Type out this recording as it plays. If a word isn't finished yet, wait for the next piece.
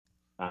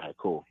All right,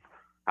 cool.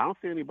 I don't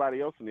see anybody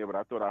else in there, but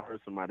I thought I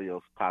heard somebody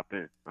else pop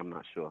in. I'm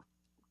not sure.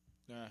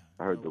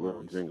 I heard the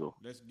little jingle.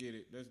 Let's get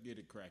it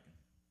cracking.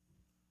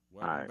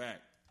 All right. Welcome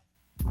back.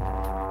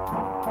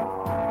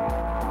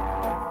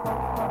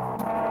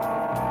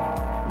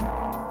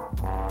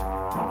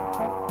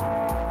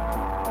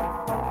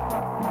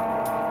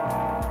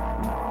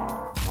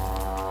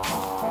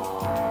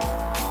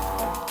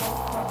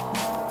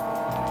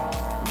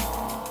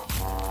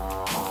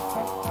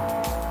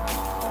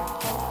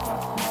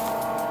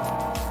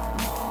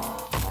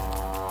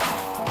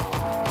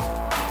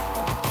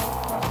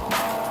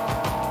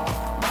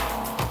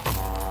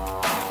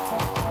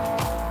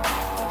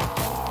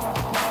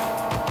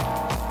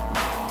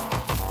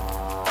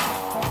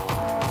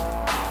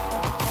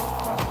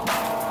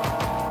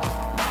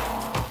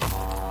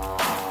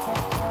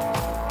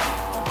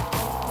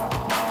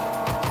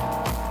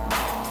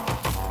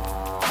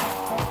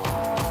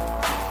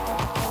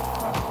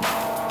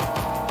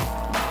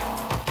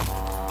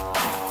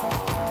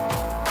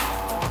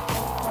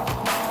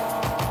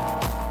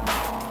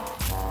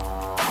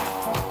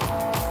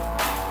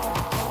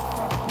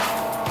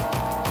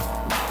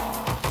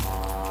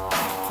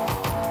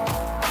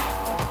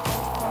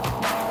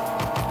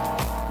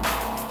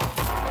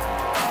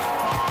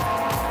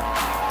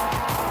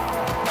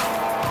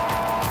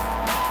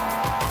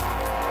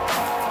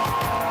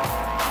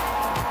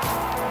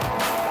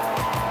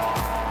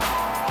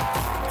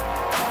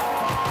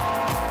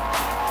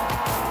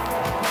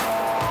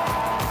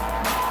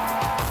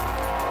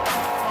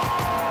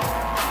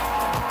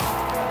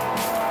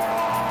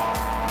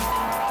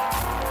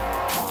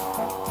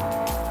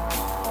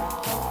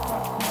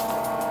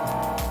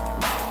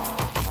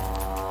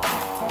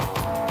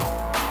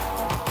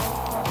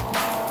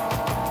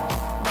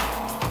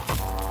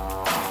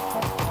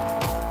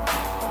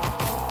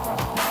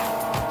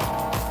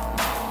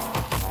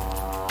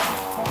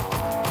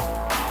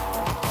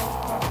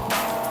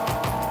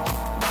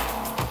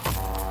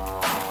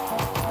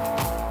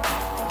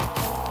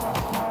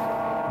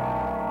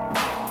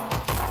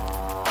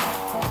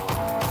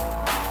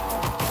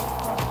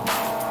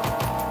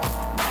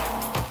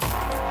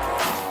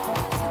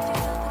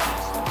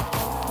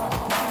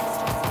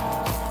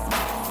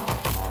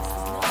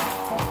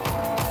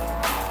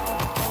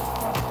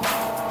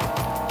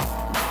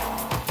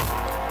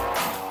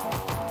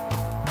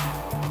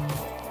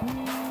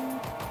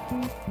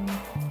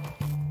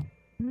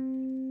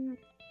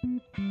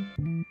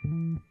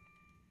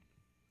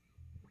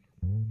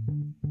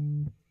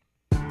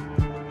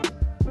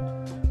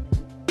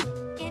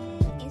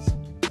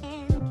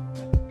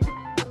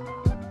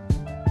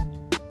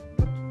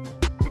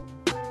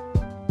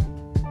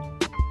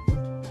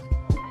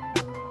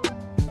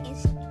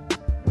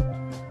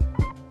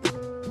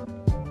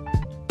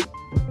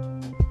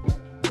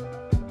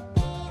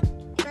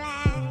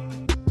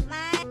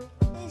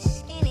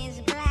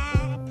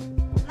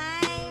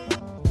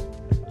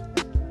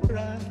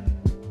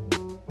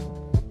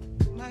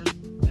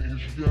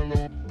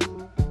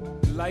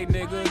 Light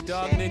nigga,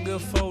 dog nigga,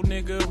 faux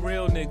nigga,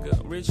 real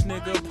nigga, rich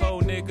nigga, po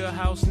nigga,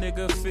 house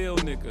nigga, feel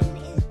nigga,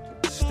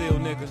 still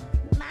nigga,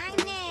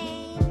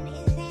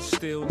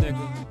 still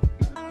nigga.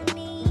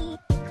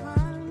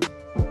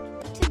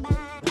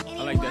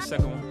 I like that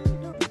second one.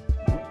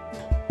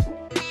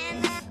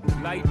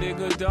 Light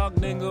nigga, dog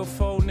nigga,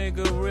 faux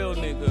nigga, real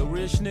nigga,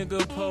 rich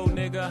nigga, po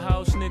nigga,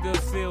 house nigga,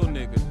 feel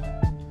nigga,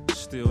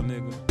 still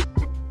nigga,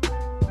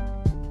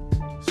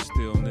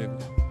 still nigga.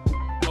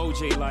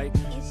 OJ like,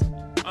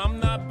 I'm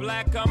not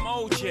black, I'm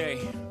OJ.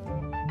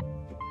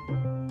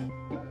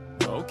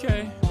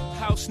 Okay,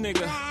 house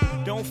nigga,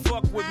 don't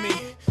fuck with me.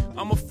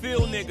 I'm a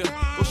field nigga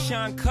with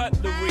Sean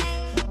Cutlery.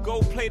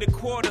 Go play the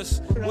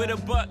quarters where the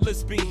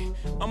butlers be.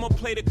 I'ma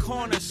play the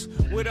corners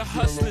where the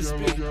hustlers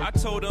be. I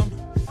told him,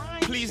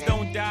 please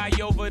don't die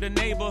over the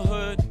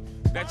neighborhood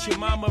that your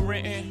mama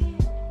renting.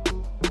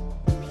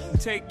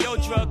 Take your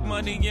drug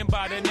money and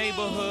buy the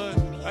neighborhood.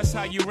 That's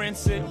how you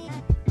rinse it.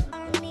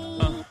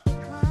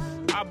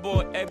 I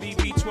bought every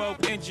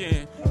V12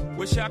 engine.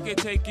 Wish I could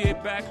take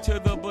it back to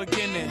the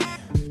beginning.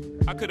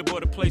 I could've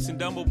bought a place in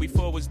Dumbo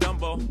before it was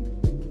Dumbo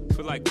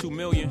for like $2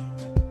 million.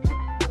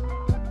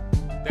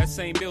 That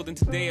same building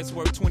today is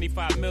worth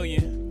 $25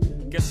 million.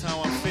 Guess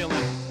how I'm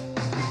feeling?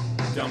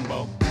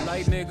 Dumbo.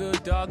 Light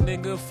nigga, dog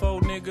nigga,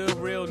 faux nigga,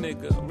 real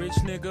nigga, rich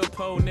nigga,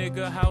 po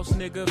nigga, house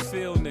nigga,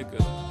 feel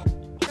nigga,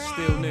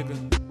 still nigga,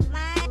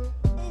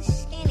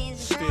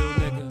 still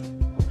nigga.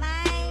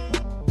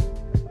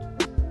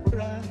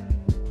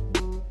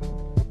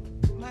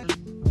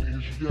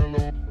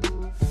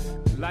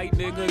 Light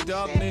nigga,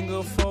 dog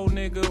nigga, faux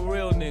nigga,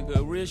 real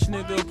nigga, rich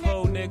nigga,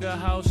 po nigga,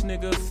 house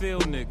nigga, feel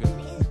nigga,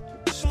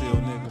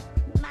 still nigga,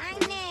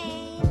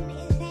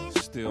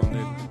 still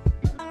nigga.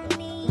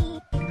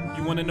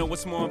 You wanna know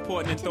what's more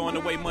important than throwing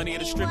away money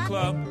at a strip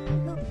club?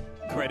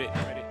 Credit.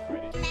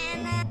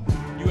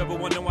 You ever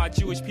wonder why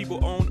Jewish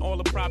people own all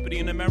the property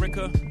in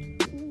America?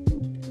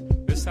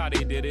 That's how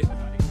they did it.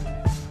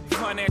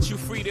 Financial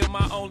freedom,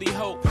 my only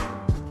hope.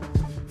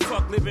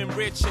 Fuck living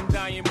rich and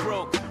dying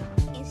broke.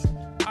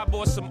 I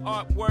bought some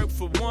artwork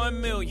for $1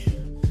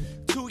 million.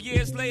 2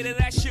 years later,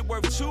 that shit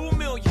worth $2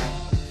 million.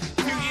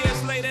 A few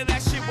years later,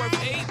 that shit worth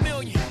 $8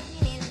 million.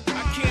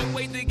 I can't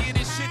wait to get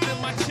this shit to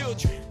my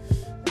children.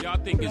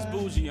 Y'all think it's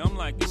bougie, I'm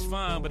like, it's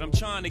fine, but I'm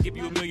trying to give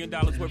you $1 million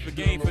worth of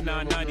game for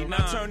 $9.99.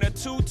 I turn a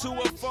 2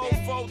 to a 4,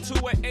 4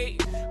 to a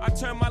 8. I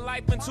turn my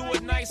life into a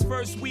nice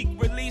first week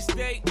release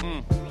date.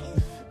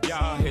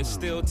 Y'all here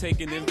still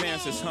taking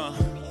advances, huh?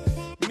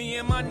 Me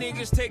and my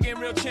niggas taking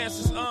real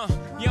chances,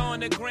 Y'all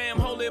on the gram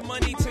holding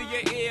money to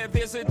your ear.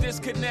 There's a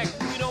disconnect,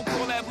 we don't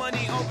call that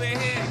money over here,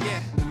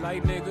 yeah.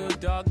 Light nigga,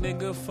 dark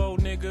nigga,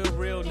 faux nigga,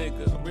 real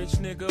nigga. Rich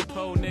nigga,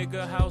 po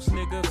nigga, house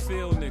nigga,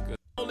 feel nigga.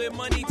 Holding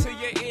money to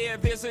your ear,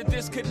 there's a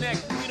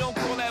disconnect, we don't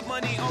call that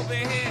money over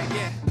here,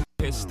 yeah.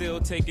 It's still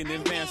taking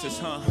advances,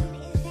 huh?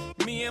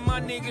 Me and my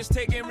niggas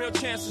taking real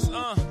chances,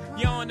 Y'all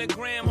on the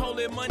gram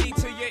holding money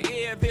to your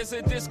ear, there's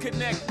a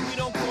disconnect, we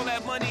don't call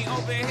that money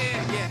over here,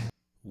 yeah.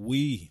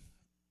 We.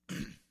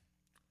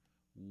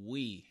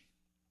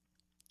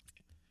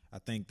 I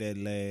think that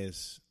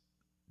last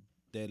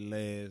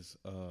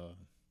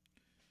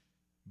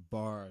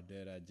bar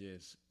that I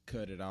just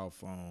cut it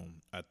off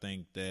on, I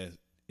think that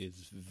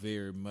is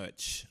very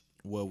much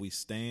where we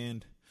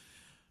stand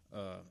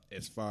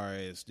as far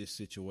as this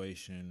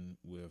situation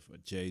with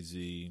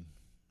Jay-Z,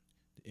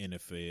 the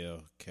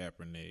NFL,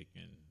 Kaepernick,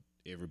 and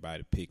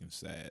everybody picking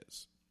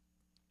sides.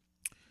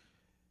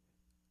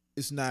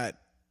 It's not,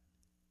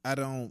 I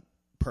don't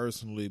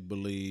personally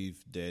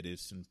believe that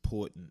it's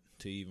important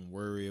to even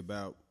worry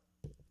about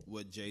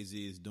what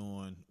Jay-Z is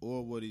doing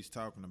or what he's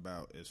talking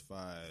about as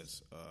far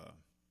as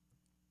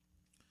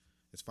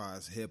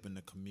helping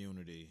the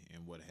community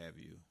and what have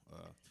you.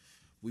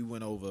 We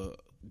went over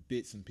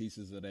bits and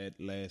pieces of that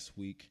last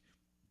week,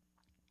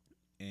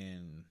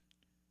 and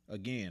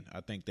again,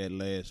 I think that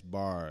last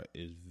bar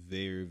is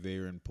very,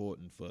 very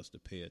important for us to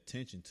pay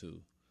attention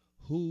to.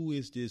 Who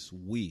is this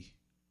we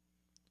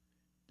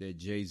that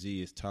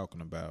Jay-Z is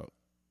talking about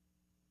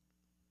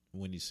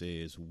when he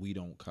says we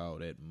don't call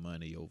that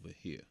money over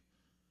here?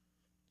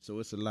 So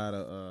it's a lot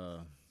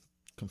of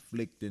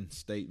conflicting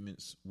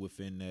statements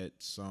within that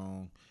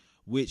song,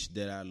 which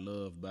that I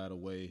love, by the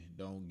way,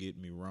 don't get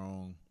me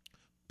wrong.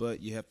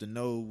 But you have to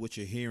know what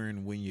you're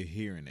hearing when you're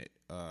hearing it.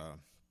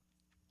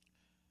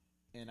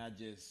 And I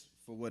just,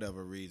 for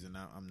whatever reason,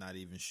 I'm not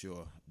even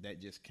sure,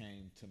 that just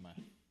came to my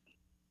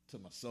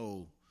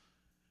soul,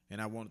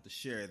 and I wanted to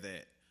share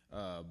that.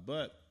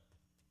 But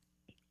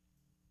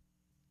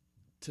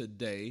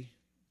today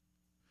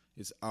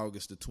is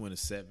August the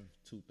 27th,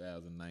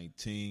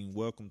 2019.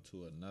 Welcome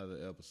to another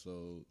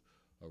episode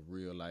of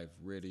Real Life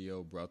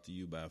Radio, brought to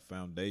you by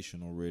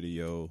Foundational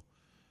Radio,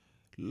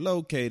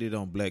 located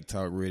on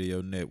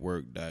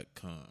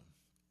blacktalkradionetwork.com.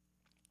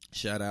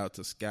 Shout out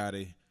to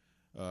Scotty.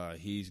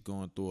 He's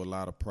going through a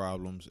lot of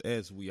problems,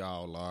 as we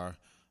all are.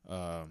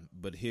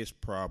 But his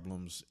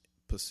problems,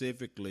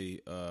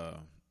 specifically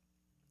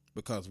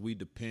because we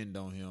depend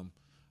on him,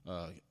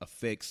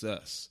 affects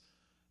us.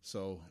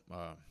 So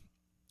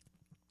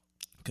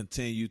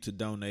continue to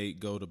donate.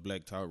 Go to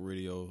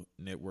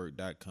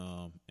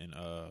blacktalkradionetwork.com and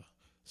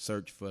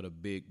search for the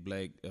big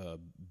black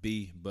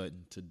B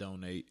button to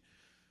donate.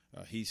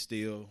 He's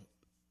still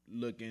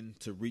looking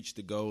to reach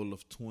the goal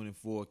of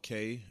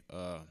 24K.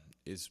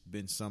 It's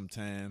been some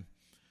time.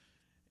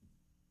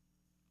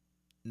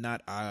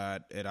 Not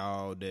odd at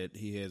all that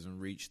he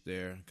hasn't reached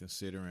there,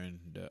 considering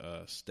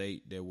the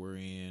state that we're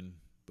in.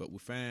 But we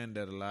find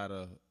that a lot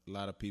of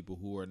people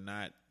who are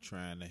not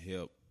trying to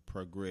help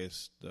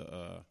progress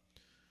the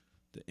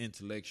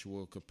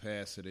intellectual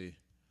capacity,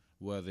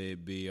 whether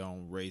it be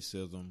on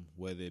racism,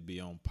 whether it be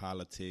on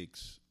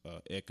politics,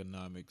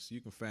 economics.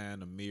 You can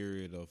find a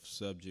myriad of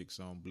subjects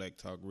on Black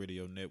Talk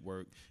Radio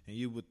Network, and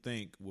you would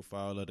think with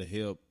all of the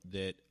help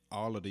that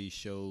all of these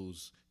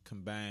shows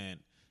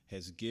combined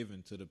has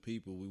given to the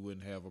people, we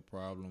wouldn't have a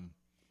problem.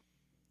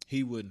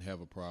 He wouldn't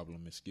have a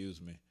problem,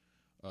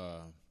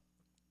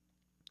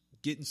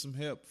 getting some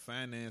help,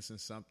 financing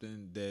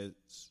something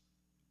that's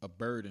a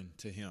burden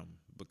to him.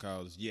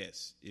 Because,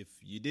 yes, if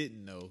you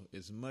didn't know,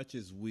 as much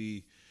as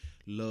we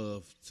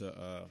love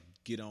to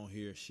get on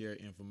here, share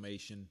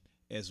information,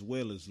 as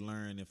well as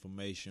learn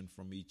information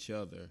from each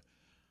other,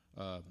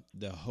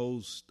 the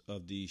host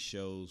of these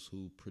shows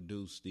who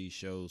produce these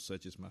shows,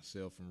 such as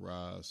myself and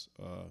Ras,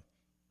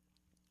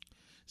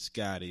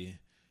 Scotty,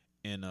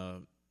 and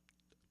a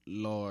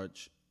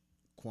large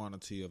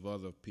quantity of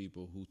other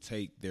people who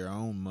take their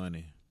own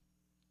money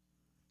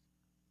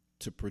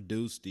to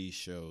produce these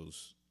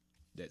shows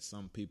that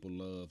some people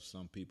love,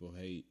 some people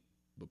hate,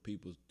 but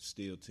people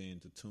still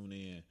tend to tune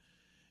in.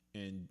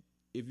 And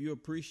if you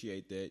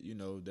appreciate that, you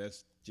know,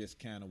 that's just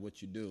kind of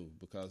what you do,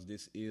 because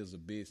this is a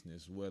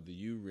business, whether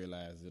you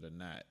realize it or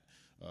not,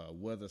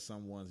 whether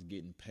someone's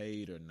getting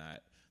paid or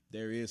not,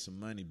 there is some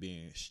money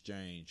being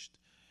exchanged.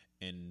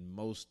 And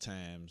most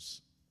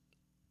times,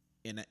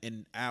 in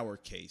our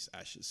case,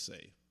 I should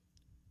say,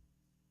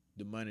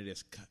 the money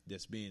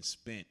that's being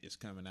spent is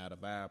coming out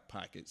of our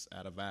pockets,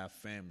 out of our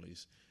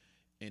families,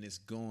 and it's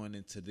going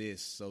into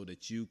this so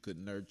that you could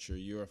nurture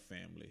your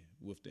family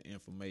with the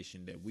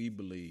information that we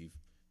believe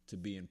to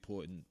be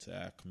important to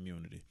our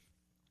community.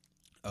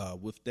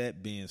 With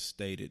that being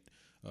stated,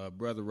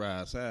 Brother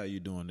Ras, how are you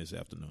doing this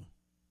afternoon?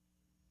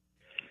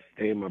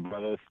 Hey, my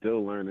brother,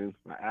 still learning.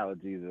 My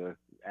allergies are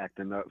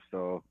acting up,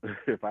 so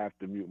if I have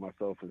to mute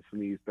myself and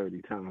sneeze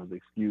 30 times,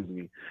 excuse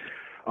me.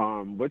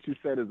 What you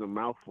said is a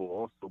mouthful.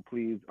 Also,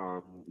 please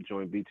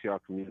join BTR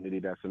Community.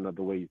 That's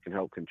another way you can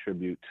help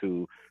contribute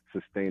to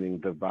sustaining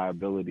the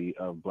viability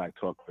of Black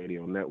Talk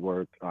Radio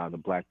Network, the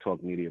Black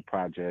Talk Media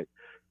Project,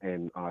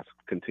 and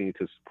continue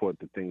to support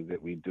the things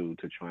that we do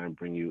to try and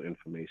bring you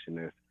information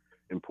that's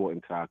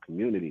important to our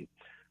community.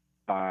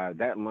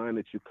 That line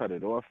that you cut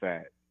it off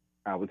at,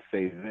 I would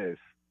say this.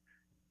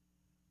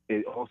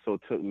 It also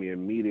took me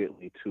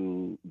immediately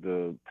to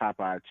the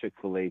Popeye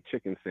Chick-fil-A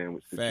chicken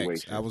sandwich situation.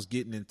 Facts. I was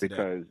getting into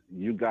because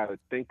you got to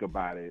think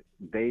about it.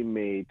 They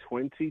made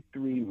 $23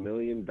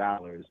 million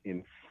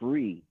in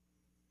free,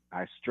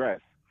 I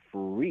stress,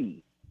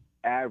 free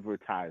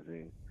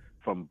advertising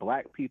from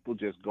Black people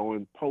just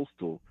going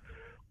postal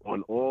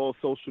on all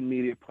social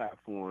media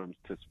platforms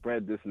to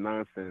spread this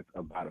nonsense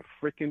about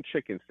a freaking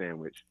chicken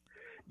sandwich.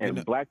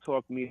 And Black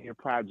Talk Media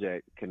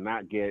Project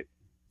cannot get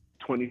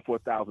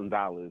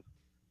 $24,000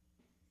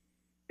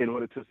 in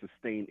order to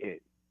sustain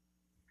it.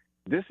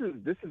 This is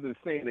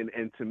insane,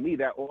 and to me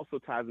that also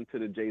ties into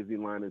the Jay-Z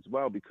line as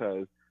well,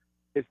 because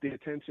it's the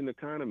attention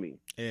economy.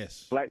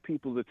 Yes, Black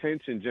people's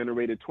attention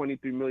generated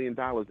 $23 million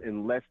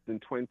in less than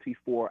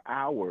 24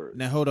 hours.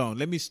 Now hold on,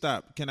 let me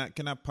stop. Can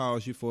I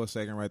pause you for a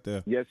second right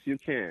there? Yes, you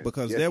can.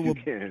 Because yes,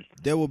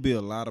 there will be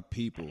a lot of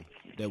people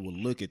that will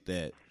look at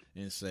that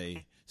and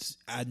say,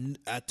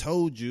 I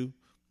told you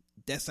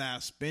that's our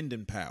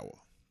spending power.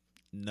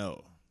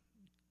 No.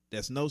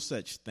 There's no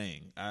such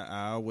thing.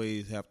 I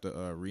always have to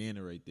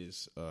reiterate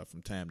this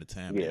from time to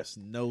time. Yeah. There's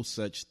no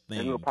such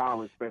thing no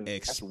power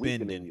as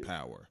spending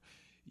power.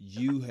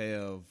 You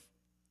have,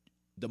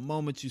 the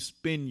moment you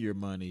spend your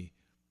money,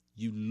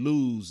 you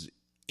lose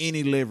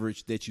any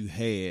leverage that you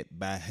had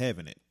by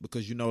having it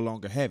because you no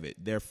longer have it.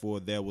 Therefore,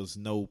 there was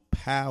no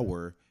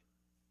power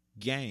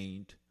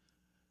gained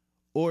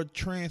or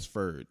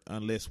transferred,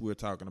 unless we're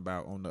talking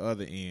about on the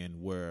other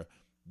end where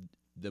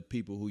the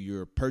people who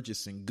you're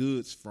purchasing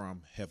goods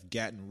from have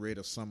gotten rid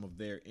of some of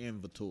their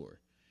inventory.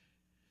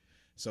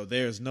 So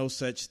there's no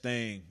such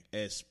thing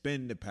as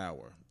spending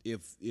power.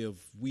 If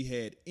we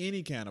had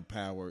any kind of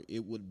power,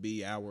 it would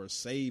be our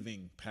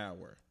saving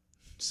power,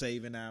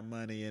 saving our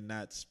money and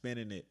not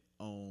spending it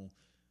on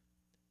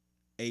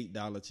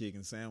 $8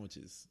 chicken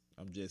sandwiches.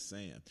 I'm just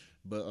saying.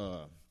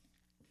 But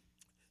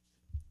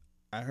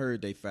I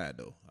heard they fired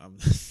though.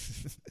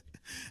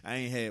 I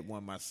ain't had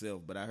one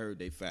myself, but I heard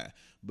they fired.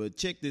 But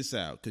check this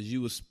out, because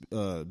you was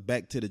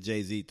back to the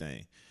Jay-Z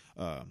thing.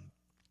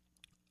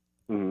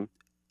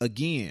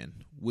 Again,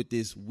 with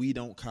this, we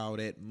don't call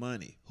that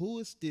money. Who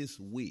is this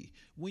we?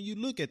 When you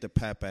look at the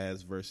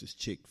Popeyes versus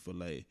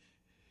Chick-fil-A,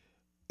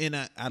 and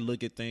I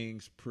look at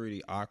things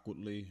pretty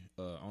awkwardly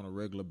on a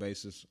regular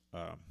basis,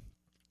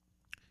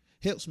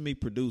 helps me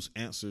produce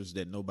answers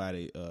that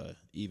nobody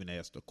even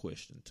asked a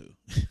question to.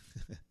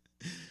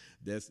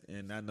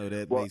 And I know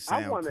that may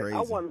sound crazy.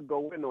 I want to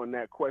go in on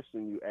that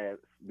question you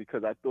asked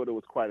because I thought it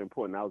was quite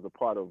important. That was a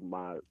part of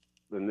my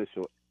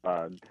initial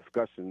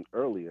discussion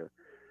earlier.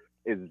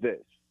 Is this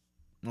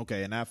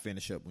okay? And I'll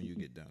finish up when you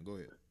get done. Go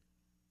ahead.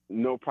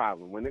 No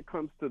problem. When it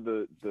comes to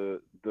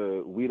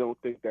the we don't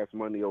think that's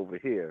money over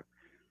here,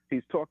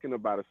 he's talking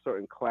about a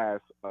certain class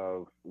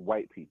of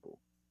white people.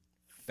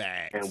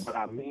 Facts. And what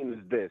I mean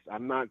is this.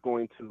 I'm not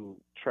going to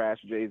trash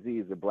Jay-Z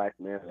as a black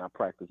man, and I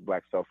practice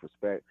black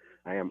self-respect.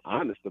 I am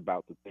honest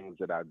about the things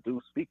that I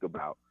do speak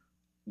about,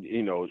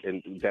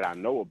 and that I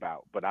know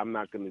about. But I'm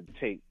not going to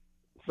take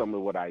some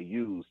of what I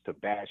use to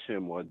bash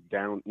him or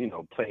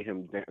downplay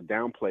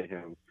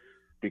him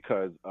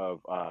because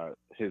of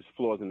his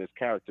flaws in his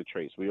character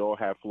traits. We all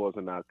have flaws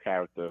in our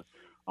character.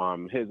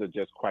 His are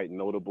just quite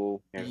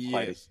notable and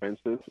quite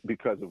expensive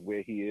because of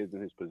where he is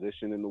in his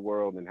position in the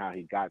world and how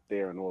he got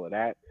there and all of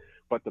that.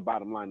 But the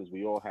bottom line is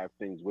we all have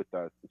things with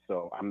us.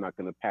 So I'm not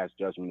going to pass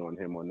judgment on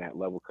him on that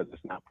level because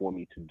it's not for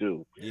me to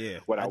do. Yeah,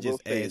 what I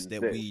just ask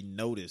that we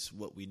notice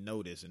what we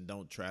notice and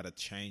don't try to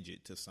change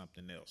it to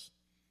something else.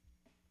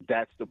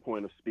 That's the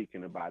point of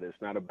speaking about it.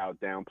 It's not about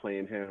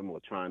downplaying him or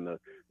trying to,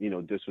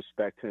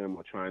 disrespect him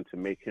or trying to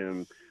make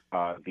him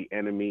the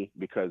enemy,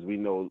 because we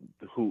know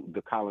who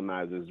the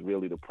colonizer is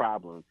really the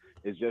problem.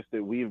 It's just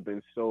that we've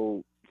been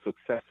so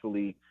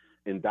successfully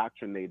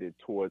indoctrinated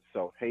towards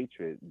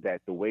self-hatred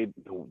that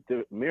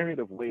the myriad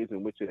of ways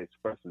in which it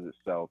expresses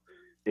itself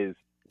is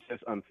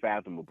just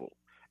unfathomable.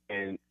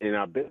 And in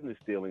our business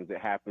dealings, it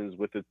happens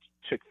with the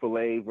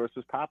Chick-fil-A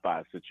versus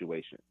Popeye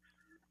situation.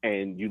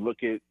 And you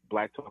look at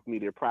Black Talk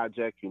Media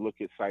Project, you look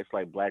at sites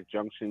like Black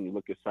Junction, you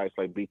look at sites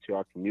like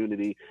BTR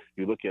Community,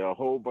 you look at a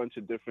whole bunch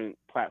of different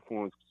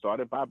platforms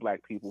started by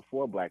Black people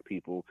for Black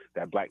people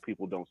that Black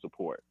people don't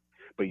support.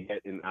 But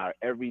yet in our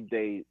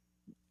everyday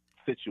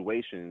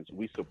situations,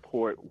 we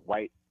support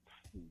white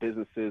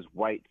businesses,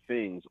 white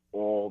things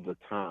all the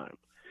time.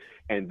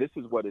 And this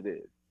is what it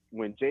is.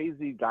 When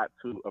Jay-Z got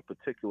to a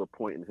particular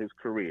point in his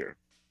career,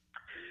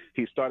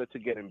 he started to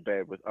get in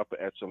bed with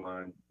upper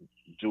echelon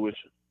Jewish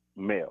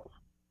males,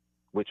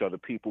 which are the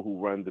people who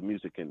run the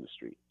music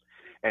industry.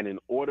 And in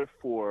order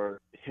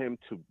for him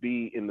to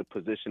be in the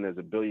position as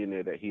a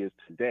billionaire that he is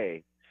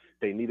today,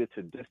 they needed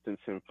to distance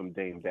him from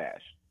Dame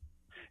Dash.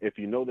 If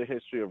you know the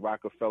history of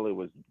Rockefeller, it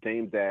was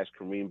Dame Dash,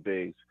 Kareem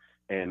Biggs,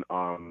 and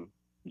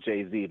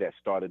Jay-Z that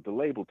started the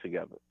label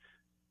together.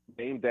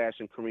 Dame Dash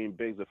and Kareem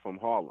Biggs are from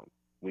Harlem.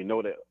 We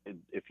know that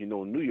if you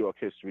know New York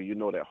history, you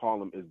know that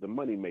Harlem is the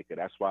moneymaker.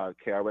 That's why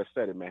KRS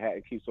said it.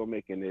 Manhattan keeps on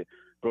making it.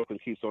 Brooklyn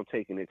keeps on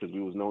taking it because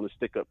we was known as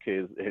stick-up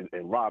kids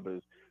and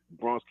robbers.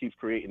 Bronx keeps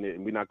creating it,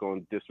 and we're not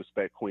going to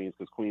disrespect Queens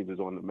because Queens is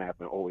on the map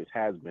and always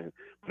has been.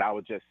 But I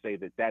would just say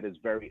that that is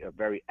a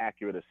very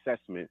accurate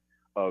assessment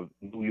of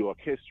New York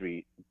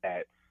history,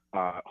 that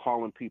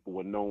Harlem people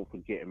were known for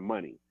getting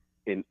money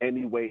in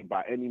any way,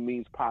 by any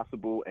means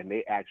possible, and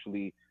they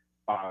actually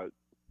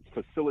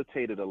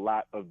facilitated a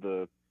lot of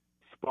the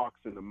sparks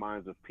in the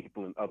minds of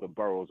people in other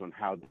boroughs on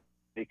how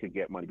they could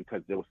get money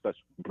because there were such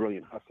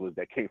brilliant hustlers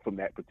that came from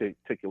that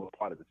particular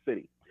part of the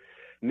city.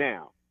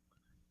 Now,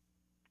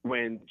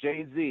 when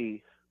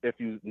Jay-Z, if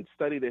you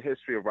study the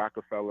history of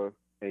Rockefeller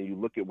and you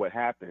look at what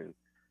happened,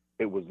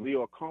 it was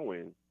Leo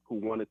Cohen who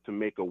wanted to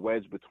make a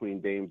wedge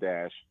between Dame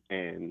Dash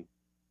and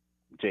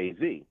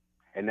Jay-Z.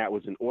 And that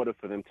was in order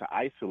for them to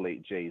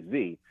isolate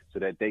Jay-Z so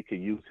that they could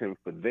use him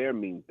for their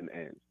means and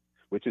ends,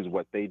 which is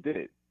what they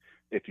did.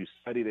 If you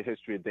study the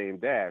history of Dame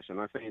Dash, I'm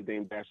not saying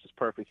Dame Dash is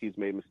perfect, he's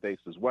made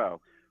mistakes as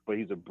well, but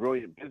he's a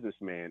brilliant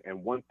businessman.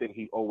 And one thing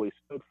he always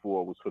stood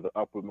for was for the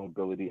upward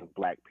mobility of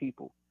black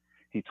people.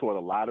 He taught a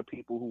lot of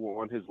people who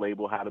were on his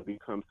label how to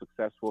become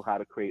successful, how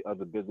to create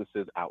other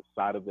businesses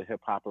outside of the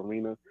hip hop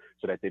arena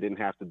so that they didn't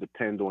have to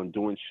depend on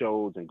doing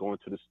shows and going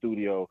to the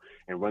studio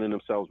and running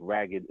themselves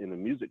ragged in a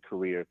music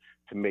career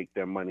to make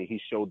their money. He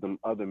showed them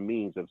other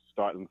means of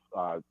starting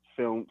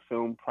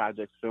film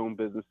projects, film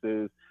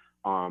businesses,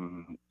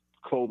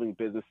 clothing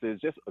businesses,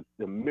 just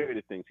a myriad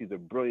of things. He's a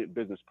brilliant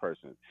business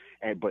person.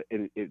 But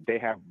they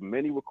have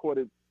many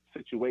recorded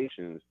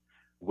situations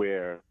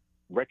where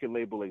record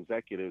label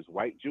executives,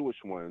 white Jewish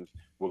ones,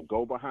 will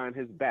go behind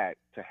his back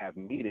to have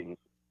meetings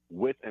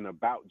with and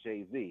about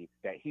Jay-Z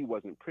that he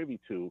wasn't privy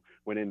to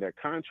when in their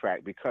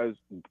contract, because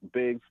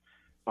Biggs,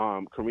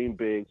 Kareem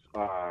Biggs,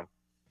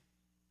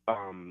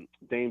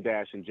 Dame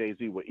Dash, and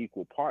Jay-Z were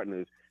equal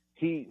partners.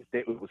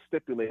 It was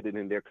stipulated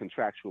in their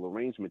contractual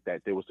arrangement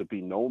that there was to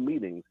be no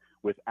meetings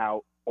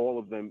without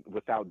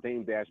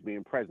Dame Dash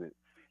being present.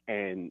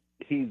 And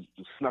he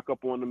snuck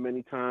up on them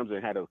many times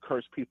and had to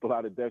curse people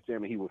out of Def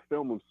Jam, and he would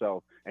film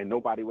himself, and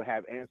nobody would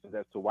have answers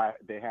as to why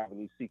they're having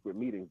these secret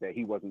meetings that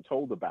he wasn't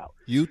told about.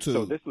 YouTube.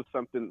 So this was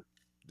something.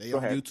 They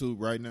on YouTube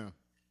right now.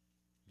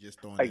 Just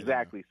throwing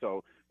exactly.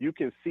 So you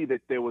can see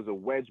that there was a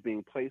wedge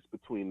being placed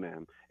between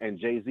them, and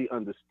Jay-Z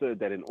understood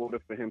that in order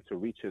for him to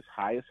reach his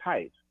highest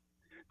heights,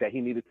 that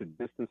he needed to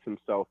distance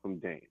himself from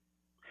Dame.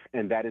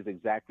 And that is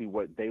exactly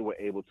what they were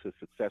able to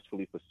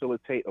successfully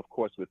facilitate, of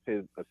course, with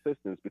his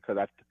assistance, because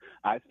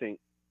I think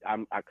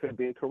I could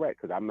be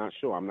incorrect because I'm not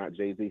sure. I'm not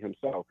Jay-Z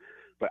himself.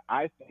 But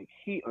I think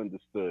he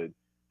understood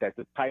that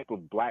the type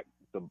of black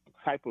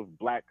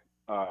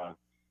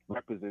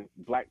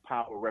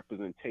power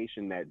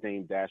representation that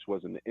Dame Dash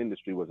was in the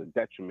industry was a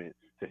detriment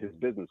to his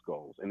business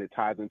goals. And it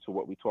ties into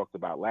what we talked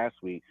about last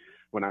week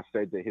when I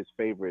said that his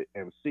favorite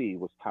MC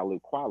was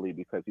Talib Kweli,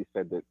 because he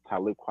said that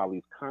Talib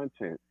Kweli's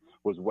content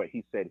was what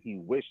he said he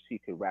wished he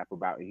could rap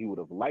about and he would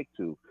have liked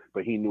to,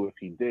 but he knew if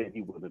he did,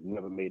 he would have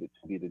never made it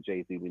to be the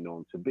Jay-Z we know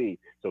him to be.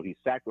 So he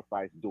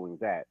sacrificed doing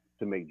that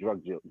to make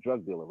drug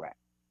dealer rap.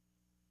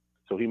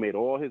 So he made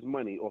all his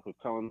money off of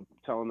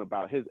telling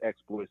about his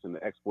exploits and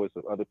the exploits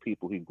of other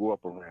people he grew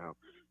up around.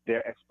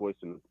 Their exploits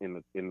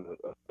in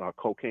the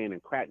cocaine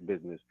and crack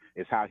business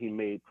is how he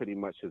made pretty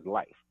much his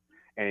life.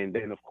 And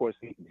then, of course,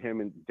 him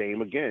and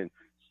Dame again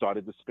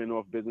started the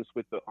spin-off business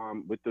with the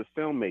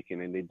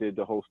filmmaking, and they did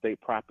the whole State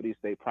Property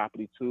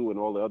 2, and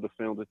all the other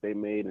films that they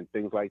made and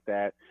things like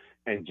that.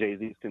 And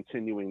Jay-Z's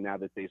continuing now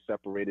that they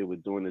separated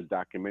with doing his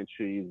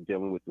documentaries,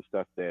 dealing with the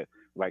stuff that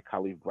like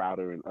Khalif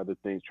Browder and other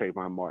things,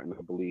 Trayvon Martin,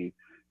 I believe.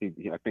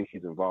 I think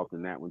he's involved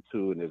in that one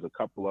too, and there's a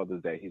couple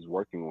others that he's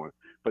working on.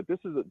 But this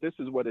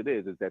is what it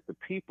is that the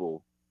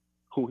people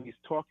who he's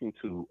talking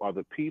to are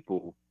the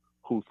people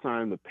who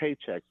sign the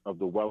paychecks of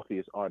the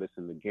wealthiest artists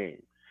in the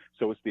game.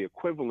 So it's the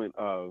equivalent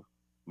of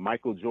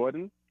Michael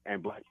Jordan,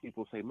 and black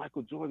people say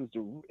Michael Jordan's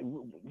the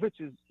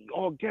richest,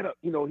 all get up.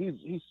 You know,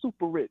 he's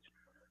super rich,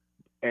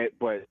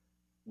 but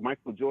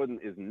Michael Jordan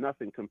is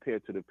nothing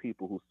compared to the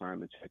people who sign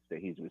the checks that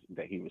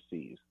he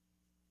receives,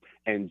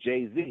 and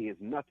Jay-Z is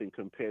nothing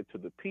compared to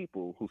the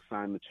people who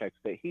sign the checks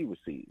that he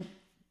receives.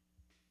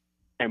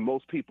 And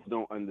most people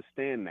don't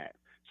understand that.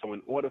 So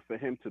in order for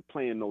him to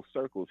play in those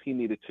circles, he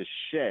needed to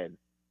shed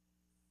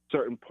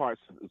certain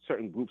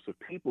groups of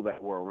people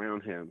that were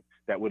around him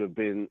that would have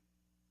been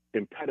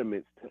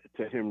impediments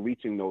to him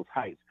reaching those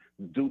heights.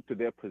 due to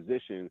their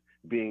position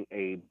being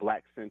a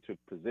black-centered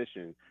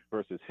position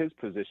versus his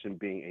position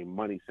being a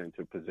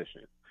money-centered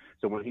position.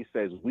 So when he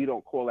says we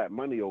don't call that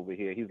money over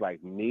here, he's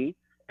like, me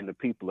and the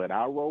people that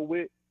I roll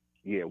with,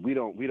 yeah, we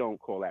don't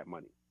call that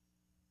money.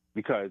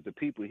 Because the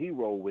people he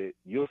roll with,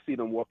 you'll see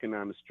them walking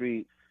down the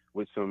street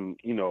with some,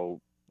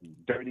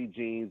 dirty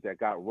jeans that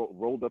got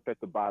rolled up at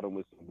the bottom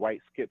with some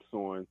white skips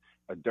on,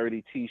 a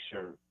dirty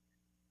T-shirt,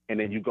 and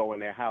then you go in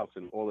their house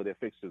and all of their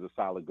fixtures are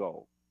solid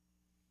gold.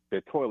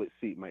 Their toilet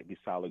seat might be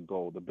solid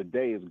gold. The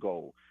bidet is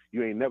gold.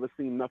 You ain't never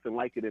seen nothing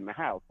like it in the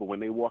house, but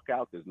when they walk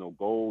out, there's no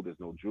gold, there's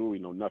no jewelry,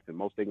 no nothing.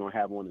 Most they're going to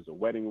have on is a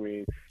wedding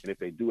ring, and if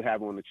they do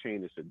have on a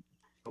chain, it's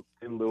a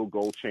thin little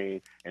gold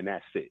chain, and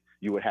that's it.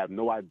 You would have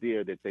no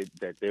idea that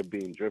they're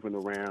being driven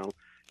around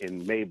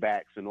in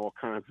Maybachs and all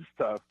kinds of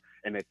stuff,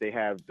 and that they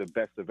have the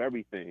best of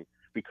everything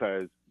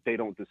because they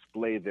don't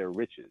display their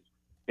riches.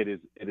 It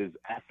is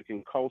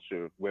African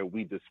culture where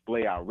we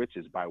display our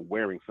riches by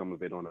wearing some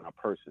of it on our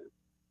person.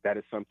 That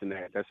is something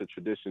that's a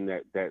tradition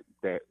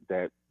that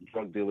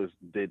drug dealers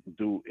did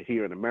do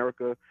here in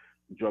America.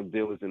 Drug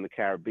dealers in the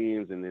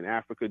Caribbean and in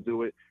Africa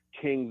do it.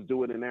 Kings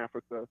do it in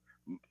Africa.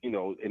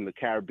 In the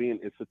Caribbean,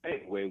 it's a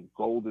thing where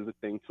gold is a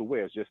thing to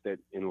wear. It's just that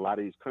in a lot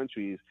of these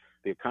countries,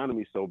 the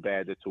economy's so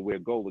bad that to wear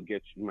gold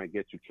might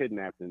get you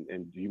kidnapped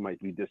and you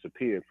might be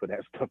disappeared for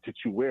that stuff that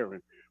you're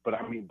wearing. But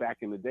I mean, back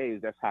in the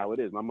days, that's how it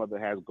is. My mother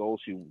has gold.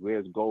 She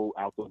wears gold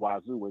out the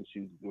wazoo when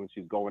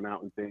she's going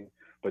out and things.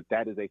 But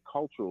that is a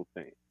cultural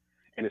thing.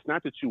 And it's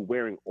not that you're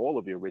wearing all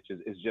of your riches.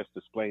 It's just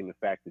displaying the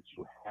fact that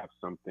you have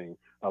something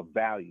of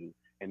value.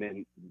 And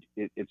then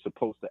it's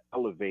supposed to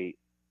elevate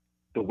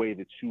the way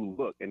that you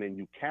look. And then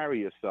you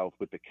carry yourself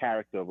with the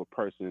character of a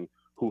person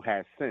who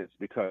has sense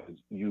because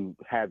you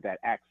have that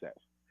access.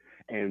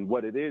 And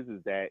what it is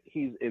that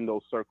he's in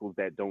those circles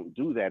that don't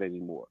do that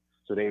anymore.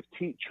 So they've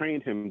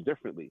trained him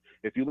differently.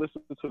 If you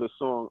listen to the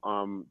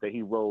song that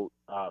he wrote,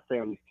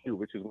 Family Feud,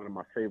 which is one of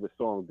my favorite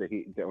songs that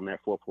on that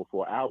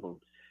 444 album,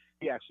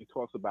 he actually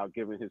talks about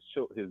giving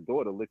his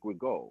daughter liquid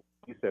gold.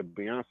 He said,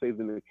 Beyonce's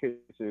in the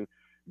kitchen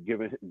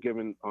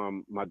giving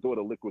my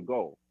daughter liquid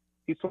gold.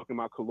 He's talking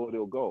about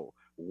colloidal gold.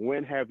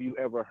 When have you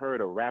ever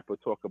heard a rapper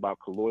talk about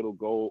colloidal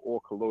gold or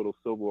colloidal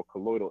silver or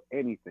colloidal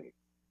anything?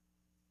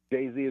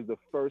 Jay-Z is the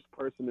first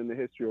person in the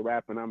history of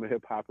rap, and I'm a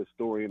hip-hop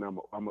historian.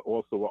 I'm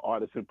also an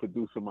artist and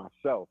producer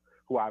myself,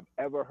 who I've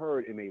ever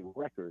heard in a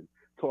record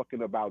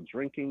talking about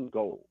drinking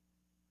gold.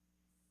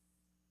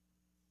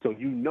 So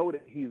you know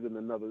that he's in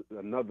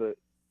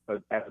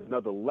at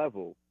another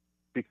level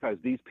because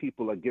these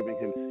people are giving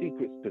him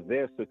secrets to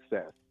their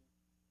success,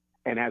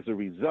 and as a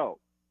result,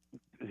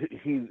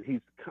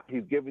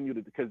 he's giving you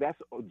because that's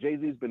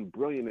Jay-Z's been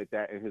brilliant at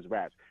that in his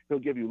raps. He'll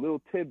give you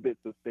little tidbits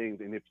of things,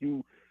 and if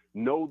you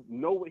know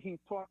what he's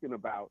talking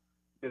about,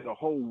 there's a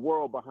whole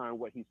world behind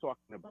what he's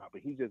talking about.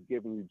 But he's just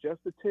giving you just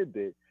a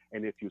tidbit,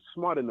 and if you're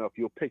smart enough,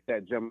 you'll pick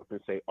that gem up and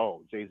say,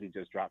 "Oh, Jay-Z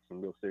just dropped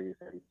some real serious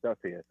heavy stuff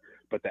here."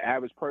 But the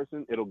average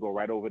person, it'll go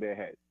right over their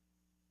head.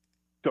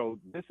 So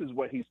this is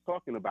what he's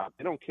talking about.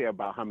 They don't care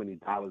about how many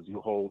dollars you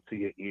hold to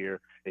your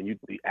ear and you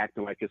be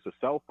acting like it's a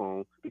cell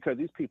phone because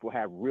these people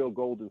have real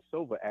gold and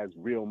silver as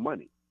real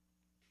money.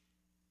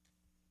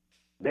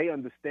 They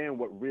understand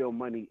what real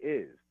money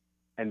is.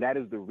 And that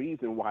is the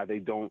reason why they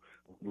don't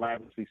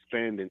lavishly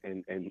spend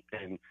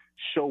and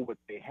show what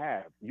they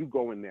have. You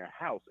go in their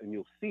house and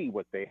you'll see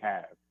what they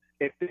have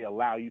if they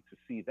allow you to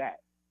see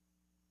that.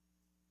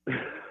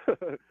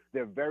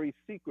 They're very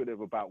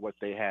secretive about what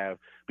they have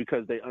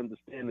because they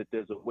understand that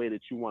there's a way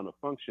that you want to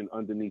function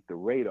underneath the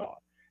radar.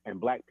 And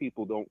Black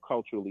people don't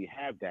culturally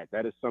have that.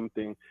 That is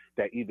something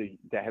that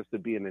that has to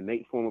be an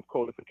innate form of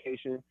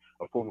codification,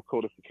 a form of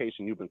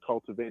codification you've been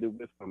cultivated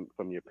with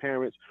from your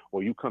parents,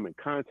 or you come in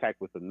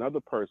contact with another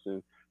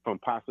person from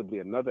possibly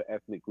another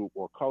ethnic group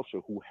or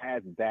culture who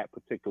has that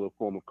particular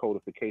form of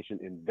codification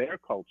in their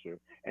culture,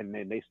 and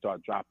then they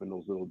start dropping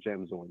those little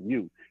gems on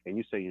you. And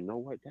you say, you know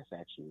what, that's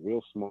actually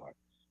real smart.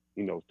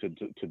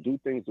 To do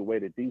things the way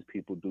that these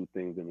people do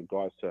things in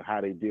regards to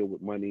how they deal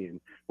with money and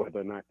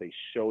whether or not they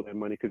show their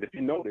money. Because if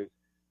you notice,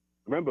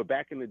 remember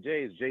back in the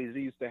days, Jay-Z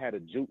used to have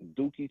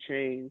dookie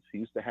chains. He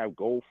used to have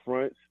gold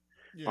fronts.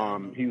 Yeah,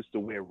 he used to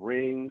wear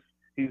rings.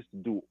 He used to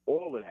do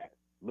all of that.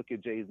 Look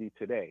at Jay-Z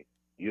today.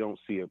 You don't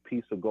see a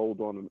piece of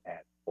gold on him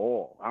at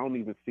all. I don't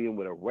even see him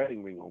with a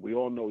wedding ring on. We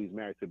all know he's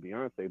married to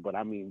Beyonce, but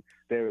I mean,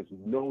 there is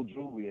no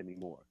jewelry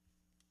anymore.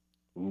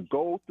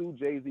 Go through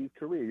Jay-Z's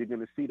career, you're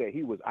going to see that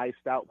he was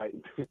iced out like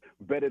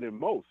better than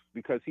most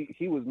because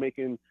he was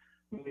making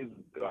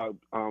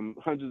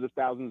hundreds of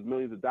thousands,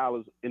 millions of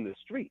dollars in the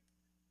street.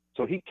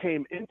 So he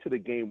came into the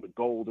game with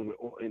gold and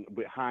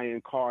with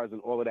high-end cars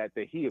and all of that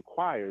he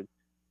acquired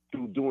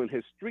through doing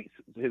his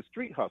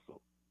street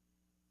hustle.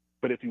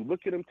 But if you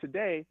look at him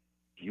today,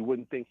 you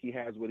wouldn't think he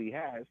has what he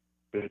has.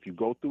 But if you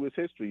go through his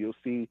history, you'll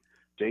see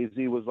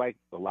Jay-Z was like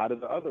a lot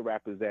of the other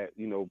rappers that,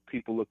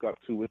 people look up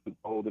to with the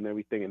gold and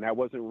everything. And that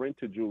wasn't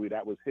rented jewelry.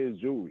 That was his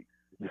jewelry.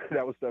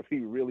 That was stuff he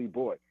really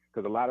bought.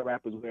 Because a lot of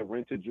rappers wear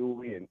rented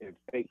jewelry and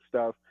fake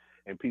stuff.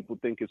 and people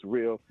think it's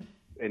real.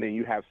 And then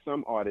you have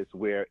some artists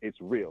where it's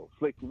real.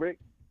 Slick Rick,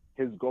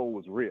 his goal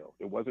was real.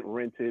 It wasn't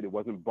rented. It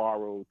wasn't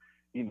borrowed.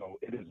 You know,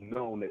 it is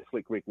known that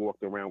Slick Rick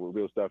walked around with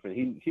real stuff,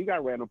 and he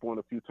got ran up on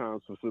a few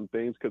times for some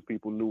things because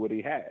people knew what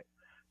he had.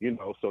 You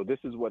know, so this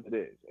is what it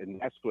is, and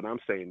that's what I'm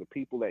saying. The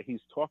people that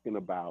he's talking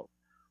about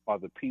are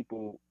the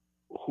people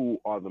who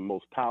are the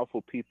most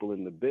powerful people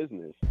in the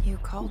business, You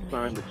who called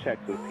sign me, the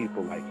checks of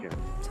people like him.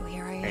 so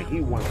here I And am.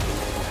 he wants to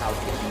know how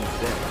to use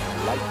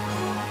them like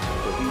him.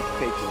 So he's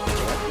taking the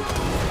lessons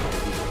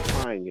and he's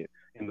applying it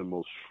in the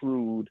most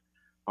shrewd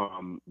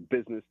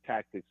business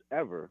tactics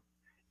ever,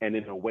 and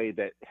in a way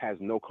that has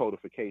no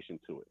codification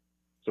to it.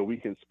 So we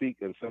can speak,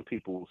 and some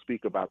people will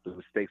speak about the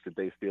mistakes that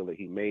they feel that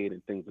he made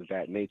and things of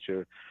that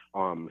nature,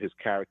 his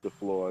character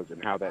flaws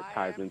and how that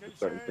ties into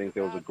certain things.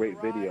 There was a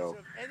great video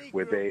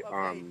where they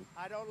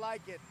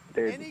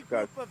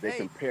discussed, they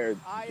compared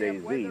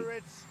Jay-Z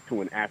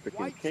to an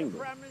African kingdom.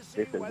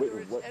 They said,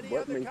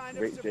 what makes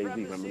great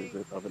Jay-Z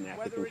reminiscent of an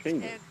African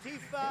kingdom?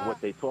 And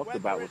what they talked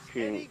about was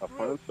King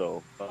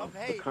Afonso of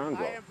the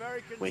Congo,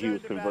 when he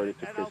was converted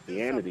to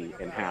Christianity,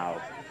 and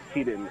how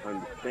he didn't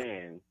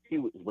understand.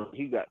 When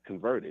he got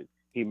converted,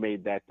 he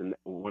made that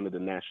one of the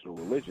national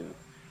religions.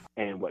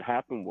 And what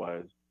happened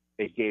was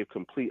it gave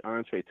complete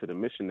entree to the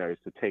missionaries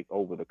to take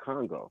over the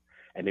Congo.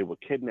 And they were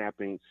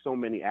kidnapping so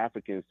many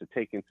Africans to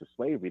take into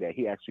slavery that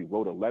he actually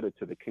wrote a letter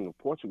to the King of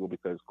Portugal,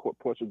 because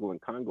Portugal and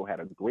Congo had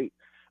a great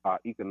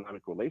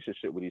economic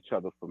relationship with each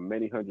other for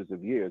many hundreds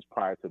of years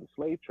prior to the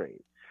slave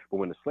trade. But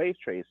when the slave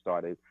trade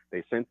started,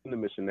 they sent in the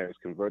missionaries,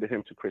 converted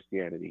him to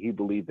Christianity. He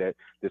believed that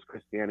this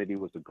Christianity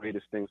was the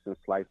greatest thing since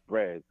sliced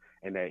bread,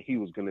 and that he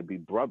was going to be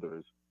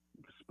brothers,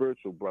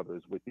 spiritual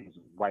brothers, with these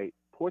white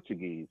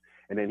Portuguese.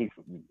 And then he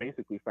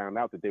basically found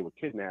out that they were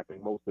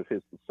kidnapping most of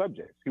his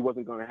subjects. He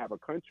wasn't going to have a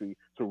country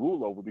to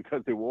rule over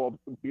because they were all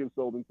being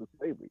sold into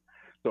slavery.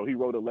 So he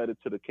wrote a letter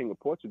to the King of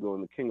Portugal,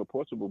 and the King of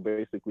Portugal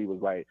basically was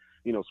like,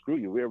 you know, screw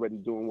you. We're already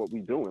doing what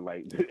we're doing.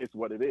 Like, it's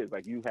what it is.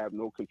 Like, you have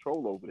no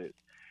control over this.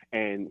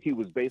 And he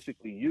was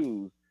basically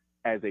used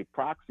as a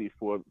proxy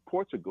for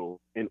Portugal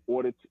in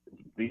order to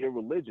be a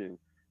religion,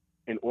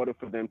 in order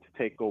for them to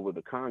take over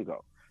the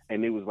Congo.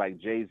 And it was like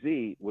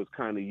Jay-Z was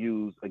kind of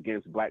used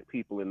against black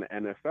people in the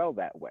NFL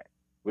that way,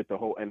 with the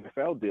whole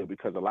NFL deal,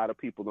 because a lot of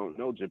people don't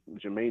know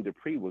Jermaine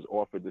Dupri was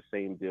offered the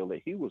same deal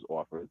that he was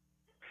offered.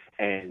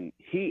 And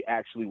he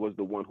actually was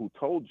the one who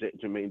told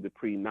Jermaine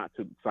Dupri not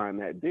to sign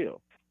that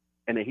deal.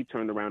 And then he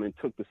turned around and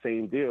took the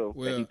same deal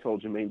that he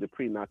told Jermaine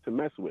Dupri not to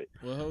mess with.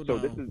 Well, hold so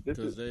on, this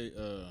is they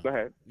go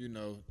ahead. You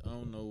know, I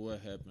don't know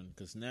what happened,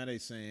 because now they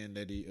saying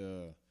that he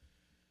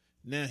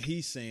now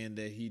he's saying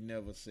that he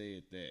never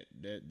said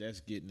that.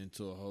 That's getting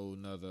into a whole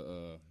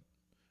nother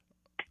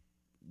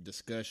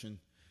discussion.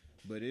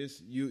 But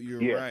it's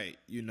you're right.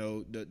 You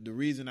know, the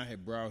reason I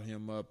had brought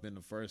him up in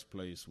the first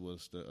place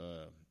was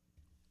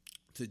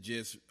to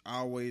just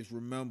always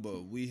remember,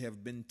 we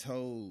have been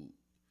told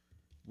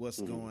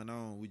what's going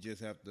on. We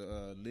just have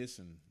to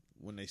listen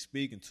when they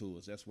speaking to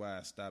us. That's why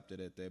I stopped it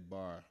at that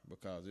bar,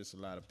 because there's a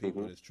lot of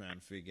people that's trying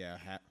to figure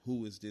out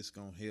who is this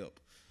going to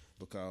help.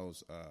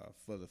 Because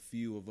for the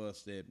few of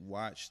us that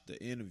watched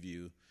the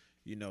interview,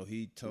 you know,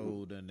 he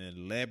told an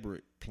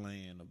elaborate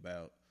plan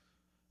about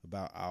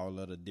all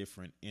of the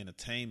different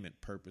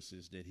entertainment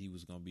purposes that he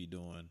was going to be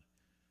doing.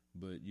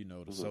 But, you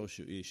know, the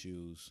social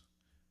issues,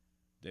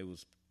 they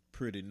was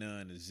pretty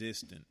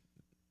non-existent.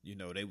 You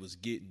know, they was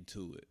getting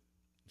to it.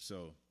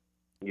 So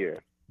yeah,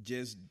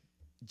 just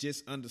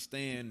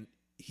understand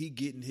he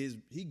getting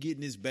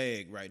his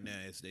bag right now,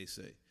 as they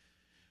say.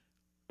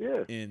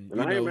 Yeah, and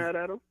I ain't mad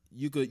at him.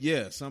 You could,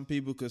 some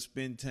people could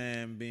spend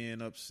time being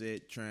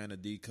upset trying to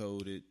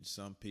decode it.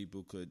 Some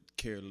people could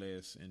care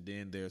less, and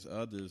then there's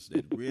others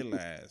that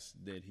realize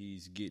that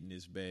he's getting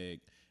his bag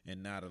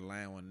and not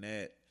allowing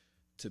that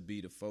to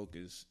be the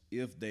focus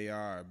if they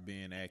are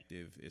being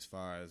active as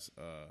far as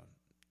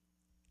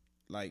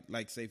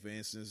like say for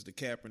instance the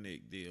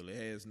Kaepernick deal. It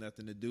has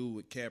nothing to do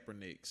with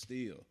Kaepernick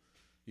still.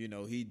 You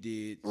know, he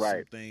did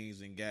some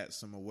things and got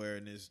some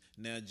awareness.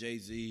 Now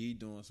Jay-Z, he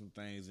doing some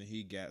things and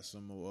he got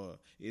some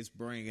it's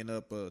bringing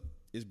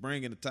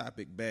the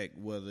topic back,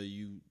 whether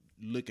you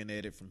looking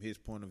at it from his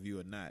point of view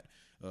or not.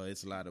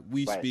 It's a lot of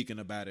speaking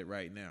about it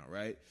right now,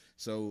 right?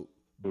 So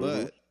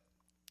but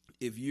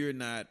if you're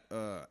not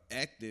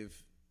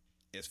active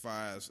as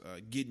far as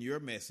getting your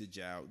message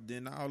out,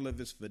 then all of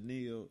it's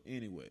vanilla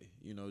anyway.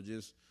 You know,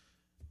 just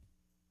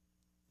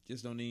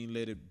don't even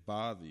let it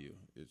bother you.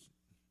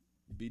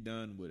 Be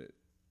done with it.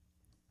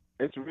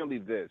 It's really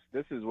this.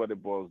 This is what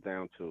it boils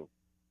down to.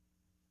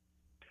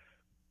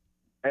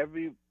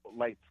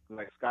 Like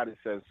Scotty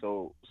says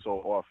so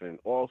often,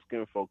 all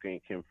skin folk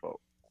ain't kinfolk.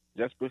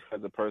 Just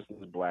because a person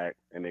is black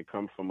and they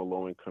come from a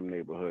low-income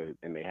neighborhood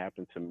and they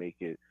happen to make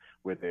it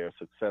where they're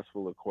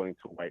successful according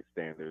to white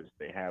standards,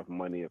 they have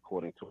money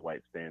according to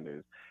white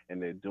standards,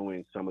 and they're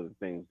doing some of the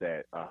things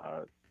that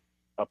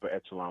upper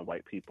echelon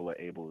white people are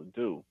able to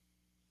do.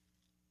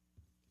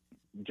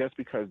 Just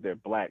because they're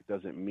black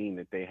doesn't mean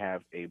that they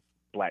have a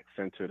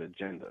black-centered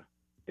agenda.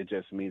 It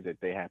just means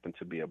that they happen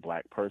to be a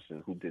black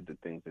person who did the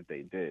things that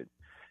they did.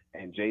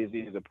 And Jay-Z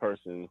is a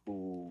person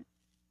who,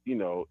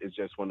 is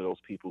just one of those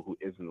people who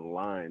isn't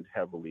aligned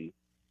heavily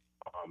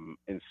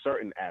in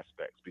certain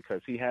aspects,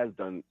 because he has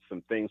done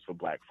some things for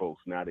black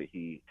folks now that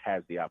he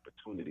has the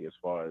opportunity, as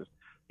far as,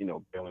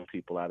 bailing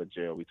people out of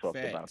jail. We talked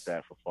about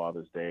that for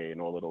Father's Day and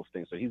all of those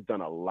things. So he's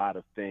done a lot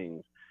of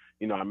things.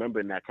 I remember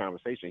in that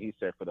conversation, he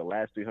said, for the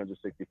last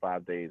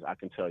 365 days, I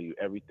can tell you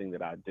everything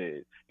that I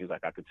did. He's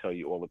like, I can tell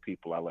you all the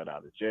people I let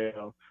out of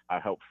jail. I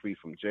helped free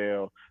from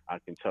jail. I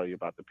can tell you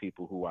about the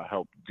people who I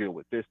helped deal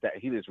with this, that.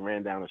 He just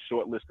ran down a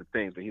short list of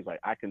things, but he's like,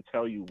 I can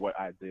tell you what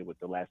I did with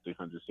the last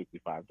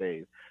 365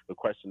 days. The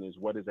question is,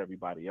 what is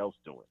everybody else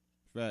doing?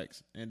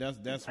 Facts. And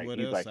that's like, what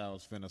else I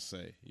was finna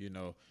say,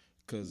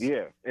 Cause,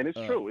 yeah, and it's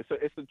true.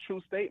 It's a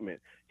true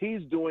statement.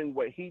 He's doing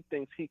what he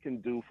thinks he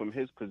can do from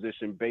his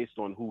position based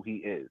on who he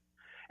is.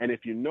 And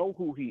if you know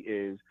who he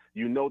is,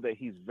 you know that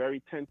he's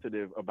very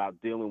tentative about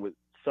dealing with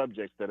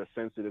subjects that are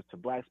sensitive to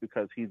blacks,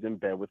 because he's in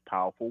bed with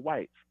powerful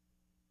whites.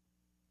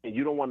 And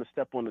you don't want to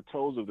step on the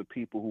toes of the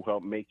people who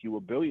helped make you a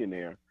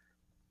billionaire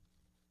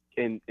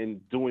in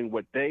doing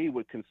what they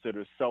would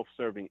consider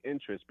self-serving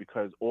interests,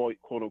 because all,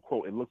 quote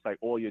unquote, it looks like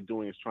all you're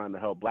doing is trying to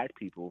help black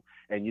people.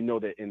 And you know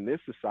that in this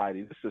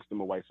society, this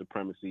system of white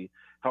supremacy,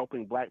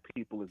 helping black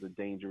people is a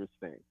dangerous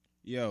thing.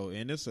 Yo,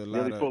 and it's a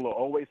lot Billy Fuller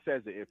always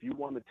says it. If you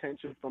want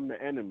attention from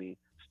the enemy,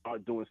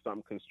 start doing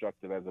something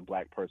constructive as a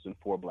black person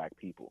for black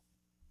people.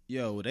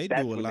 Yo, they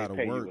do a lot of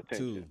work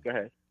too. Go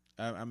ahead.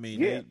 I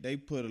mean, they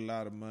put a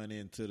lot of money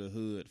into the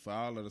hood for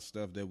all of the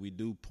stuff that we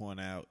do point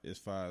out, as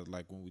far as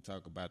like when we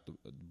talk about the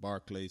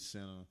Barclays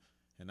Center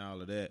and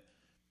all of that.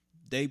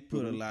 They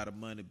put a lot of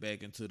money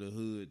back into the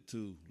hood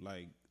too,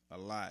 like a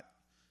lot.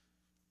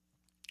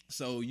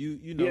 So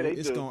you know,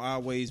 it's gonna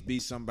always be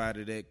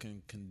somebody that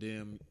can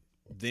condemn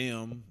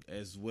them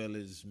as well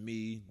as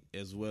me,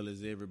 as well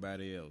as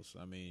everybody else.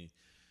 I mean,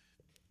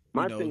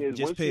 my thing is,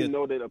 once you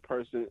know that a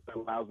person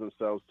allows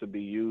themselves to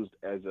be used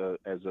as a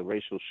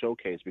racial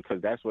showcase,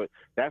 because that's what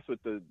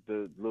the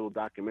little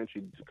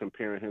documentary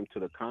comparing him to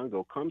the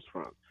Congo comes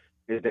from,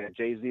 is that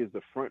Jay-Z is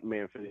the front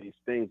man for these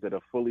things that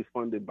are fully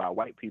funded by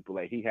white people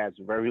that he has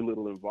very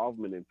little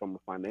involvement in from a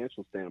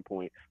financial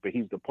standpoint, but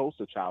he's the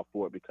poster child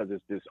for it because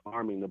it's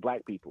disarming the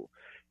black people.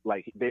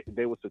 Like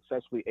they were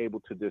successfully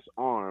able to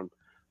disarm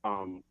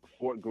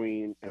Fort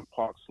Greene and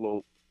Park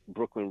Slope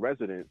Brooklyn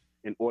residents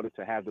in order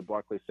to have the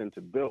Barclays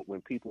Center built,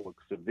 when people were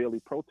severely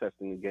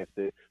protesting against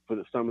it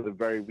for some of the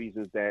very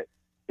reasons that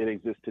it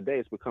exists today.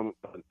 It's become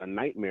a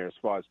nightmare as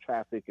far as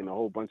traffic and a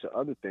whole bunch of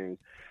other things.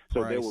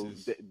 So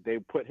they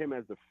put him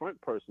as the front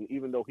person,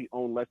 even though he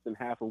owned less than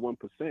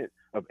 0.5%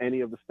 of any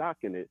of the stock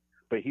in it.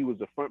 But he was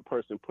the front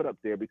person put up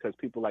there because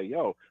people like,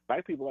 yo,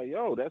 black people like,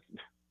 yo,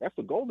 that's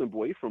the golden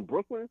boy. He's from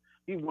Brooklyn.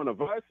 He's one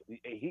of us.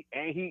 He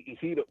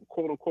the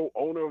quote unquote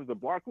owner of the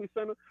Barclays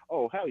Center.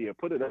 Oh, hell yeah,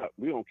 put it up.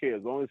 We don't care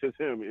as long as it's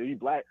him. He's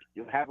black.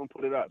 You have him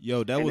put it up.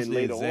 Yo, that was the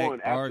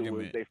exact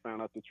argument. They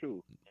found out the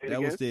truth. That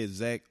was the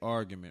exact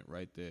argument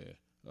right there.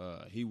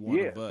 He one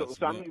of us.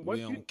 So,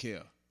 we don't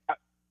care.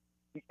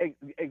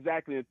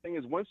 Exactly. The thing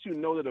is, once you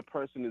know that a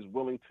person is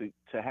willing to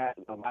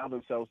allow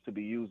themselves to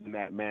be used in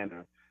that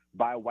manner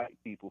by white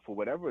people for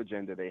whatever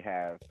agenda they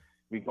have,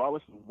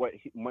 regardless of what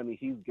money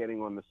he's getting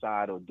on the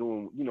side or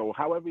doing,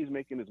 however he's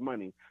making his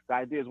money, the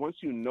idea is once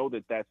you know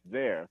that that's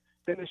there,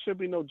 then there should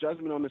be no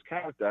judgment on his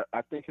character.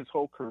 I think his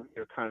whole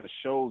career kind of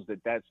shows that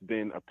that's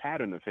been a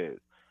pattern of his.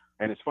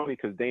 And it's funny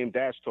because Dame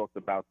Dash talked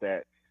about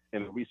that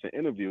in a recent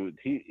interview.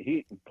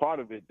 He part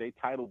of it, they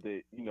titled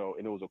it, and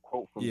it was a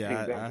quote from King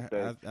Dash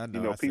that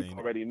says, people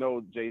already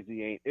know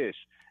Jay-Z ain't ish.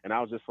 And I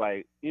was just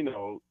like,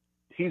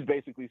 he's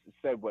basically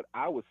said what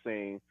I was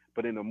saying,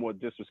 but in a more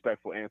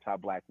disrespectful,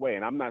 anti-black way.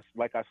 And I'm not,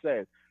 like I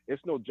said,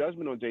 it's no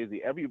judgment on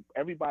Jay-Z.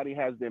 Everybody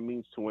has their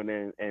means to an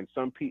end, and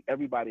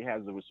everybody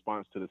has a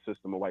response to the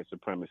system of white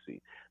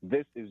supremacy.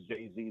 This is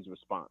Jay-Z's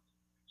response.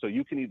 So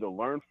you can either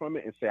learn from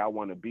it and say, I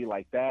want to be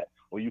like that,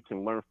 or you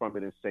can learn from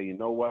it and say, you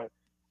know what?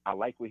 I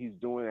like what he's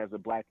doing as a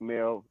black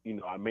male.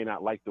 I may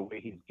not like the way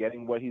he's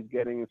getting what he's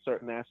getting in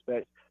certain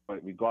aspects, but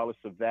regardless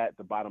of that,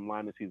 the bottom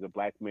line is he's a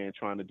black man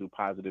trying to do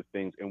positive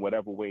things in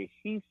whatever way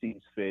he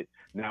sees fit.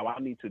 Now I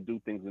need to do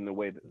things in the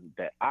way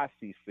that I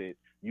see fit,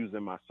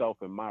 using myself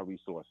and my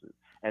resources.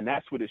 And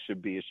that's what it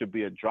should be. It should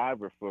be a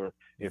driver for,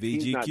 if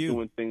he's not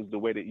doing things the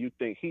way that you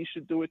think he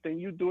should do it, then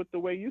you do it the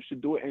way you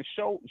should do it, and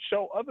show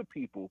other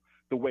people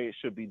the way it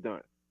should be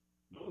done.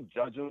 Don't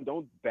judge him.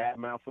 Don't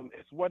badmouth him.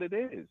 It's what it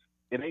is.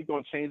 It ain't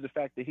going to change the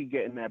fact that he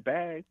getting that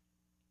bag.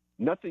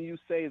 Nothing you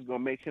say is going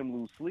to make him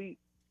lose sleep.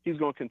 He's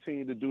going to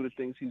continue to do the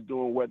things he's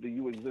doing whether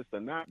you exist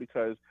or not,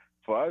 because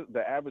for us,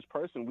 the average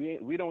person,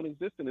 we don't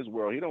exist in this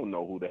world. He don't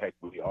know who the heck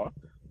we are.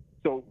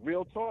 So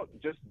real talk,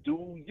 just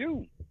do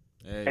you.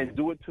 Hey. And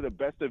do it to the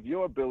best of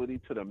your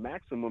ability, to the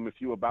maximum if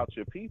you're about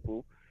your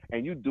people,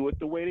 and you do it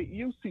the way that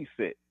you see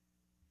fit.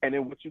 And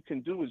then what you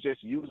can do is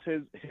just use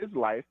his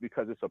life,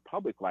 because it's a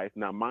public life.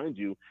 Now, mind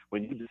you,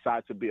 when you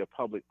decide to be a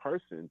public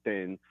person,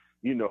 then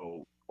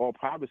all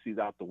privacy is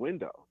out the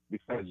window,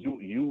 because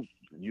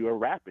you're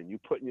rapping, you're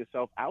putting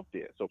yourself out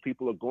there. So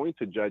people are going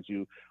to judge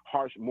you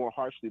more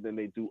harshly than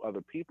they do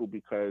other people,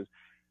 because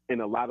in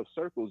a lot of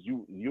circles,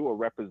 you are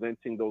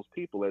representing those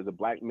people. As a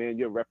black man,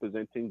 you're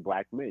representing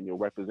black men. You're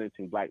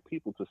representing black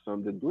people to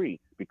some degree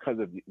because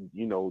of,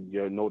 you know,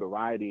 your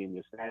notoriety and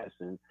your status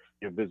and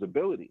your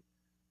visibility.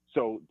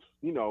 So,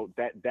 you know,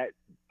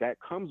 that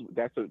comes,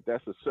 there's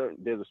a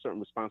certain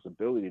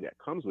responsibility that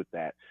comes with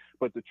that.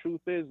 But the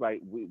truth is,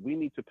 like, we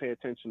need to pay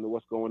attention to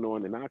what's going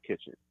on in our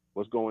kitchen,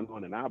 what's going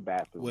on in our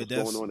bathroom, what's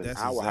going on in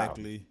our house.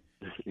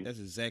 That's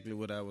exactly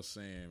what I was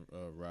saying,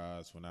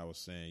 Ras, when I was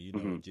saying, you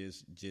know,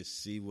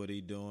 just see what he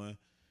doing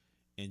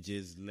and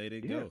just let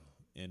it go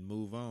and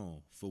move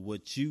on for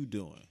what you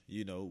doing.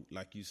 You know,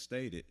 like you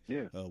stated,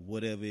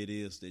 whatever it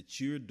is that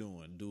you're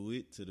doing, do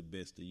it to the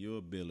best of your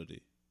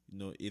ability. You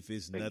know, if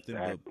it's nothing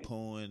but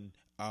pouring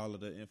all of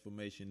the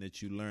information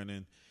that you're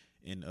learning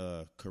and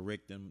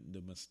correcting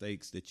the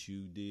mistakes that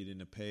you did in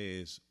the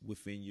past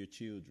within your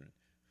children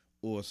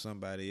or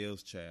somebody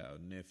else's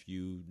child,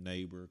 nephew,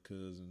 neighbor,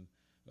 cousin,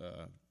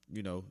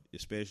 you know,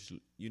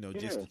 especially, you know,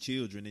 just the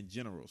children in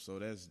general. So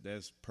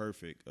that's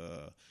perfect.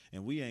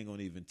 And we ain't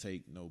gonna even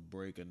take no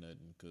break or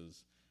nothing,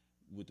 because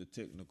with the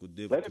technical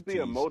difficulties. Let it be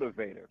a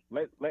motivator.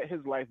 Let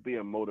his life be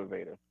a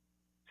motivator.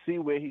 See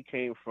where he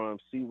came from,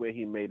 see where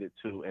he made it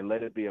to, and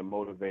let it be a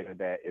motivator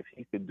that if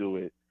he could do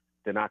it,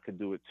 then I could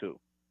do it too.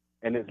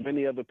 And there's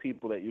many other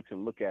people that you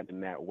can look at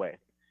in that way.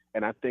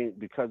 And I think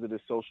because of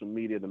the social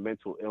media, the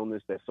mental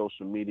illness that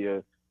social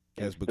media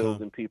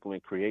instills in people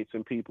and creates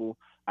in people,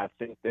 I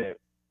think that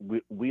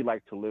we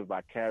like to live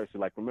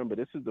vicariously. Like, remember,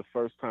 this is the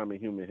first time in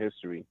human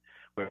history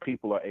where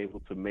people are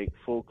able to make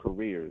full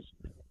careers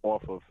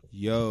off of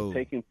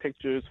taking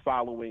pictures,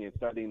 following, and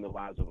studying the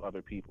lives of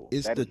other people.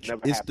 It's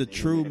the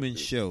Truman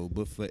Show,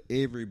 but for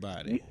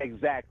everybody.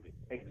 Exactly.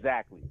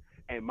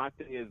 And my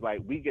thing is,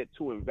 like, we get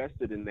too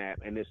invested in that,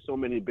 and there's so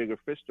many bigger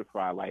fish to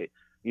fry. Like,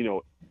 you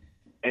know,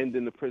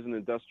 ending the prison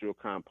industrial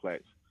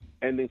complex,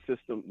 ending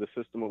the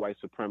system of white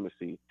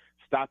supremacy,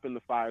 stopping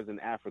the fires in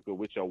Africa,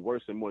 which are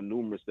worse and more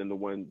numerous than the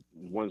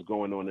ones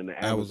going on in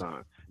the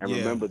Amazon.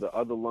 Remember, the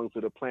other lungs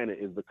of the planet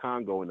is the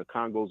Congo, and the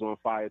Congo's on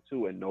fire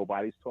too, and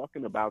nobody's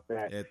talking about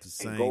that. At the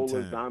same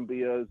Angola, time.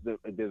 Zambia,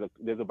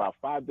 there's about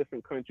 5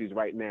 different countries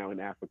right now in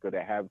Africa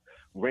that have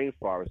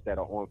rainforests that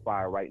are on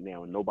fire right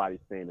now, and nobody's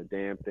saying a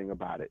damn thing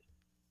about it.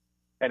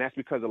 And that's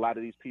because a lot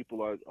of these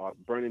people are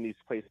burning these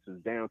places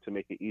down to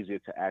make it easier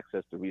to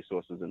access the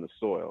resources in the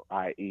soil,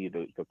 i.e.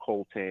 the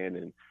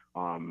coltan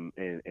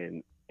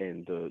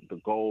and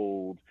the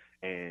gold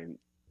and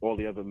all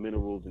the other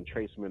minerals and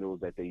trace minerals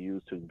that they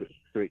use to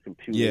create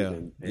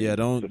computers.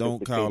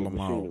 Don't call them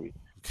machinery.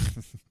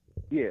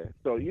 out.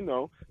 So, you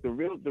know, the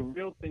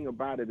real thing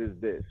about it is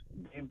this: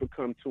 we've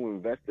become too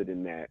invested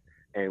in that,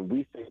 and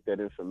we think that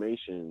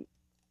information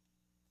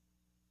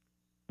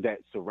that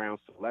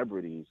surrounds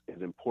celebrities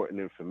is important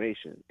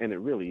information, and it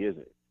really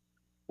isn't.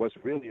 What's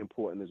really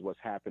important is what's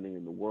happening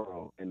in the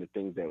world and the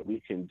things that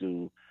we can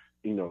do,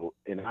 you know,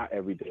 in our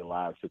everyday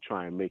lives to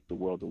try and make the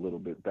world a little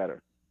bit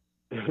better.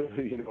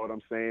 You know what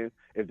I'm saying?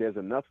 If there's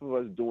enough of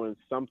us doing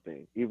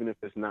something, even if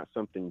it's not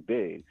something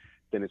big,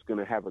 then it's going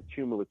to have a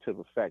cumulative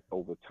effect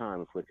over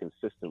time if we're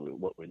consistent with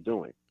what we're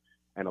doing.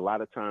 And a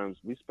lot of times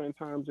we spend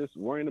time just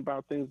worrying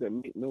about things that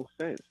make no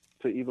sense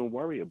to even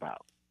worry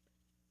about.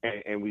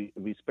 And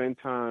we spend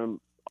time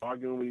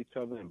arguing with each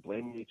other and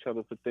blaming each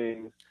other for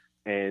things,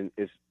 and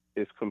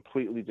it's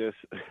completely just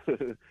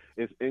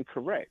it's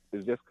incorrect.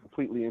 It's just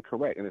completely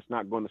incorrect, and it's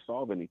not going to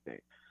solve anything.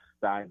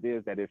 The idea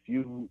is that if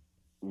you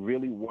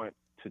really want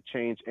to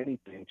change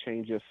anything,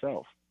 change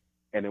yourself.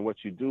 And then what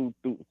you do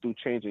through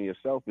changing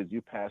yourself is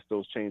you pass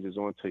those changes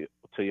on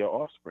to your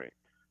offspring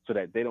so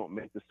that they don't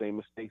make the same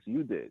mistakes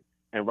you did.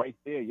 And right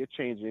there, you're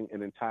changing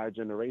an entire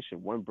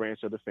generation, one branch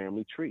of the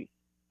family tree.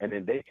 And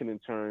then they can in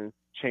turn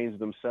change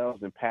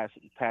themselves and pass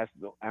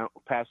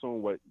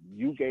on what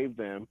you gave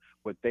them,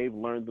 what they've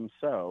learned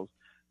themselves,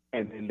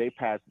 and then they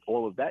pass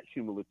all of that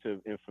cumulative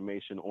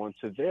information on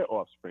to their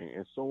offspring,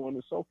 and so on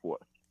and so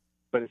forth.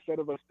 But instead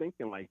of us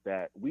thinking like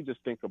that, we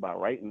just think about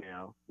right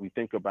now. We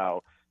think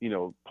about, you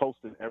know,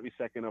 posting every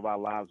second of our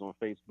lives on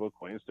Facebook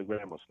or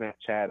Instagram or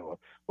Snapchat or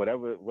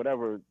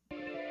whatever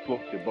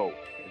floats your boat.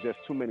 There's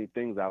just too many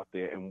things out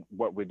there, and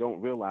what we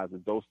don't realize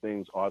is those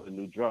things are the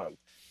new drugs.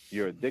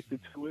 You're addicted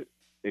to it.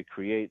 It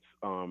creates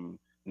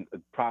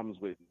problems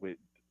with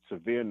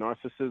severe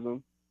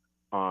narcissism.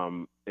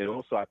 It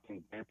also, I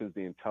think, dampens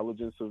the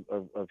intelligence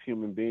of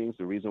human beings.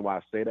 The reason why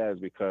I say that is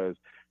because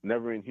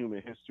never in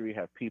human history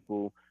have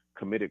people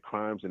committed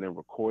crimes and then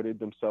recorded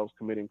themselves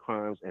committing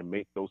crimes and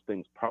make those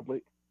things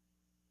public.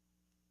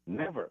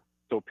 Never.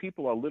 So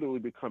people are literally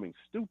becoming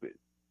stupid.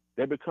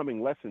 They're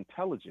becoming less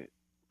intelligent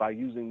by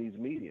using these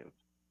mediums.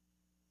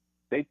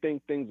 They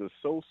think things are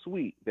so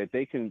sweet that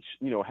they can,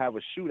 you know, have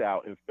a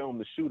shootout and film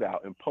the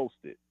shootout and post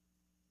it,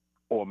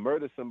 or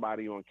murder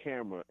somebody on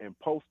camera and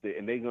post it,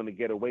 and they're going to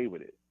get away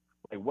with it.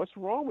 Like, what's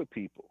wrong with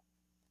people?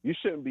 You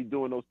shouldn't be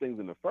doing those things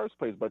in the first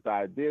place. But the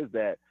idea is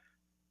that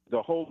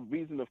The whole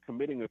reason of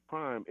committing a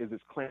crime is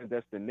its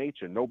clandestine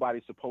nature.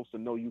 Nobody's supposed to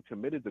know you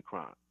committed the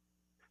crime.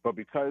 But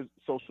because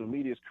social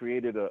media has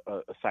created a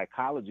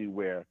psychology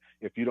where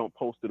if you don't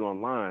post it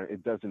online,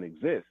 it doesn't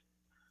exist,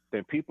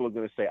 then people are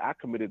going to say, I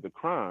committed the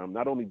crime.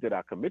 Not only did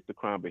I commit the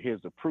crime, but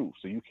here's the proof.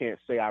 So you can't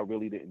say I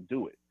really didn't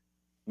do it.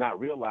 Not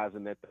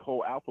realizing that the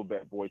whole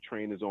alphabet boy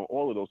train is on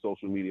all of those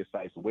social media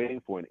sites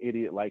waiting for an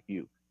idiot like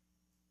you.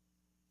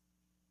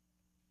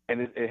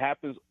 And it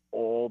happens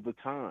all the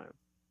time.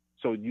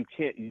 So you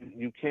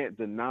can't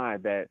deny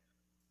that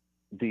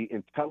the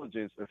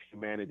intelligence of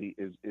humanity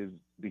is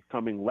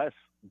becoming less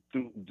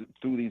through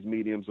these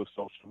mediums of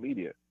social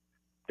media.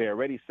 They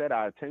already said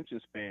our attention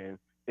span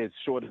is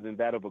shorter than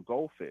that of a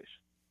goldfish.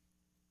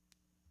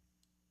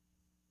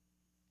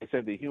 They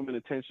said the human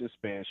attention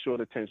span,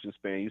 short attention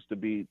span, used to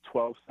be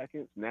 12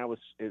 seconds. Now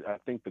I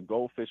think the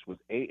goldfish was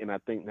 8, and I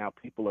think now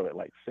people are at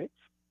like 6.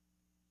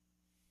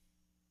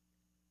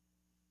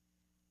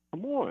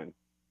 Come on.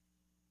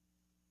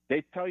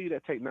 They tell you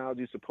that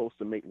technology is supposed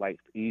to make life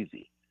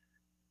easy,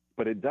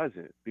 but it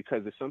doesn't,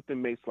 because if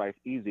something makes life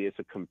easy, it's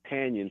a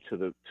companion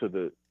to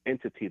the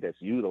entity that's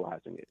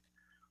utilizing it.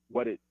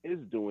 What it is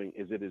doing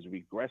is it is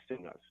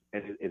regressing us,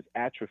 and it is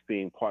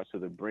atrophying parts of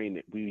the brain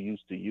that we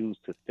used to use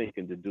to think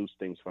and deduce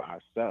things for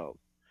ourselves.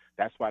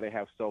 That's why they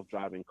have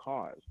self-driving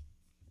cars.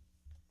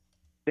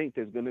 Think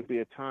there's going to be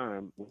a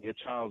time when your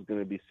child's going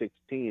to be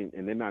 16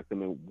 and they're not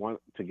going to want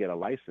to get a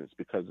license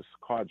because the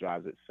car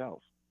drives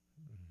itself.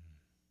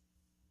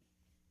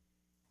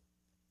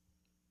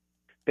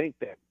 Think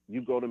that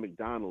you go to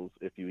McDonald's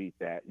if you eat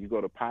that, you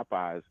go to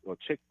Popeyes or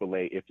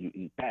Chick-fil-A if you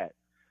eat that,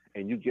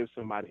 and you give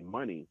somebody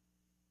money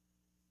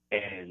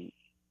and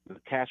the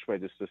cash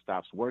register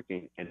stops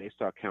working and they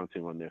start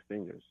counting on their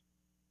fingers.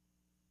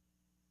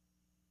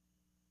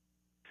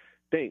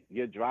 Think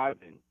you're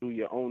driving through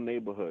your own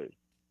neighborhood.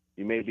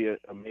 You may be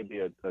maybe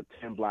a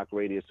 10-block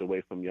radius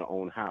away from your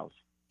own house,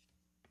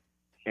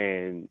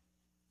 and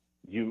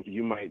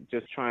you might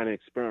just try and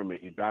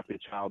experiment. You drop your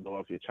child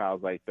off. Your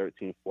child's like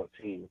 13,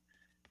 14,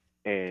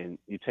 and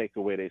you take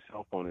away their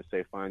cell phone and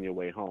say, "Find your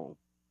way home."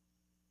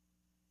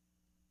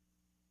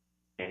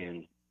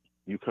 And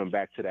you come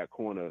back to that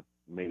corner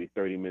maybe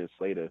 30 minutes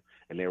later,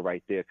 and they're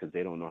right there because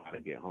they don't know how to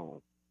get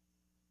home.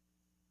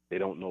 They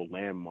don't know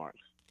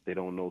landmarks. They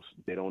don't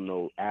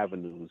know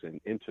avenues and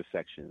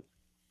intersections.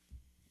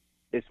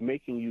 It's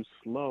making you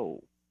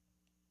slow.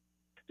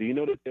 Do you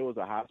know that there was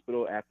a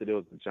hospital after there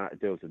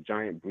was a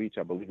giant breach?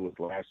 I believe it was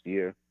last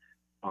year.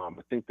 I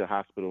think the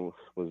hospital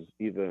was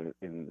either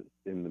in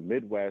the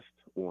Midwest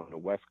or on the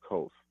West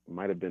Coast. It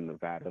might have been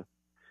Nevada.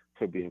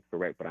 Could be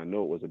incorrect, but I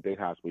know it was a big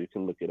hospital. You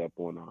can look it up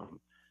on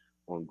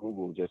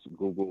Google. Just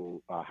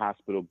Google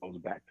hospital goes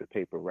back to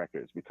paper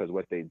records, because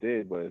what they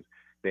did was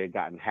they had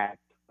gotten hacked.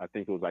 I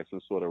think it was like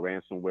some sort of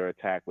ransomware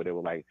attack where they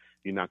were like,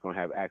 you're not going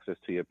to have access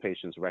to your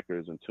patient's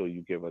records until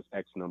you give us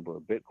X number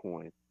of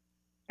Bitcoin.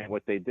 And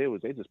what they did was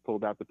they just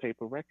pulled out the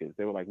paper records.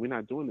 They were like, we're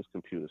not doing this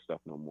computer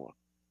stuff no more.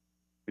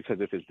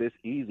 Because if it's this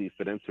easy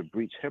for them to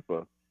breach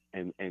HIPAA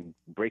and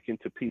break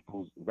into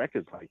people's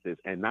records like this,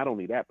 and not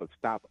only that, but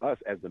stop us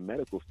as the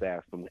medical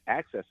staff from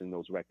accessing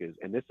those records,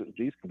 and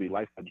these could be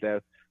life or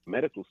death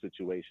medical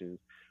situations,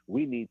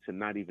 we need to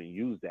not even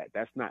use that.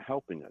 That's not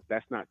helping us.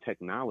 That's not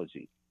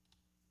technology.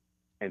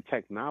 And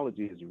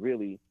technology is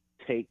really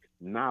take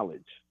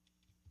knowledge.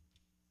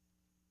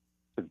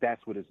 Because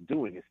that's what it's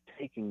doing. It's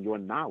taking your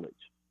knowledge.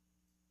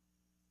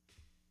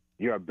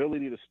 Your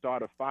ability to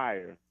start a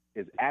fire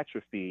is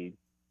atrophied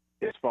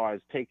as far as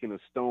taking a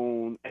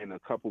stone and a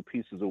couple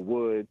pieces of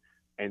wood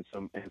and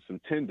some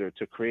tinder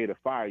to create a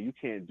fire. You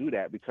can't do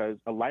that because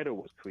a lighter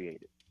was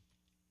created.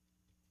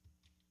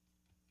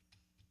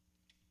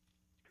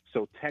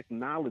 So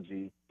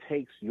technology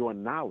takes your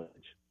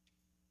knowledge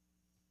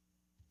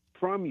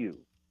from you.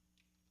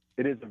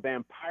 It is a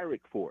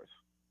vampiric force.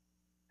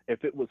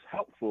 If it was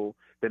helpful,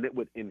 then it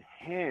would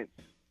enhance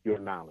your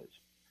knowledge,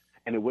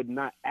 and it would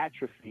not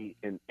atrophy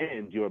and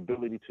end your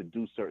ability to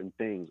do certain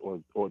things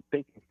or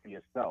thinking for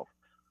yourself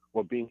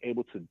or being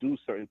able to do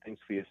certain things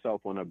for yourself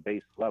on a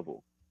base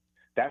level.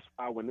 That's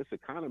why when this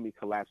economy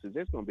collapses,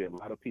 there's going to be a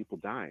lot of people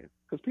dying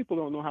because people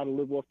don't know how to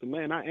live off the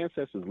land. Our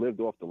ancestors lived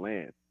off the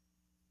land.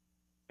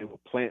 They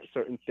would plant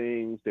certain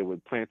things. They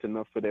would plant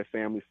enough for their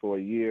family for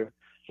a year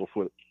or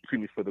for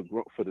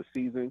the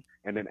season,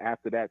 and then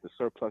after that, the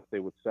surplus they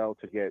would sell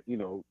to get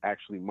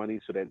actually money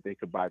so that they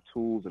could buy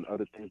tools and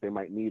other things they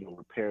might need, or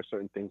repair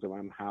certain things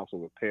around the house, or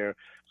repair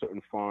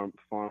certain farm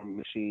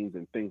machines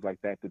and things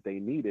like that they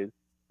needed.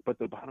 But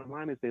the bottom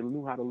line is they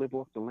knew how to live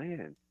off the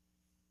land.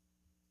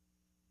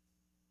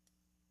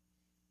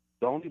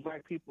 The only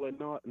black people that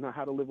know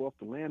how to live off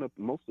the land,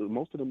 most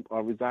of them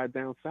reside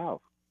down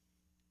south.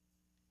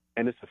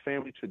 And it's a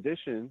family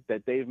tradition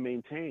that they've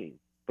maintained.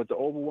 But the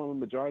overwhelming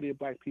majority of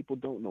black people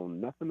don't know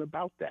nothing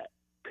about that,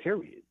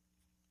 period.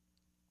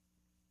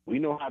 We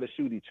know how to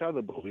shoot each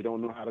other, but we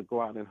don't know how to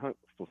go out and hunt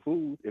for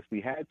food if we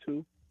had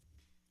to.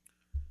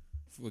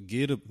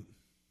 Forget it.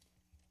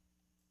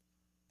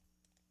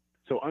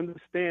 So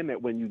understand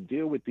that when you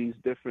deal with these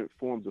different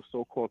forms of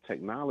so-called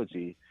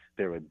technology,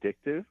 They're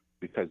addictive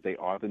because they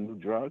are the new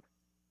drug.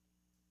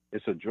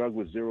 It's a drug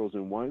with zeros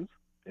and ones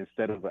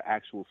instead of an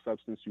actual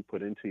substance you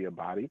put into your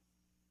body.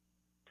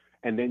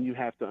 And then you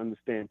have to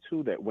understand,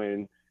 too, that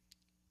when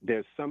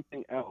there's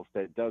something else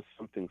that does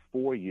something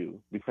for you,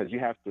 because you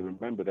have to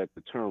remember that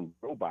the term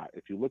robot,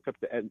 if you look up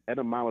the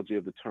etymology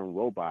of the term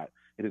robot,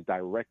 it is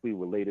directly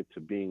related to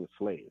being a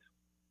slave.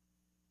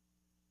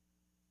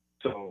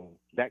 So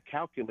that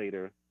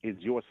calculator is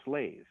your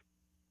slave.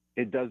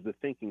 It does the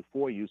thinking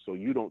for you so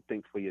you don't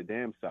think for your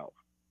damn self.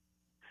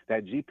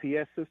 That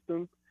GPS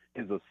system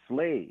is a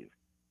slave.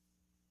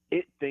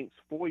 It thinks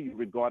for you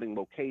regarding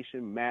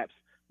location, maps,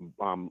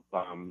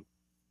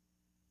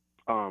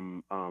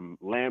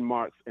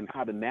 landmarks, and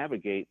how to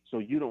navigate so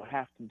you don't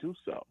have to do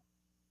so.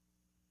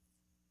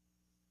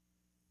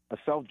 A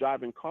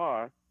self-driving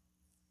car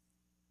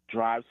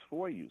drives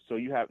for you. So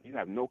you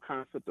have no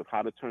concept of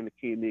how to turn the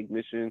key in the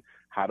ignition,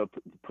 how to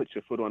put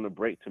your foot on the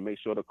brake to make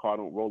sure the car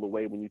don't roll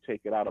away when you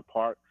take it out of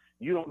park.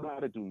 You don't know how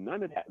to do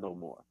none of that no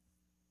more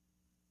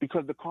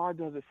because the car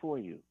does it for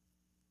you.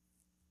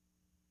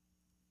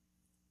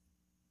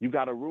 You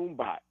got a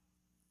Roombot.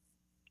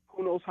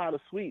 Who knows how to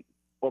sweep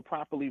or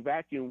properly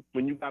vacuum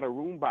when you got a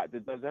Roombot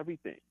that does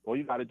everything? All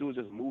you got to do is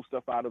just move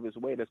stuff out of its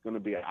way that's going to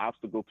be an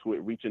obstacle to it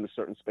reaching a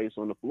certain space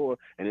on the floor,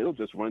 and it'll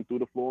just run through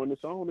the floor on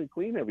its own and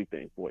clean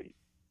everything for you.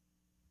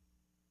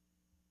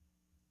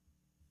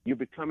 You're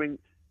becoming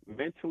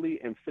mentally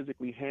and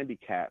physically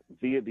handicapped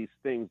via these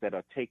things that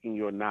are taking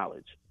your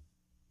knowledge.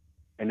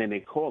 And then they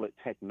call it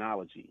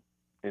technology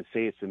and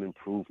say it's an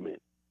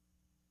improvement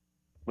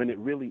when it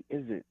really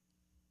isn't.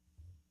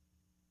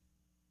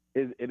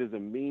 It is a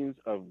means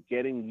of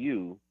getting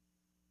you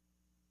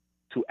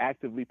to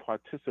actively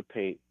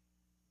participate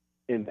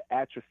in the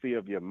atrophy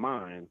of your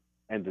mind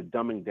and the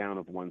dumbing down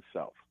of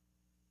oneself.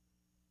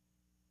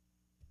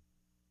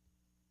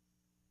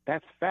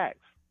 That's facts.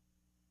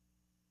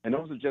 And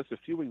those are just a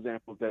few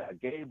examples that I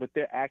gave, but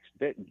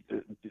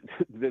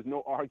there's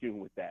no arguing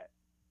with that.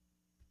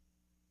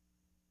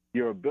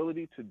 Your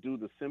ability to do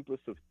the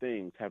simplest of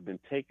things have been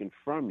taken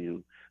from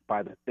you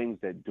by the things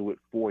that do it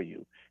for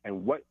you.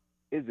 And what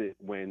is it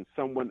when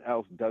someone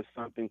else does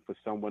something for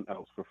someone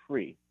else for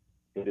free?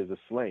 It is a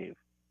slave.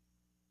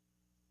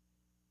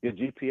 Your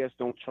GPS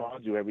don't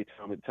charge you every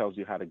time it tells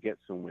you how to get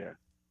somewhere.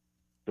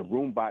 The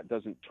Roombot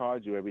doesn't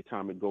charge you every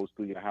time it goes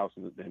through your house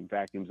and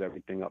vacuums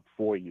everything up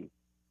for you.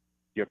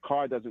 Your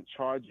car doesn't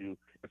charge you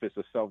if it's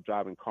a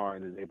self-driving car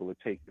and is able to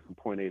take you from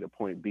point A to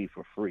point B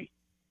for free.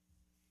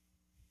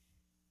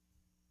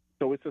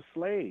 So it's a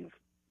slave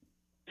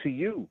to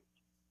you.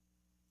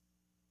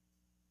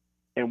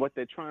 And what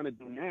they're trying to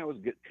do now is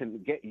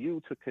get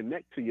you to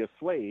connect to your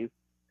slave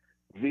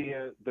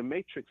via the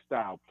Matrix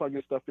style,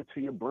 plugging stuff into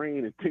your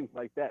brain and things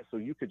like that so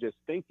you could just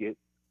think it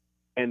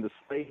and the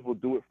slave will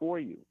do it for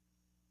you.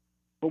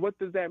 But what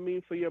does that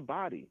mean for your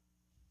body?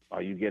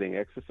 Are you getting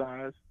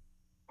exercise?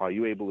 Are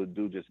you able to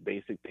do just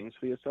basic things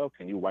for yourself?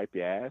 Can you wipe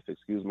your ass?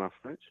 Excuse my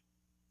French.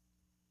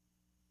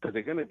 Because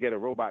they're going to get a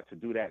robot to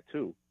do that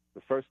too.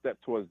 The first step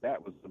towards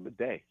that was the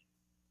bidet.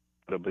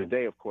 But a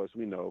bidet, of course,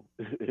 we know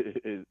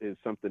is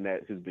something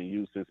that has been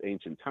used since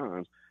ancient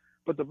times.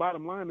 But the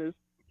bottom line is,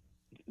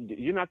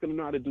 you're not going to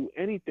know how to do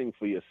anything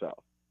for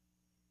yourself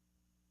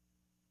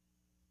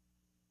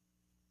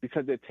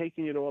because they're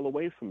taking it all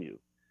away from you.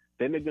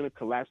 Then they're going to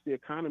collapse the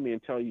economy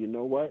and tell you, you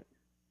know what?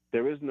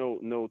 There is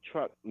no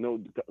truck,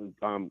 no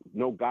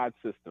God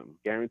system,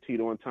 guaranteed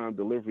on-time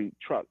delivery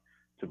truck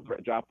to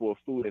drop off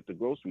food at the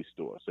grocery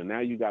store. So now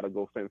you got to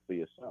go fend for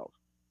yourself.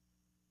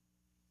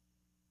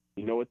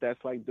 You know what that's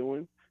like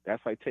doing?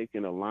 That's like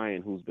taking a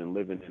lion who's been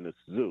living in a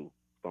zoo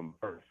from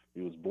birth.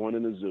 He was born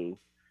in a zoo.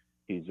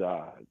 He's,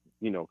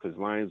 because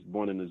lions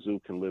born in a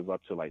zoo can live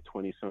up to like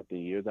 20-something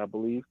years, I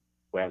believe,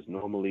 whereas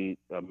normally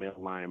a male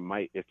lion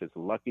might, if it's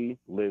lucky,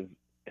 live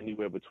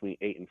anywhere between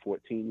 8 and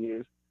 14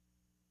 years.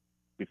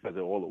 Because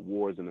of all the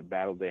wars and the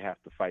battles they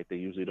have to fight, they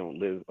usually don't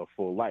live a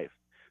full life.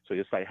 So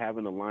it's like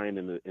having a lion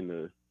in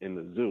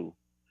the zoo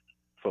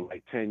for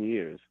like 10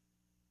 years,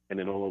 and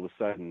then all of a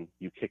sudden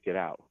you kick it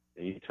out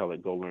and you tell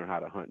it, go learn how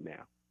to hunt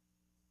now.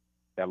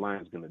 That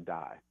lion's going to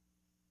die.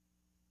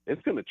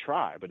 It's going to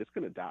try, but it's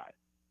going to die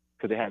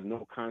because it has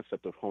no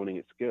concept of honing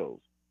its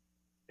skills.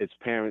 Its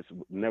parents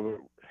never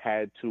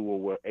had to or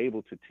were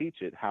able to teach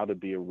it how to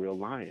be a real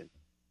lion.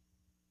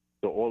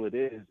 So all it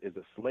is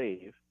a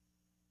slave,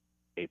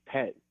 a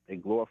pet, a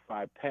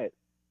glorified pet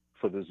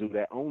for the zoo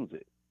that owns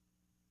it.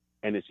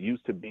 And it's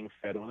used to being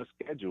fed on a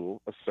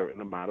schedule a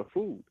certain amount of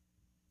food.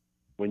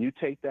 When you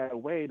take that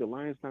away, the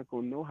lion's not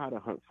going to know how to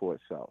hunt for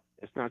itself.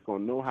 It's not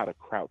going to know how to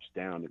crouch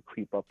down and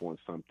creep up on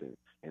something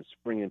and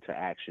spring into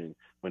action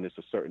when it's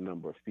a certain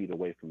number of feet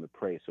away from the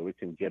prey so it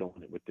can get on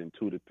it within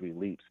 2 to 3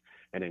 leaps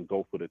and then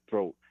go for the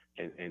throat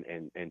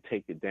and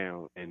take it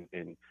down and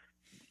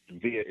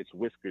via its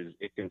whiskers,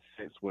 it can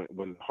sense when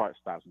the heart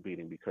stops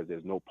beating because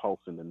there's no pulse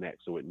in the neck,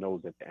 so it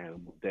knows that the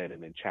animal's dead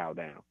and then chow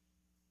down.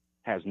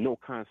 Has no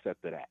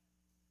concept of that.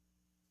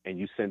 And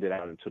you send it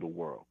out into the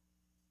world.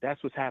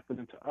 That's what's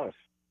happening to us.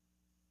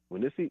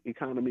 When this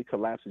economy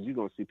collapses, you're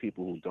going to see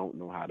people who don't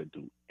know how to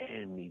do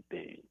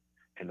anything.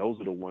 And those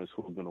are the ones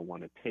who are going to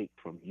want to take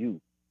from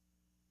you.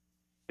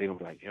 They're going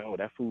to be like, yo,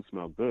 that food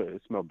smells good.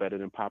 It smells better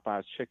than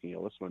Popeye's chicken.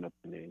 Yo, let's run up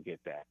in there and get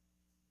that.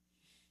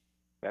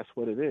 That's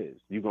what it is.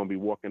 You're going to be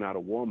walking out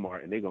of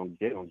Walmart, and they're going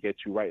to get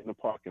you right in the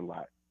parking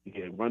lot.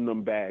 Yeah, run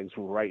them bags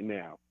right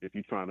now if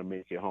you're trying to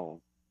make it home.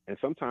 And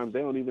sometimes they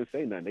don't even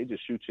say nothing. They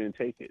just shoot you and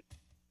take it.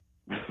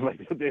 Like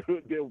there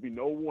will be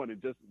no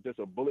warning, just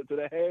a bullet to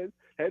the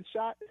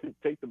headshot,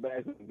 take the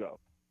bags and go.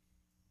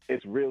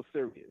 It's real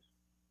serious.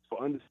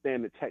 So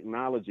understand that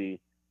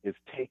technology is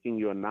taking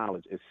your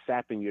knowledge, it's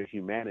sapping your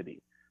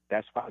humanity.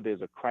 That's why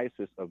there's a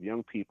crisis of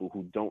young people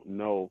who don't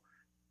know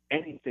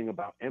anything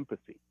about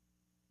empathy.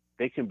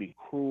 They can be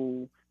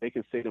cruel. They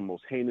can say the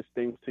most heinous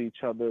things to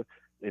each other,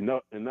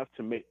 enough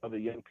to make other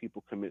young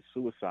people commit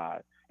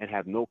suicide and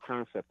have no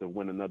concept of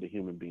when another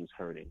human being's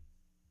hurting.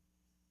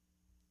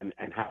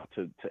 And how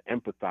to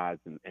empathize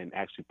and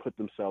actually put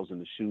themselves in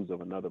the shoes of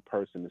another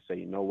person and say,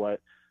 you know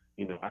what,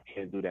 I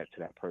can't do that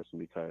to that person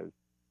because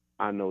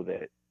I know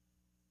that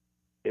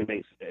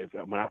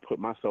when I put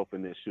myself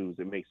in their shoes,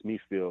 it makes me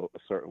feel a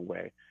certain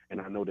way. And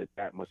I know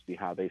that must be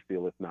how they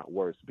feel, if not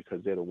worse,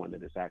 because they're the one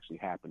that it's actually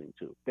happening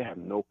to. They have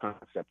no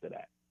concept of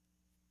that.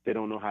 They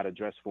don't know how to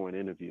dress for an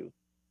interview.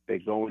 They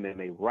go in and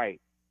they write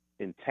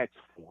in text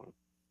form.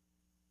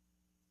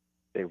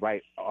 They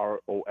write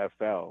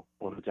ROFL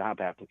on a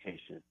job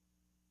application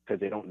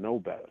because they don't know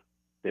better.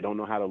 They don't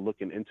know how to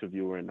look an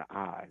interviewer in the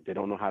eye. They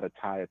don't know how to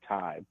tie a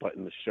tie,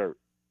 button a shirt,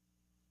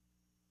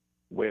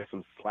 wear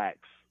some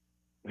slacks.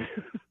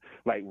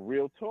 Like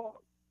real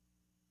talk.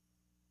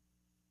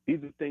 These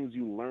are things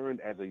you learned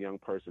as a young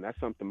person. That's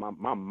something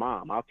my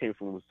mom, I came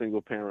from a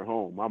single parent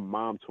home. My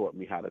mom taught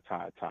me how to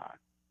tie a tie.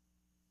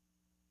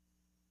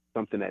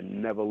 Something that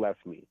never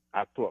left me.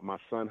 I taught my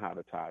son how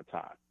to tie a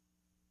tie.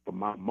 But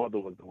my mother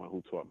was the one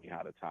who taught me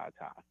how to tie a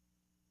tie.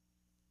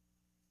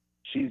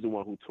 She's the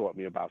one who taught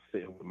me about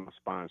sitting with my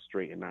spine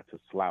straight and not to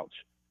slouch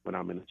when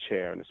I'm in a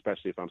chair, and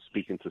especially if I'm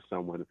speaking to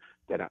someone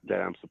that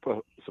I'm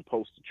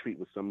supposed to treat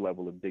with some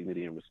level of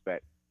dignity and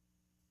respect.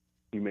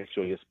 You make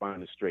sure your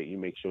spine is straight. You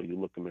make sure you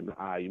look them in the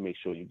eye. You make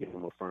sure you give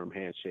them a firm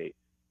handshake.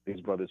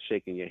 These brothers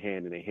shaking your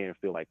hand and their hand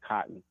feel like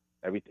cotton.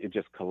 It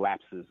just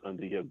collapses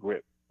under your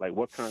grip. Like,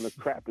 what kind of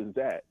crap is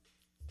that?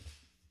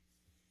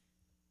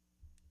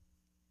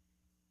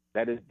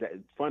 That is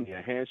funny.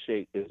 A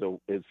handshake is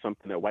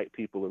something that white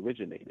people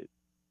originated.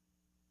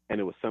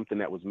 And it was something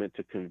that was meant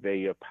to convey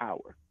your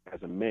power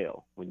as a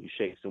male. When you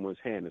shake someone's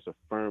hand, it's a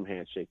firm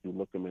handshake. You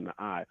look them in the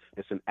eye.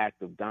 It's an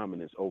act of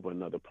dominance over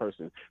another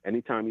person.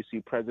 Anytime you see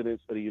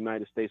presidents of the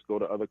United States go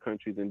to other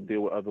countries and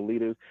deal with other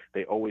leaders,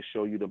 they always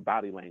show you the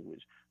body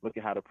language. Look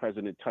at how the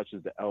president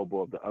touches the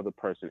elbow of the other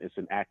person. It's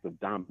an act of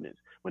dominance.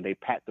 When they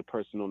pat the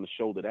person on the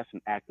shoulder, that's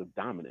an act of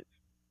dominance.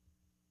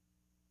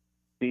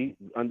 See,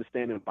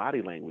 understanding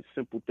body language,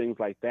 simple things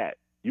like that.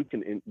 You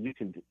can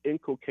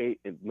inculcate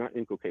and not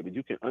inculcate, but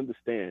you can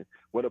understand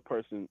what a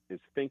person is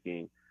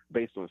thinking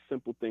based on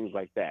simple things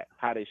like that.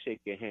 How they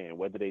shake your hand,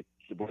 whether they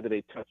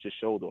touch your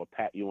shoulder or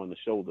pat you on the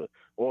shoulder.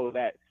 All of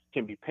that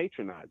can be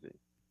patronizing.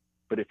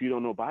 But if you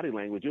don't know body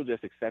language, you'll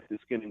just accept it,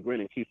 skin and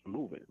grin, and keep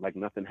moving like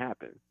nothing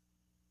happened.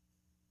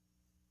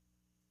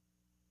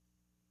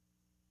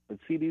 But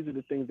see, these are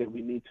the things that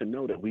we need to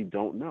know that we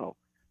don't know.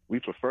 We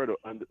prefer to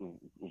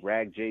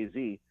rag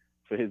Jay-Z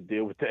for his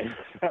deal with the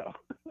NFL.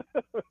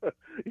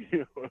 You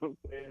know what I'm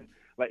saying?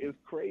 Like, it's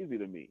crazy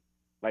to me.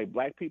 Like,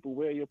 black people,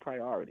 where are your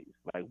priorities?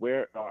 Like,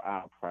 where are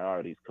our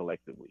priorities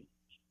collectively?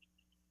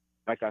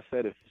 Like I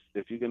said,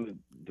 if you're going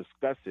to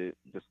discuss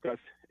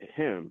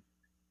him,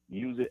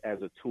 use it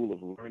as a tool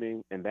of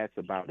learning, and that's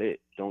about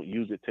it. Don't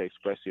use it to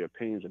express your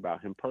opinions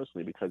about him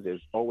personally, because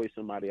there's always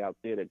somebody out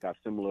there that got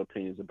similar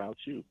opinions about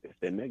you if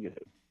they're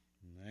negative.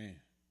 Man.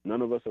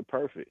 None of us are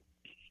perfect.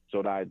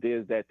 So the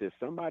idea is that there's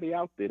somebody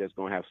out there that's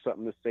going to have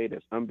something to say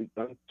that's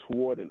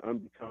untoward and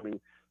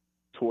unbecoming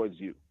towards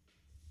you.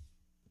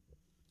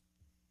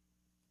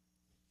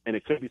 And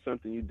it could be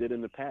something you did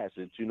in the past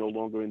that you no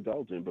longer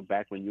indulge in, but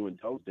back when you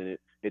indulged in it,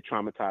 it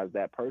traumatized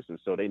that person.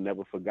 So they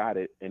never forgot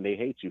it, and they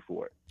hate you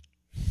for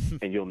it.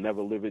 And you'll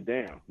never live it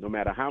down. No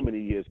matter how many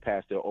years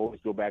pass, they'll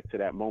always go back to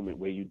that moment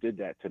where you did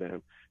that to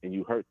them and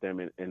you hurt them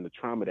and the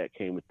trauma that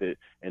came with it.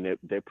 And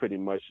they're pretty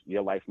much,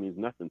 your life means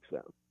nothing to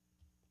them.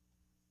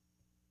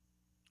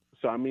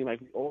 So, I mean, like,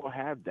 we all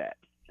have that.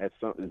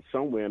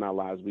 Somewhere in our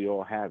lives, we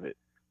all have it.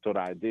 So the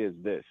idea is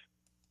this,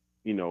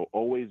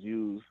 always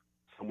use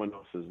someone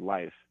else's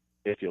life,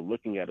 if you're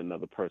looking at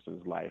another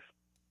person's life,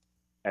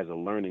 as a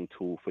learning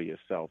tool for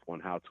yourself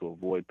on how to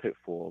avoid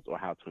pitfalls or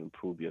how to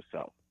improve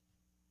yourself,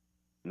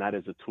 not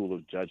as a tool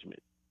of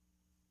judgment.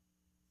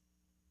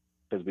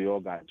 Because we all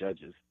got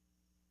judges.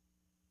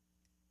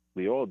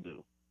 We all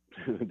do.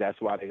 That's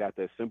why they got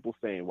that simple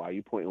saying, while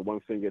you pointing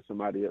one finger at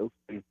somebody else,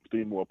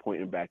 3 more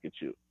pointing back at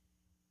you.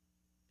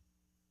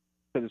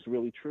 Because it's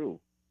really true.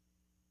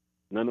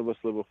 None of us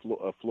live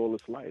a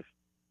flawless life.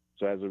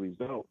 So as a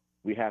result,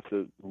 we have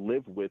to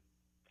live with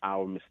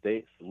our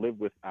mistakes, live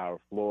with our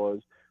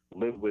flaws,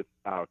 live with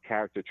our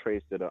character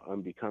traits that are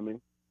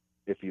unbecoming,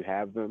 if you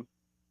have them,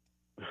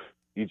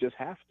 you just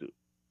have to.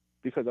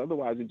 Because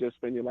otherwise you just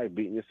spend your life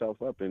beating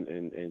yourself up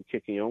and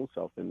kicking your own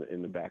self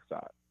in the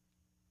backside.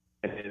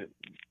 And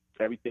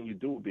everything you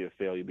do will be a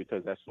failure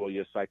because that's all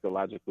your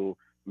psychological,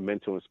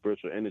 mental, and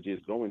spiritual energy is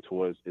going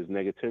towards is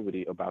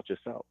negativity about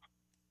yourself.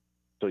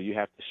 So you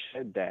have to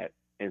shed that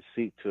and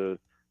seek to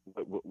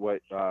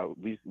what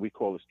we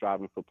call it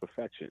striving for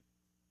perfection,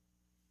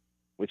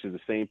 which is the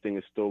same thing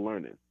as still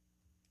learning.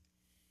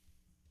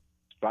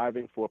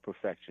 Striving for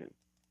perfection.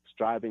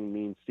 Striving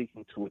means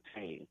seeking to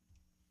attain,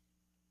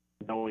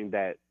 knowing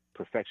that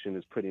perfection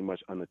is pretty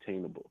much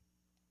unattainable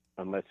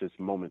unless it's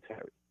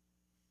momentary,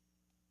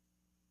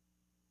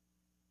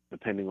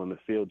 depending on the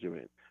field you're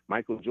in.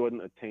 Michael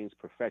Jordan attains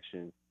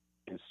perfection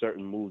in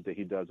certain moves that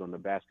he does on the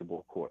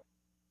basketball court,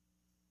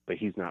 but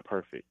he's not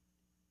perfect.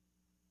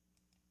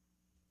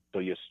 So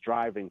you're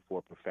striving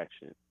for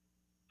perfection,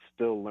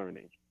 still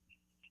learning.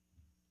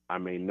 I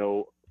may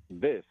know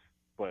this,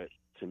 but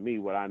to me,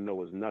 what I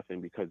know is nothing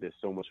because there's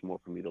so much more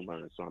for me to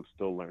learn. So I'm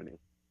still learning.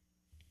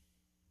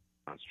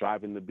 I'm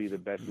striving to be the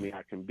best me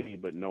I can be,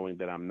 but knowing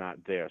that I'm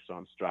not there, so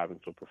I'm striving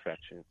for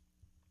perfection.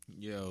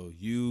 Yo,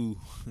 you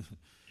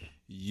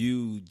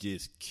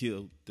just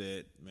killed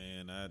that,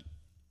 man.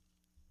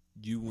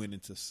 You went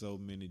into so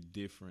many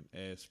different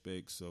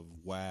aspects of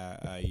why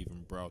I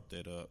even brought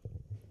that up.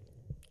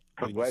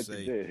 I'm glad you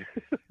did.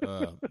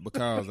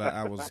 Because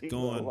I was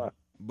going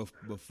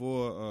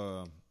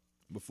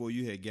before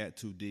you had got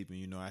too deep,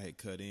 and I had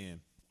cut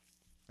in.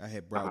 I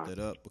had brought that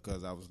up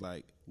because I was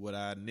like, what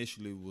I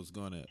initially was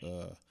gonna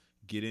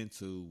get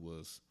into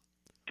was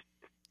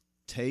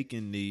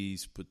taking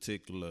these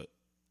particular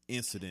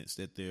incidents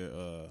that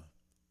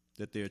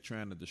they're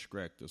trying to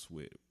distract us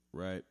with,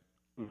 right?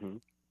 Mm-hmm.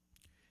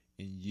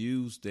 And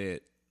use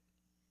that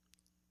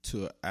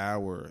to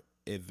our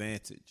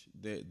advantage.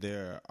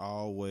 There are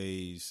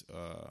always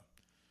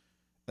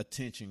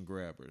attention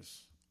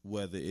grabbers,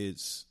 whether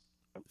it's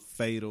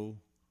fatal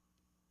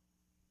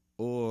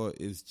or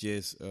it's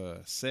just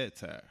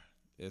satire.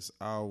 It's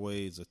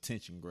always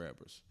attention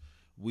grabbers.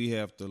 We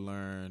have to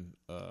learn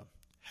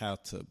how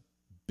to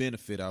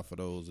benefit off of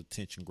those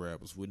attention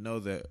grabbers. We know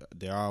that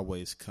they're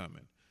always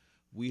coming.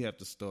 We have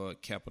to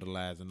start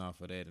capitalizing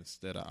off of that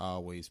instead of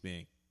always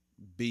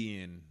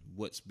being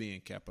what's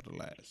being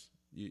capitalized.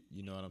 You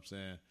know what I'm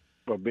saying?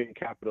 Or being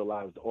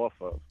capitalized off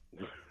of,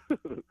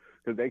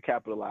 because they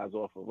capitalize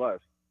off of us.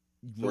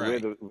 So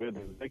right. we're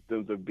the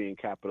victims of being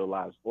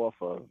capitalized off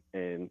of.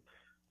 And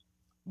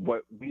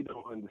what we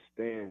don't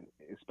understand,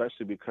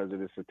 especially because of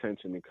this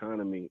attention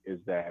economy, is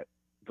that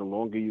the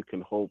longer you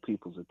can hold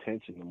people's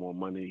attention, the more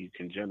money you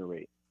can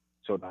generate.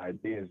 So the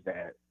idea is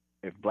that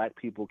if Black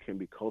people can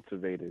be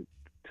cultivated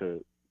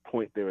to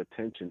point their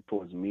attention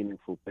towards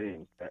meaningful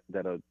things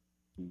that are,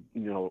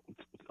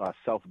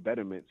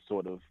 self-betterment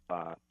sort of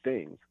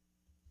things,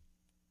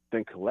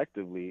 then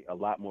collectively a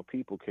lot more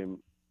people can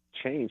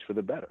change for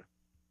the better.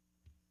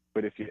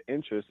 But if your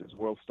interest is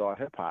world star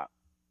hip hop,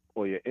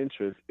 or your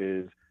interest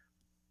is,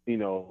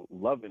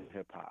 loving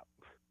hip hop,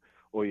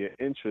 or your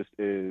interest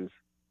is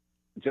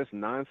just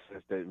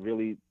nonsense that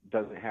really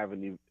doesn't have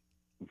any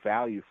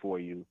value for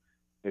you,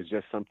 is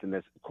just something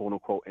that's quote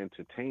unquote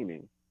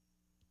entertaining,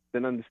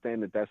 then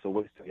understand that that's a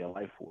waste of your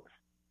life force.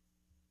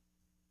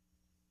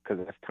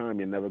 Because that's time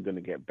you're never going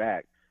to get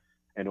back.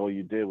 And all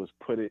you did was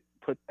put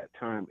that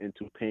time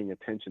into paying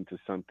attention to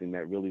something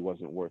that really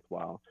wasn't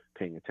worthwhile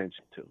paying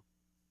attention to.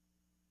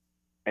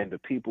 And the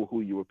people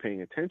who you were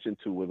paying attention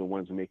to were the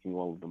ones making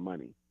all of the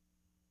money.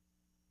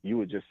 You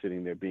were just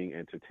sitting there being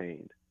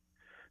entertained.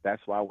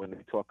 That's why when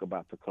they talk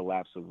about the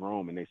collapse of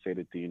Rome and they say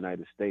that the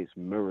United States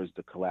mirrors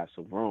the collapse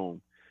of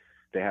Rome,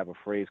 they have a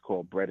phrase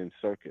called bread and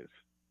circus.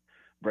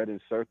 Bread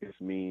and circus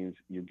means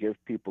you give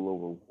people a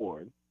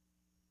reward,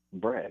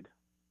 bread,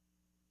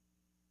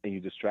 and you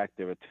distract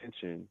their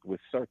attention with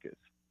circus.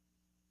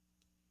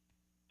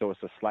 So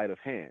it's a sleight of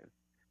hand.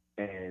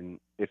 And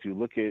if you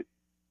look at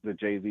the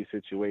Jay-Z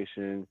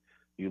situation,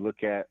 you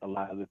look at a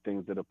lot of the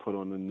things that are put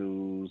on the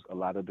news, a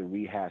lot of the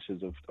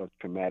rehashes of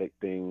traumatic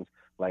things,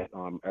 like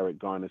Eric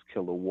Garner's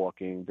killer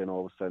walking, then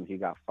all of a sudden he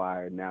got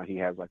fired. Now he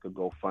has like a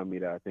GoFundMe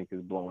that I think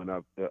is blowing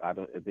up. I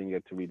didn't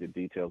get to read the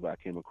details, but I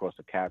came across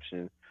a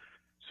caption.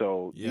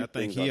 So yeah, I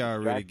think he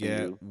already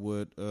got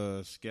what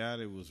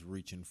Scotty was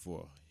reaching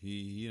for.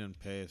 He done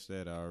passed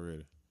that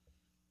already.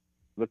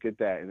 Look at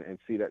that and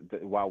see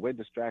that while we're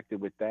distracted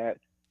with that,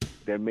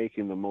 they're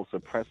making the most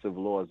oppressive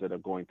laws that are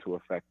going to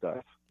affect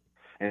us.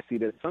 And see,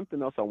 there's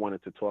something else I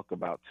wanted to talk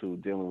about too,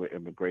 dealing with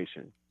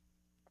immigration,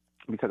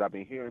 because I've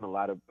been hearing a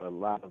lot of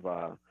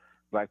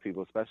Black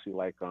people, especially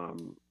like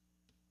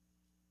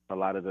a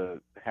lot of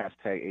the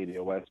hashtag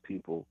ADOS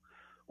people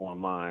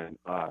online.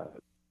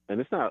 And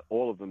it's not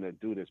all of them that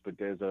do this, but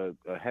there's a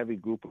heavy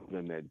group of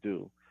them that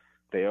do.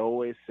 They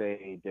always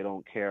say they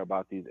don't care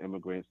about these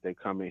immigrants. They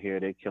come in here,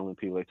 they're killing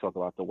people. They talk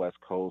about the West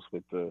Coast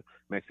with the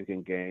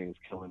Mexican gangs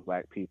killing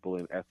Black people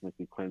and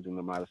ethnically cleansing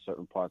them out of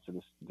certain parts of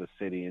the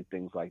city and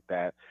things like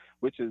that,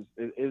 which it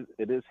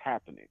is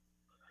happening.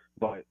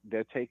 But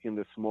they're taking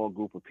this small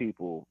group of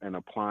people and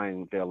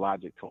applying their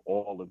logic to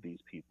all of these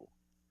people.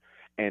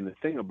 And the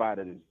thing about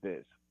it is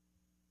this: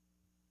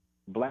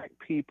 black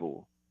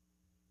people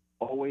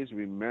always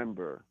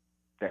remember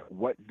that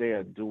what they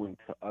are doing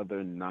to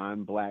other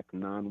non-black,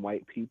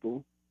 non-white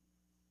people,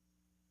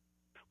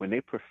 when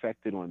they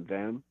perfect it on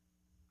them,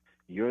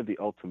 you're the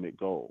ultimate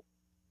goal.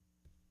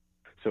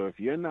 So if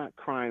you're not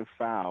crying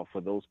foul for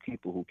those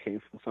people who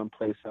came from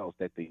someplace else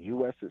that the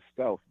U.S.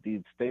 itself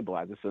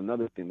destabilized, this is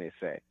another thing they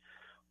say.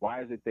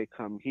 Why is it they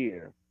come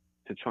here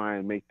to try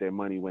and make their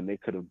money when they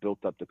could have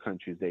built up the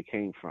countries they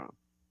came from?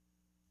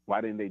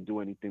 Why didn't they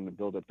do anything to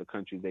build up the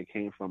countries they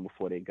came from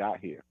before they got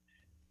here?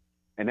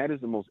 And that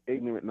is the most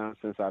ignorant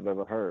nonsense I've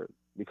ever heard,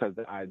 because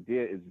the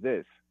idea is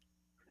this: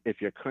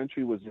 if your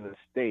country was in a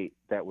state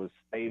that was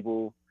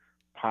stable,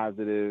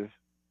 positive,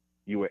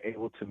 you were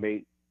able to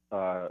make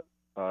a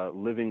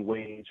living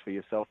wage for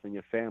yourself and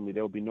your family,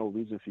 there will be no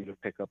reason for you to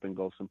pick up and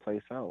go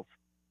someplace else.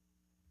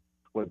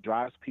 What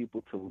drives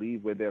people to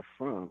leave where they're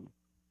from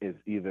is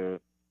either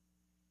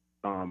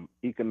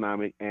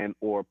economic and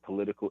or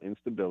political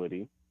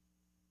instability,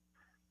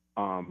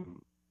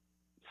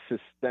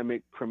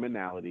 systemic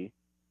criminality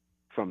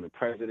from the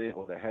president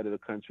or the head of the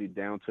country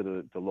down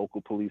to the local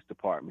police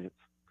departments,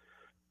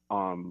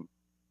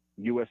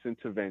 U.S.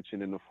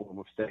 intervention in the form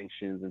of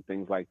sanctions and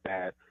things like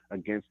that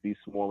against these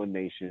smaller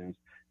nations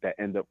that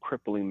end up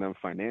crippling them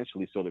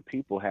financially, so that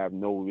people have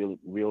no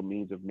real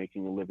means of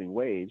making a living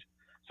wage.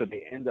 So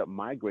they end up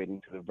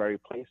migrating to the very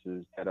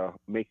places that are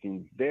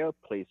making their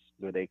place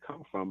where they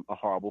come from a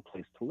horrible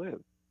place to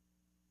live.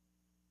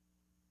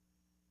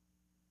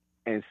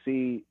 And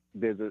see,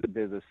 there's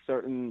a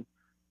certain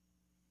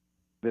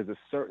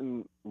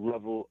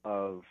level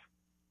of,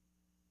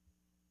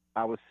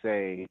 I would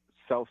say,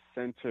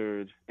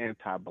 self-centered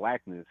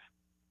anti-blackness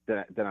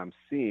that I'm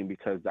seeing,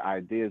 because the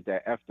idea is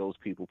that F those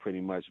people,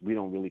 pretty much, we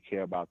don't really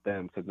care about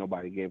them because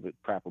nobody gave a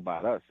crap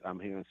about us. I'm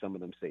hearing some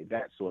of them say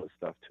that sort of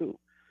stuff too.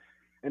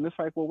 And it's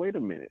like, well, wait a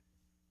minute.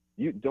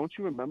 Don't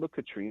you remember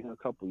Katrina a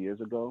couple of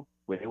years ago,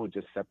 where they were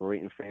just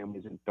separating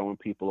families and throwing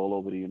people all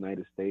over the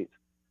United States?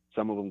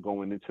 Some of them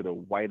going into the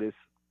whitest,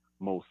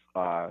 most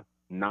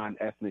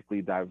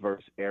non-ethnically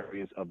diverse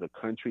areas of the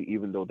country,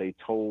 even though they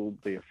told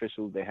the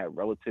officials they had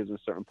relatives in a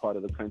certain part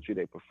of the country,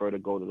 they prefer to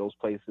go to those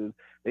places.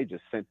 They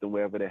just sent them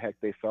wherever the heck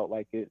they felt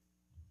like it.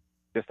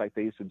 Just like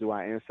they used to do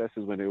our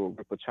ancestors when they would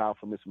rip a child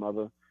from his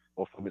mother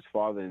or from his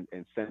father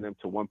and send them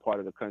to one part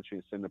of the country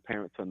and send the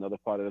parent to another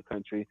part of the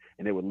country,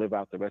 and they would live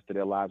out the rest of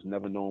their lives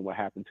never knowing what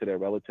happened to their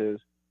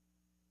relatives.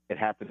 It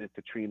happened to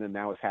Katrina.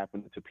 Now it's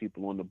happening to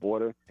people on the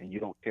border, and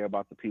you don't care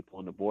about the people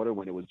on the border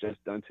when it was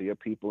just done to your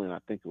people. And I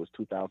think it was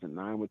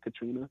 2009 with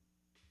Katrina.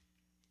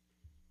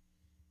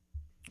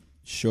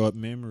 Short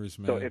memories,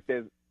 man. So if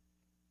there's,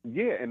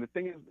 yeah, and the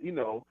thing is,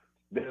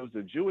 there was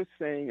a Jewish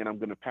saying, and I'm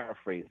going to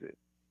paraphrase it.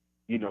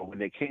 When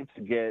they came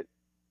to get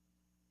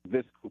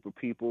this group of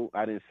people,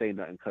 I didn't say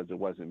nothing because it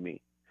wasn't me.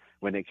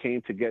 When they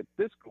came to get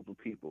this group of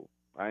people,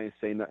 I didn't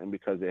say nothing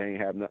because it ain't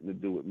have nothing to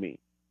do with me.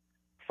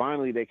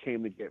 Finally, they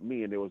came to get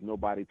me, and there was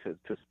nobody to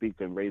speak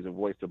and raise a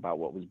voice about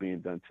what was being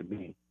done to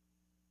me.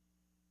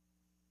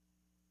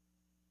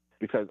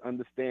 Because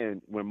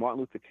understand, when Martin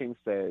Luther King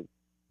said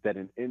that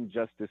an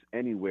injustice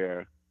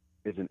anywhere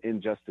is an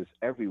injustice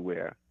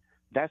everywhere,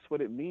 that's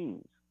what it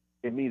means.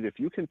 It means if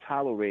you can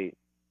tolerate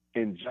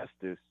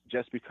injustice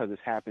just because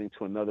it's happening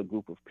to another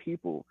group of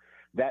people,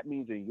 that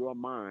means in your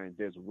mind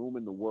there's room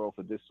in the world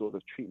for this sort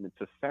of treatment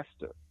to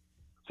fester.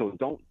 So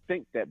don't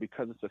think that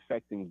because it's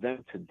affecting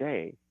them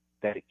today,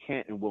 that it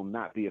can't and will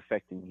not be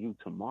affecting you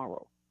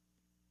tomorrow.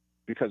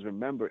 Because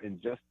remember,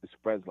 injustice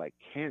spreads like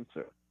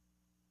cancer.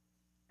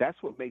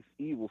 That's what makes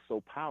evil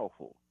so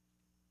powerful.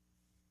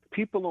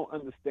 People don't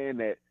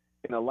understand that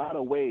in a lot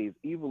of ways,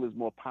 evil is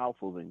more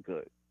powerful than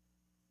good.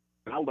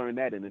 And I learned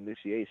that in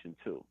initiation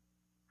too.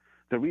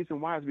 The reason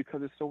why is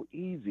because it's so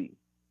easy.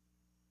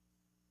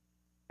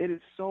 It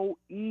is so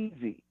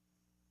easy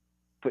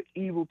for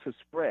evil to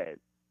spread,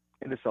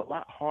 and it's a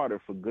lot harder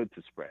for good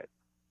to spread,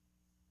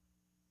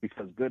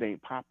 because good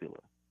ain't popular.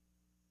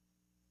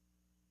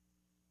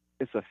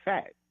 It's a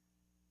fact.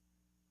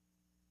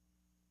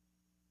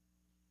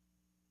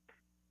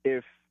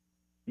 If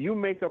you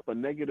make up a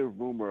negative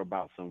rumor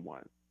about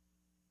someone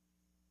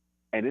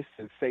and it's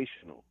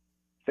sensational,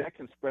 that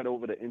can spread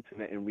over the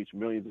internet and reach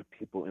millions of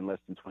people in less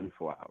than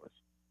 24 hours.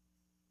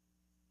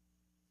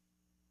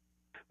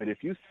 But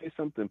if you say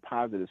something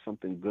positive,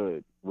 something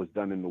good was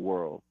done in the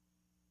world,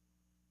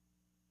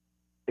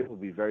 it will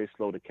be very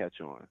slow to catch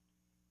on.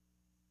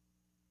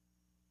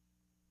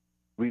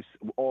 We've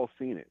all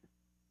seen it.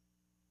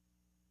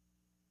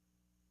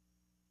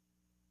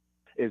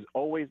 It's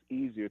always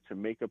easier to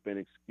make up an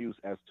excuse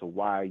as to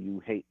why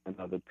you hate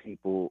another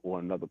people or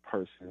another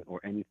person or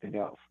anything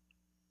else.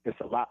 It's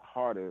a lot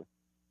harder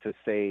to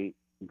say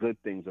good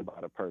things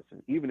about a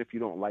person, even if you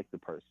don't like the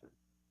person.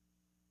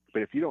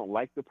 But if you don't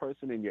like the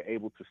person and you're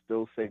able to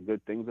still say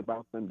good things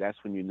about them, that's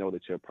when you know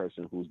that you're a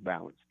person who's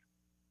balanced.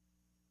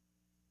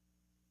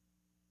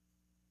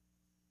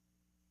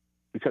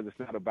 because it's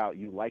not about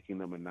you liking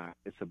them or not.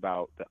 It's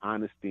about the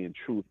honesty and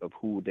truth of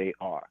who they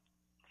are,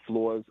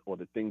 flaws or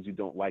the things you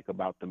don't like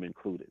about them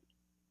included.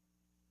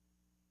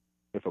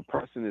 If a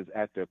person is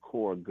at their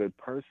core a good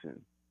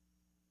person,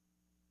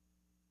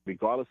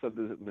 regardless of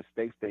the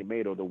mistakes they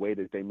made or the way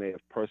that they may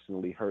have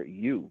personally hurt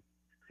you,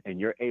 and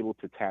you're able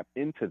to tap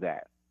into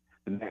that,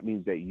 then that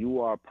means that you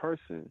are a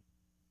person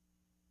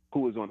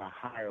who is on a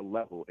higher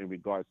level in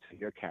regards to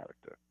your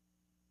character.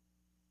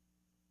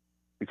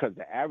 Because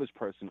the average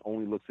person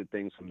only looks at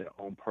things from their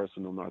own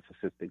personal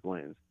narcissistic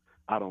lens.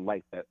 I don't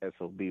like that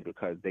SOB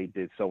because they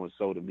did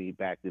so-and-so to me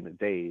back in the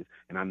days,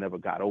 and I never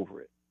got over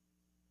it.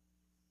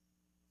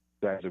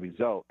 So as a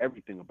result,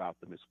 everything about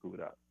them is screwed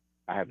up.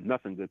 I have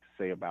nothing good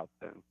to say about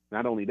them.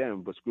 Not only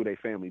them, but screw their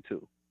family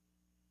too.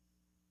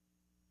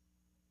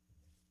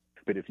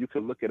 But if you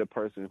could look at a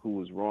person who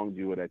has wronged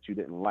you or that you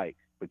didn't like,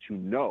 but you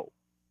know,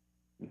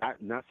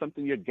 not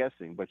something you're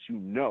guessing, but you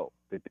know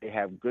that they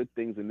have good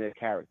things in their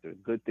character,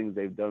 good things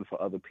they've done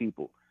for other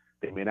people.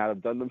 They may not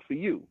have done them for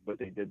you, but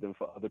they did them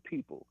for other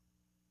people.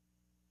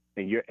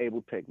 And you're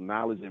able to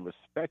acknowledge and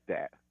respect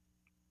that.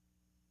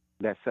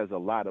 That says a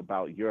lot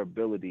about your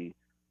ability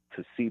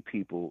to see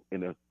people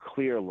in a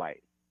clear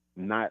light,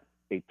 not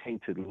a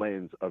tainted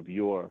lens of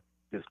your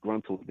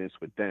disgruntledness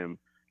with them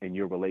and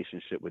your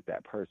relationship with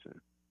that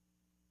person.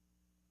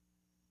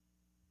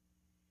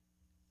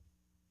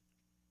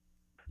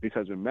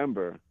 Because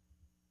remember,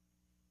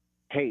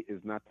 hate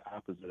is not the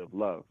opposite of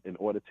love. In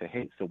order to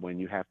hate someone,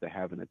 you have to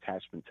have an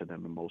attachment to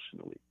them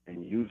emotionally.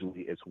 And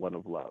usually it's one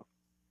of love.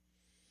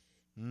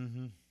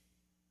 Mm-hmm.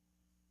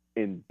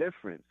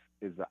 Indifference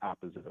is the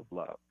opposite of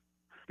love.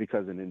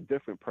 Because an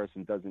indifferent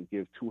person doesn't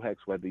give two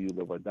hecks whether you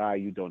live or die.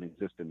 You don't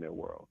exist in their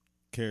world.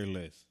 Care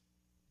less.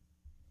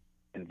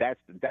 And that's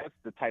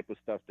the type of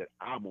stuff that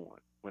I'm on.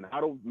 When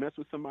I don't mess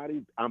with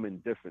somebody, I'm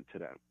indifferent to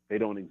them. They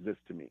don't exist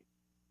to me.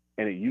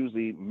 And it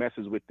usually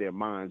messes with their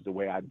minds the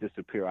way I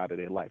disappear out of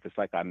their life. It's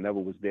like I never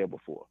was there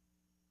before.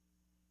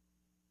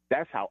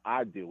 That's how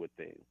I deal with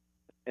things.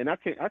 And I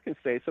can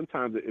say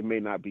sometimes it may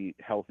not be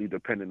healthy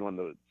depending on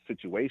the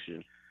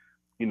situation,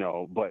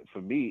 but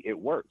for me, it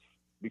works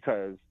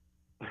because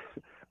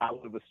I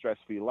live a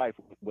stress-free life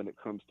when it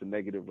comes to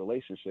negative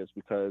relationships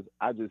because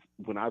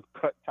when I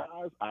cut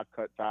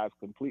ties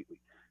completely.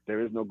 There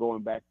is no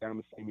going back down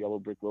the same yellow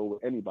brick road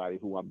with anybody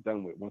who I'm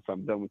done with. Once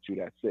I'm done with you,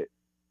 that's it.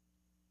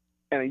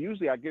 And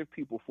usually I give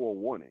people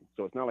forewarning.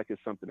 So it's not like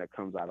it's something that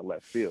comes out of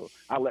left field.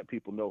 I let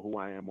people know who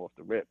I am off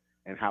the rip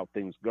and how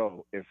things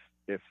go if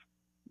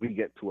we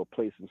get to a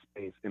place and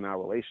space in our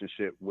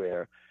relationship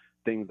where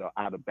things are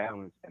out of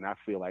balance and I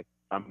feel like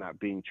I'm not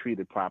being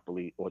treated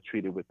properly or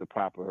treated with the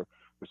proper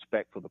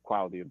respect for the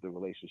quality of the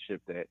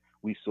relationship that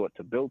we sought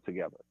to build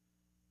together.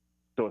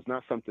 So it's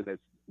not something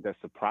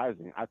that's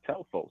surprising. I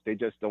tell folks, they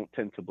just don't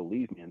tend to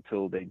believe me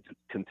until they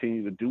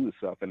continue to do this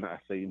stuff. And I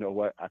say, you know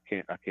what? I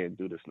can't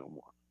do this no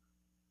more.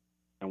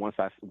 And once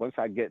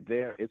I get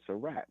there, it's a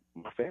wrap.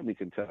 My family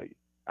can tell you.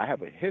 I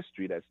have a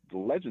history that's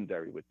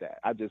legendary with that.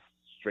 I just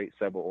straight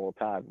sever all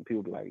ties, and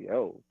people be like,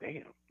 yo,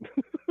 damn.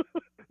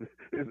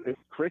 it's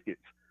crickets.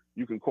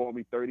 You can call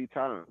me 30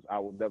 times. I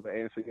will never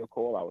answer your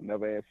call. I will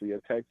never answer your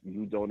text.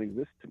 You don't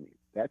exist to me.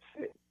 That's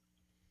it.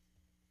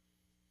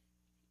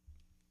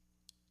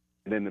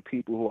 And then the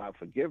people who I've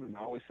forgiven,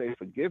 I always say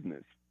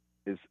forgiveness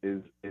is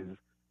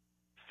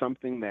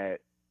something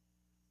that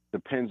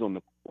depends on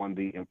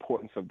the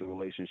importance of the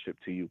relationship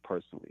to you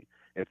personally.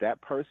 If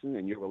that person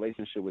and your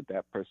relationship with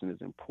that person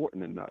is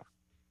important enough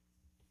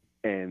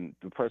and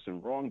the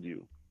person wronged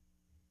you,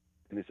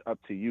 then it's up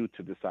to you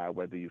to decide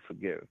whether you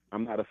forgive.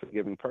 I'm not a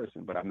forgiving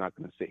person, but I'm not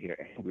going to sit here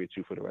angry at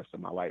you for the rest of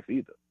my life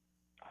either.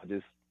 I'll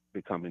just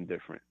become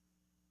indifferent.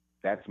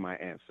 That's my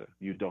answer.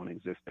 You don't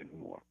exist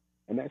anymore.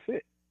 And that's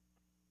it.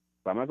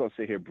 But I'm not going to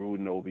sit here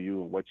brooding over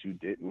you and what you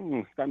did.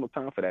 Got no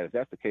time for that. If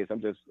that's the case,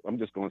 I'm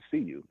just going to see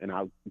you, and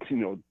I'll,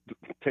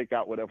 take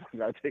out whatever I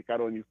got to take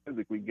out on you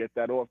physically, get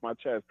that off my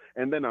chest,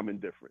 and then I'm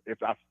indifferent.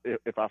 If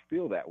I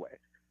feel that way,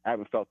 I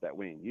haven't felt that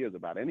way in years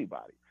about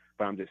anybody.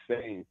 But I'm just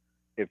saying,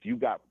 if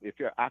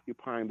you're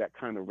occupying that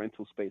kind of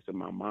rental space in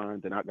my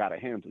mind, then I got to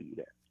handle you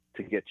there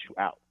to get you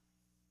out.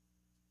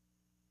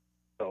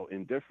 So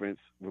indifference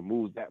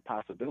removes that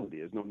possibility.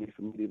 There's no need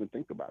for me to even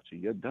think about you.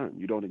 You're done.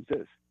 You don't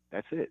exist.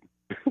 That's it.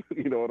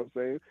 You know what I'm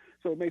saying?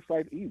 So it makes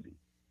life easy.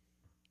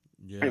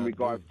 Yeah, in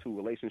regards to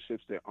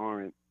relationships that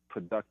aren't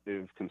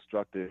productive,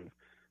 constructive,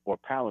 or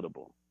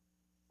palatable.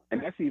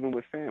 And that's even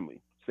with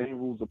family. Same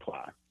rules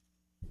apply.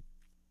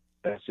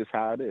 That's just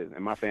how it is.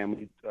 And my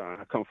family,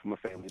 I come from a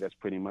family that's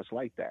pretty much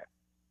like that.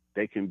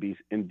 They can be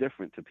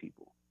indifferent to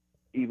people,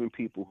 even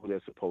people who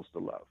they're supposed to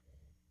love.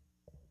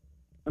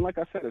 And like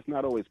I said, it's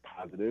not always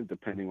positive,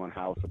 depending on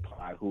how it's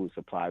applied, who it's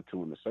applied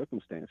to, and the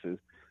circumstances.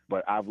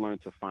 But I've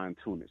learned to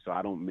fine-tune it so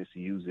I don't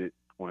misuse it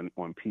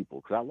on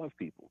people, because I love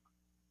people.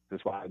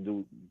 That's why I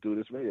do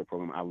this radio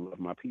program. I love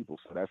my people,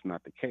 so that's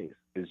not the case.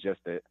 It's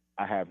just that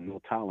I have no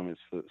tolerance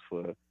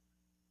for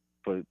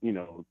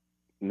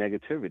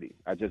negativity.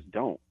 I just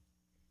don't.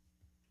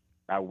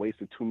 I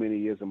wasted too many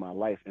years of my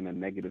life in a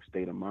negative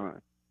state of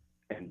mind.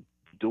 And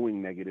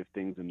doing negative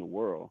things in the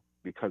world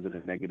because of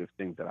the negative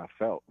things that I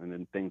felt and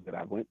the things that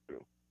I went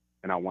through.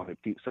 And I wanted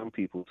some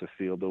people to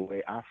feel the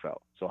way I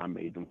felt. So I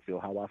made them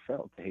feel how I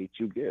felt. The hate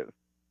you give.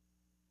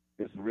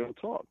 It's real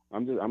talk.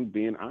 I'm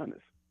being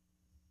honest.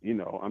 You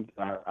know,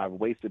 I've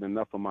wasted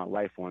enough of my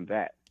life on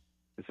that.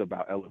 It's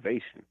about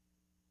elevation.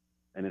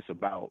 And it's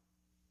about,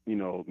 you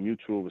know,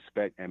 mutual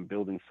respect and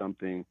building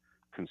something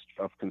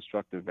of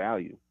constructive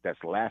value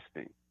that's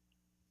lasting.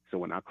 So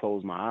when I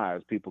close my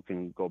eyes, people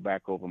can go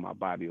back over my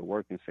body of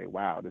work and say,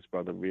 wow, this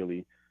brother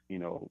really, you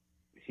know,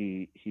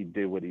 he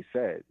did what he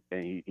said.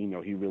 And,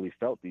 he really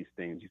felt these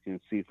things. You can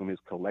see from his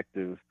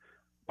collective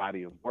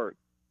body of work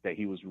that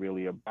he was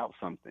really about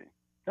something.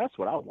 That's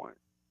what I want.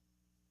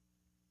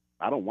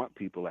 I don't want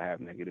people to have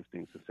negative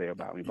things to say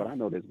about me, but I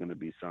know there's going to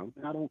be some,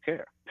 and I don't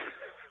care.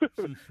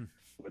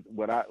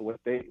 What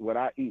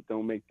I eat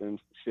don't make them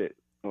shit,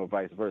 or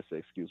vice versa.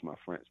 Excuse my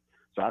French.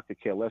 So I could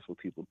care less what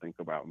people think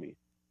about me.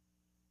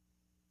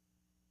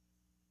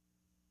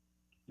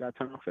 Got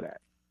time for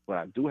that. What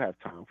I do have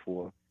time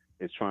for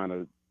is trying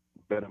to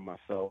better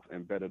myself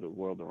and better the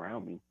world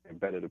around me and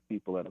better the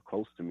people that are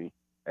close to me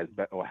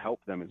or help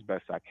them as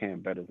best I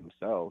can better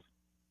themselves.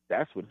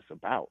 That's what it's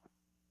about.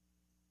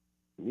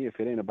 Me, if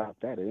it ain't about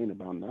that, it ain't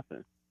about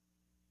nothing.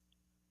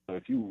 So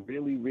if you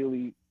really,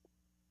 really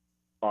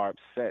are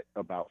upset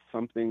about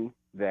something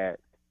that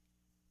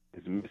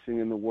is missing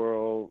in the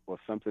world or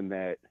something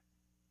that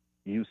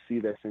you see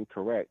that's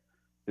incorrect,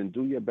 then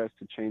do your best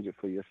to change it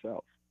for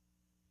yourself.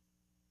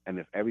 And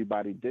if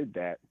everybody did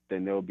that,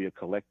 then there will be a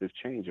collective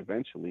change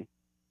eventually.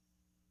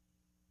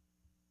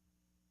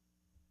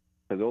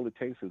 Because all it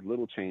takes is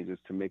little changes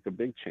to make a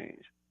big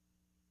change.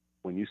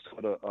 When you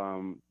saw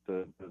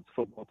the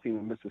football team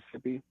in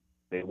Mississippi,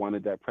 they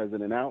wanted that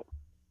president out.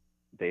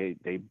 They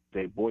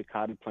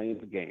boycotted playing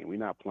the game. We're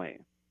not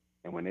playing.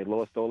 And when they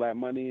lost all that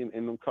money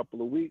in a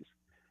couple of weeks,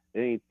 it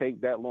ain't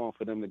take that long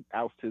for them to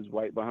oust his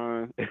right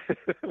behind.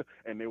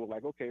 And they were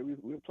like, okay,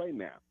 we'll play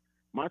now.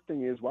 My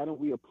thing is, why don't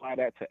we apply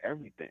that to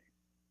everything?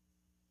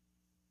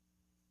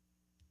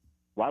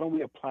 Why don't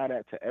we apply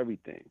that to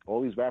everything?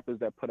 All these rappers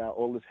that put out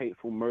all this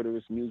hateful,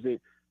 murderous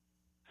music,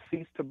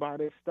 cease to buy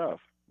their stuff.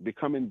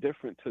 Become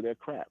indifferent to their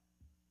crap.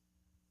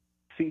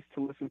 Cease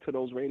to listen to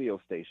those radio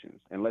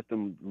stations and let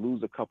them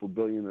lose a couple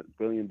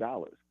billion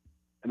dollars.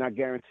 And I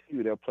guarantee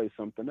you they'll play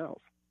something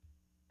else.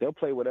 They'll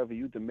play whatever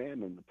you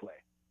demand them to play.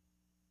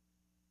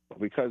 But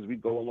because we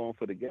go along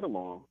for the get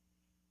along,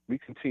 we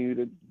continue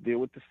to deal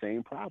with the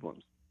same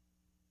problems.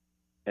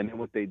 And then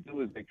what they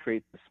do is they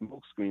create the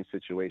smokescreen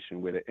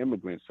situation where the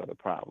immigrants are the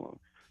problem.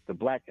 The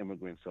black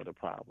immigrants are the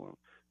problem.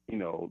 You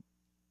know,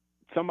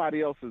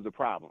 somebody else is the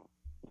problem.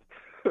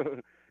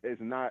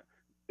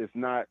 It's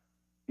not,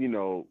 you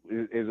know,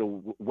 is a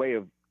way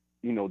of,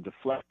 you know,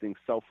 deflecting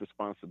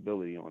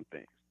self-responsibility on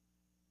things.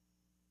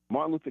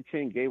 Martin Luther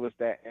King gave us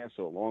that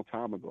answer a long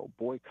time ago,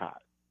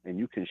 boycott, and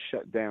you can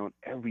shut down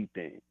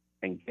everything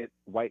and get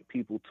white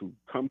people to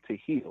come to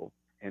heel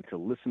and to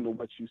listen to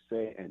what you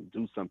say and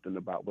do something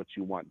about what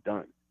you want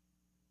done.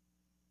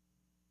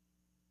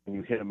 And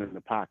you hit them in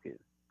the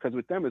pocket. Because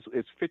with them,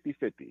 it's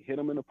 50-50. Hit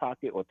them in the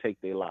pocket or take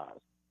their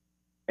lives.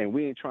 And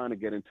we ain't trying to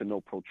get into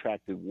no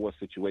protracted war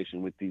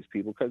situation with these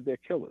people because they're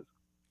killers.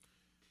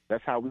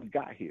 That's how we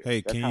got here.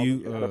 Hey, That's can how you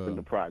we got up in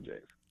the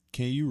projects.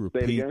 Can you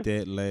repeat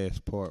that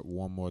last part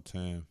one more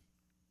time?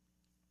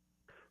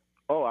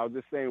 Oh, I was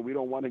just saying we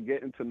don't want to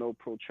get into no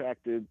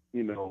protracted,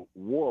 you know,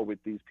 war with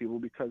these people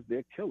because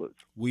they're killers.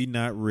 We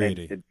not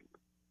ready.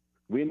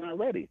 We're not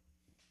ready.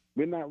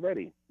 We're not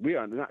ready. We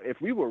are not.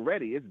 If we were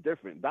ready, it's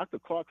different. Dr.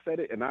 Clark said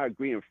it, and I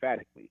agree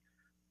emphatically.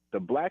 The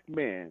black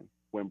man,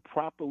 when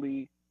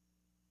properly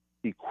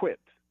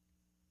equipped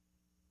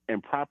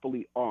and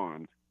properly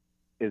armed,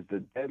 is the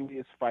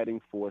deadliest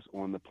fighting force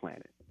on the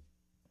planet.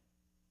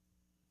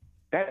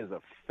 That is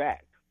a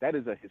fact. That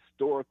is a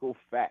historical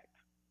fact.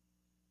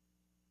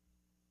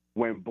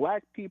 When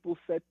black people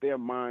set their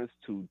minds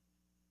to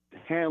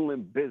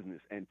handling business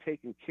and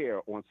taking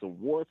care on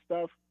some war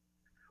stuff,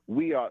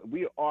 we are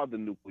the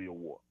nuclear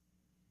war.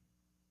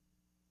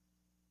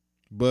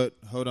 But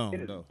hold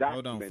on, though.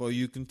 Hold on before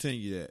you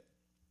continue that.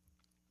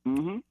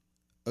 Mm-hmm.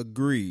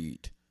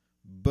 Agreed.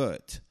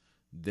 But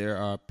there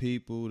are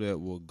people that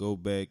will go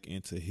back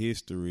into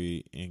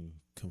history and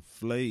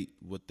conflate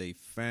what they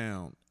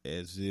found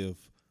as if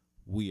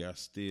we are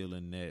still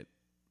in that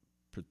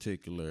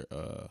particular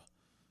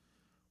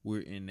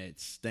we're in that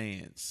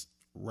stance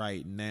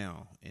right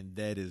now, and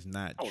that is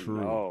not true.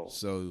 No.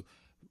 So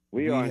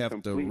we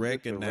have to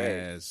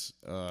recognize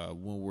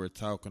when we're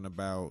talking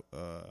about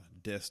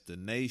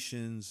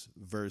destinations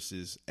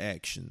versus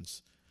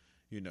actions,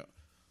 you know.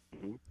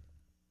 Mm-hmm.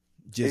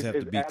 Just have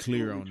to be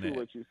clear on that.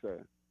 What you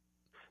said.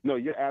 No,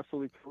 you're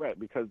absolutely correct,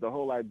 because the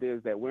whole idea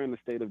is that we're in a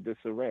state of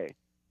disarray.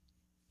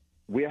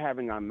 We're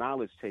having our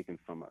knowledge taken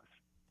from us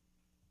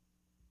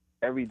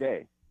every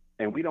day.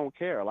 And we don't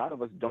care. A lot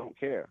of us don't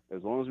care.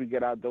 As long as we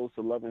get our dose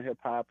of Love and Hip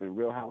Hop and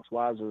Real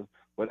Housewives of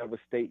whatever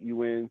state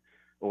you in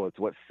or it's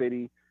what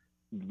city,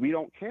 we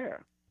don't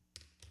care.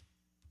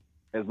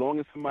 As long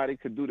as somebody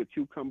could do the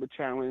cucumber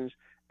challenge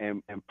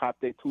and pop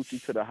their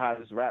coochie to the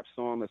hottest rap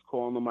song that's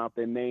calling them out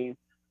their name,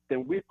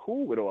 then we're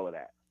cool with all of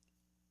that.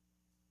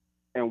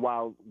 And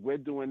while we're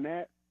doing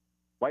that,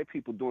 white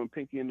people doing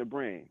Pinky and the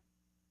Brain.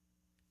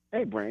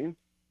 Hey, Brain,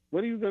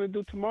 what are you going to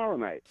do tomorrow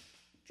night?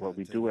 What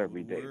we do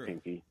every day,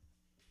 Pinky.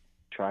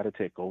 Try to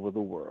take over the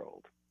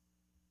world.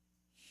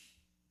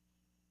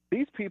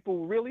 These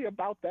people really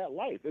about that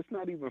life. It's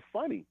not even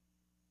funny.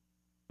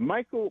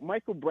 Michael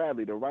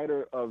Bradley, the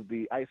writer of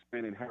The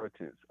Iceman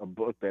Inheritance, a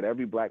book that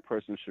every black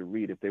person should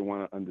read if they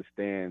want to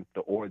understand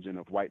the origin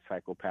of white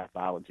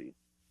psychopathology.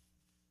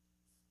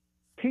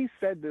 He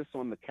said this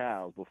on the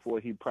cows before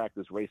he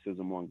practiced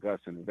racism on Gus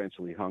and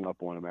eventually hung up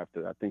on him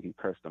after I think he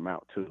cursed him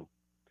out too.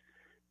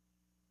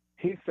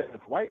 He said,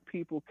 if white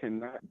people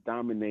cannot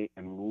dominate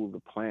and rule the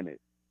planet,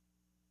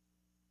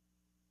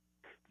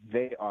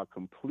 they are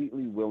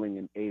completely willing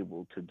and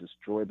able to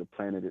destroy the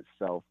planet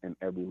itself and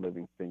every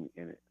living thing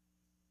in it.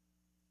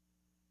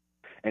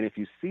 And if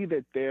you see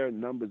that their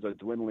numbers are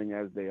dwindling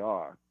as they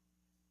are,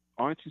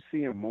 aren't you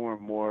seeing more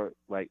and more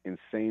like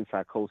insane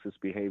psychosis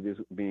behaviors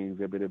being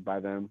exhibited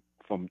by them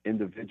from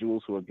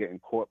individuals who are getting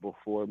caught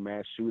before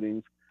mass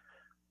shootings,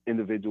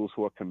 individuals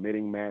who are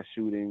committing mass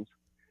shootings,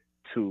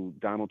 to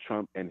Donald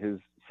Trump and his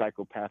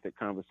psychopathic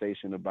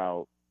conversation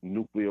about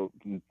throwing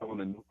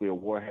a nuclear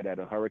warhead at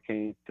a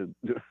hurricane to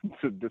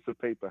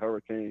dissipate the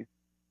hurricane?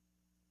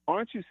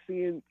 Aren't you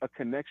seeing a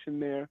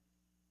connection there?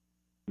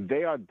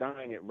 They are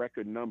dying at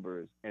record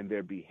numbers, and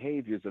their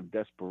behaviors of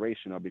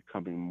desperation are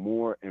becoming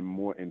more and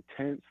more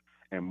intense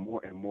and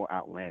more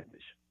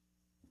outlandish.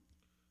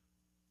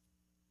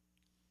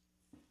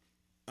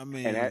 I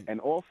mean, and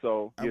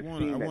also you're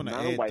seeing that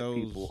non-white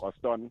people are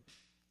starting.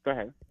 Go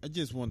ahead. I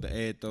just wanted to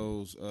add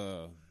those.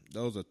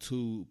 Those are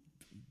two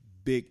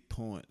big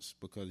points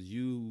because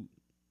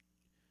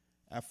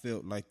I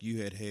felt like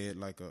you had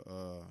like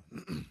a,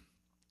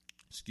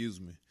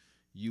 excuse me,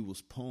 you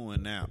was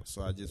pouring out.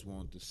 So I just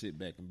wanted to sit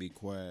back and be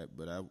quiet.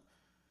 But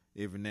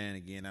every now and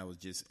again I was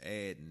just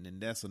adding, and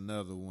that's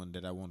another one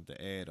that I wanted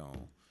to add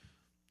on.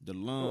 The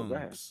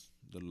lungs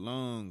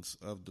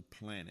of the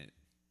planet,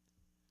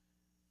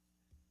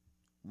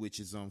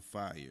 which is on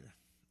fire.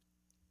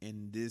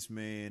 And this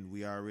man,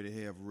 we already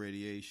have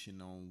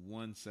radiation on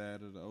one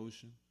side of the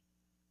ocean,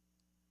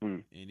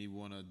 and he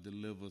want to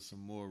deliver some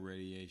more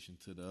radiation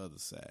to the other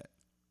side.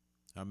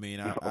 I mean,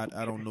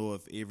 I don't know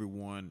if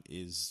everyone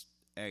is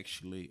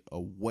actually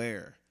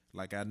aware.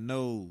 Like, I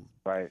know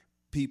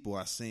people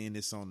are seeing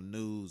this on the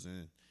news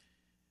and,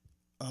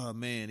 oh,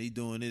 man, he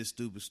doing this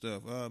stupid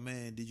stuff. Oh,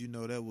 man, did you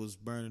know that was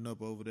burning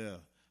up over there?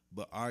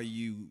 But are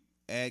you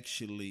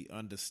actually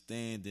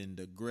understanding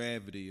the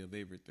gravity of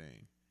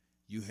everything?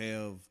 You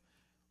have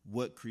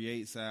what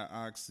creates our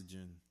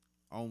oxygen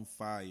on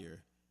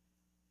fire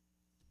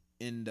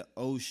in the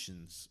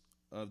oceans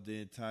of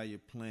the entire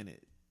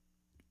planet.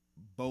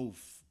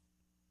 Both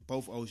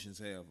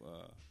oceans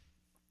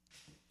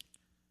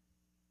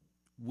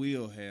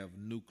will have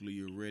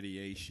nuclear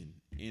radiation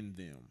in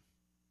them.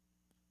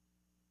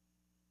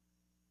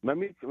 Let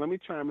me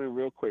chime in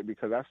real quick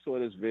because I saw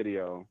this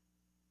video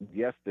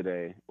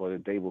yesterday or the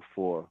day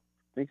before.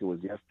 I think it was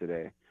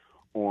yesterday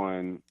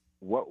on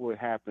what would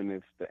happen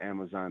if the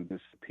Amazon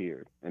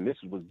disappeared. And this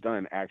was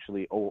done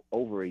actually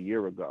over a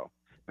year ago.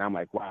 And I'm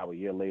like, wow, a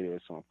year later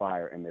it's on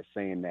fire. And they're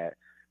saying that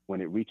when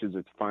it reaches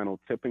its final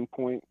tipping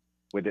point,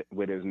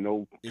 where there's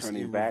no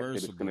turning back, that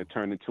it's going to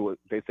turn into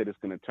they said it's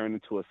going to turn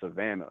into a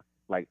savanna,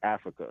 like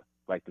Africa,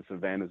 like the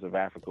savannas of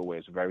Africa, where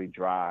it's very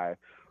dry.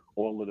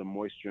 All of the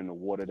moisture in the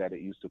water that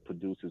it used to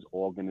produce is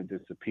all going to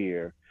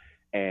disappear.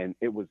 And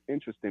it was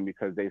interesting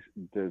because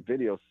the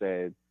video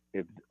said,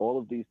 if all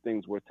of these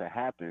things were to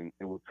happen,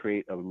 it would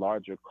create a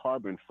larger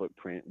carbon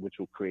footprint, which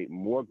will create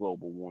more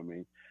global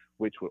warming,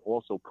 which would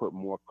also put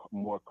more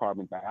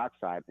carbon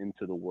dioxide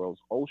into the world's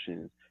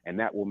oceans, and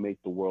that will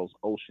make the world's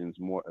oceans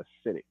more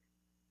acidic.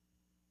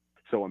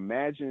 So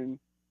imagine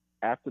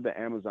after the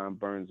Amazon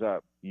burns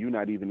up, you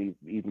not even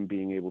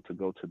being able to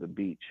go to the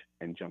beach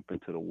and jump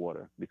into the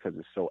water because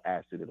it's so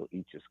acid it'll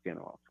eat your skin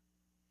off.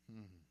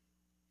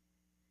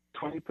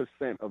 20%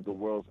 of the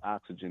world's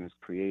oxygen is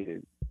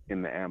created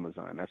in the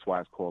Amazon. That's why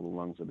it's called the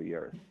lungs of the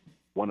earth,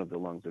 one of the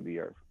lungs of the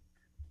earth.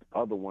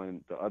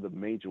 The other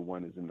major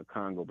one is in the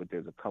Congo, but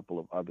there's a couple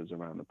of others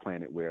around the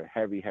planet where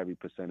heavy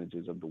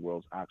percentages of the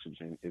world's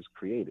oxygen is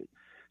created.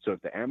 So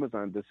if the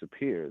Amazon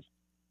disappears,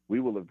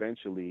 we will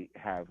eventually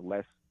have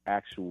less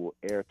actual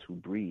air to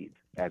breathe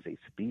as a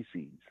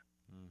species.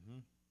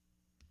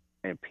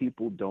 And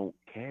people don't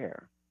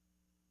care.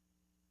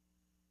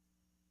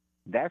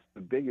 That's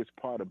the biggest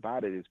part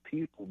about it, is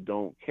people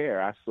don't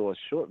care. I saw a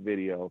short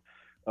video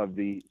of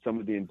some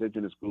of the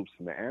indigenous groups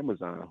in the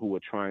Amazon who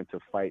were trying to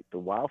fight the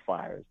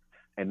wildfires,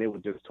 and they were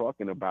just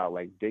talking about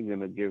like they're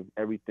gonna give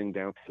everything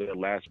down to their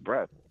last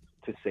breath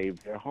to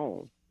save their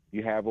home.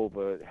 You have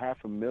over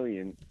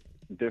 500,000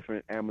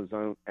 different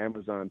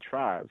Amazon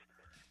tribes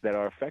that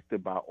are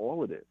affected by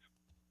all of this,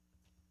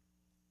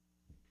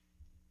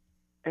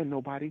 and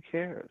nobody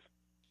cares.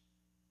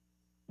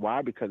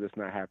 Why? Because it's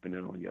not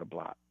happening on your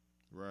block.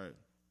 Right.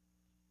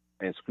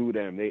 And screw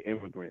them, they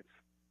immigrants.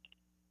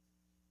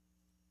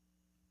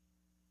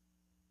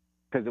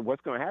 Because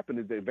what's going to happen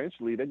is that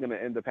eventually they're going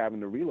to end up having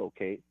to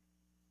relocate.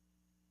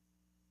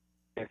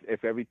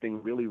 If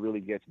everything really, really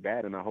gets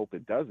bad, and I hope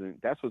it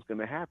doesn't, that's what's going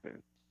to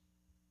happen.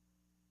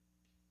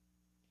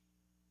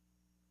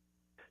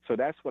 So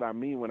that's what I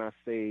mean when I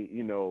say,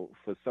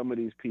 for some of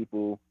these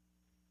people,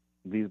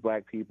 these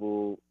black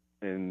people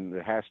and the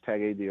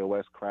hashtag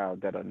ADOS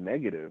crowd that are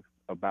negative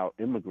about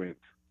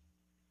immigrants,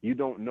 you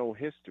don't know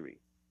history.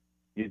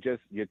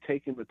 You're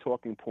taking the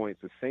talking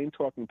points, the same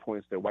talking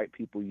points that white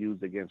people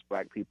used against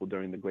black people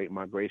during the Great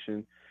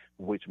Migration,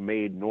 which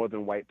made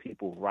northern white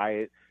people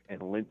riot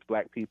and lynch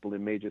black people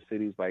in major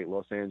cities like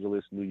Los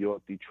Angeles, New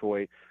York,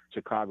 Detroit,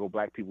 Chicago.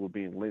 Black people were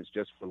being lynched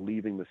just for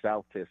leaving the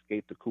South to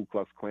escape the Ku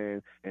Klux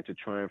Klan and to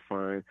try and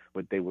find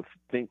what they would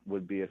think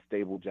would be a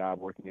stable job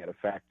working at a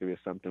factory or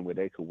something where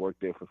they could work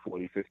there for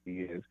 40, 50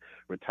 years,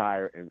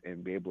 retire,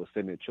 and be able to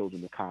send their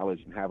children to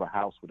college and have a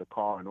house with a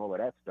car and all of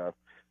that stuff.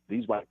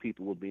 These white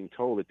people were being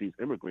told that these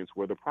immigrants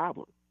were the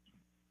problem.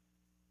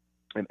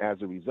 And as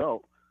a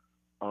result,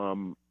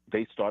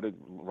 they started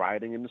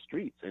rioting in the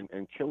streets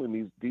and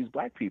killing these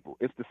black people.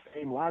 It's the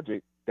same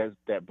logic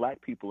that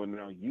black people are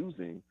now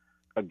using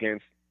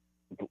against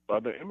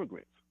other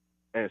immigrants,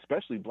 and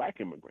especially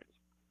black immigrants.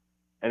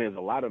 And there's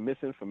a lot of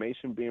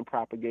misinformation being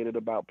propagated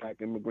about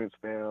black immigrants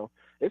now.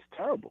 It's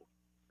terrible.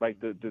 Like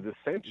the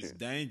dissension. It's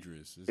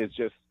dangerous.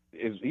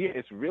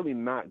 It's really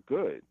not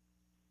good.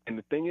 And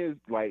the thing is,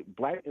 like,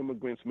 black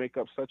immigrants make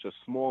up such a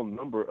small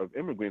number of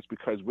immigrants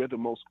because we're the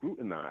most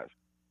scrutinized.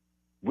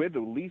 We're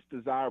the least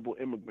desirable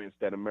immigrants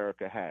that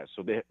America has.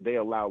 So they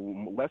allow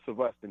less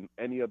of us than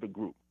any other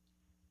group,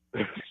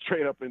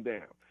 straight up and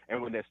down.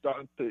 And when they're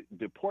starting to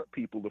deport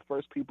people, the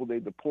first people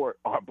they deport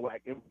are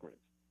black immigrants.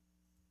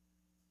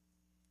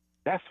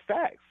 That's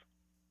facts.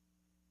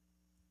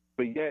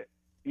 But yet,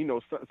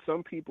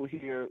 some people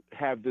here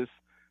have this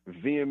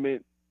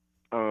vehement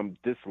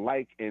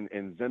dislike and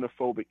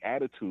xenophobic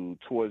attitude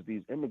towards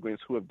these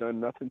immigrants who have done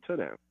nothing to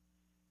them.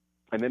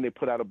 And then they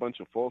put out a bunch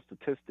of false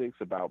statistics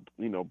about,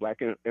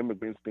 black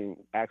immigrants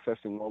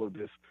accessing all of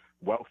this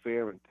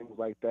welfare and things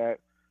like that.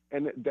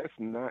 And that's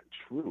not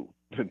true.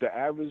 The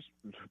average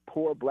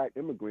poor black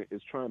immigrant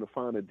is trying to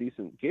find a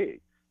decent gig,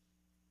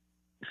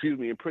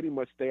 and pretty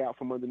much stay out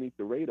from underneath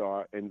the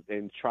radar and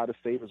try to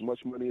save as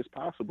much money as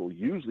possible,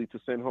 usually to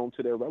send home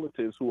to their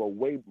relatives who are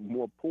way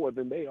more poor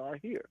than they are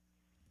here.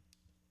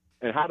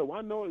 And how do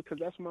I know it? Because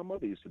that's what my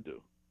mother used to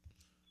do.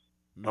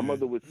 My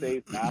mother would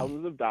save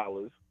thousands of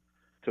dollars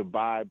to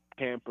buy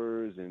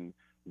Pampers and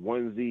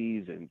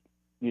onesies and,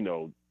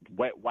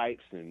 wet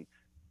wipes and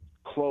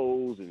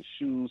clothes and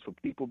shoes for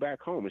people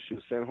back home. And she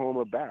would send home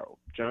a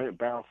giant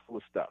barrel full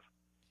of stuff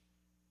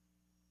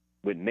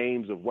with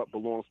names of what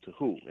belongs to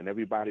who. And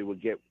everybody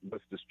would get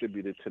what's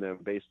distributed to them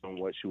based on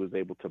what she was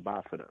able to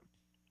buy for them.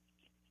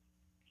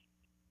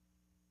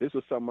 This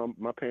was something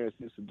my parents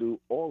used to do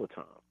all the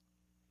time.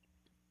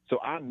 So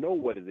I know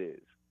what it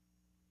is.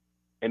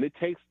 And it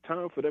takes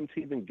time for them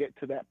to even get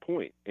to that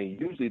point. And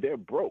usually they're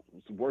broke,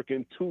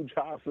 working 2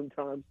 jobs,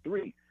 sometimes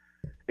 3,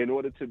 in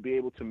order to be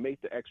able to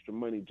make the extra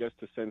money just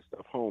to send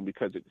stuff home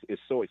because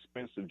it's so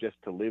expensive just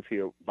to live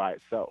here by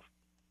itself.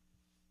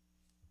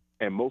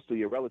 And most of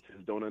your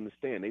relatives don't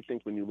understand. They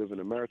think when you live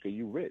in America,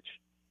 you rich.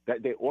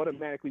 That they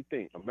automatically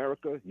think,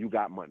 America, you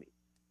got money.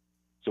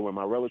 So when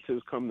my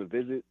relatives come to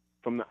visit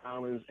from the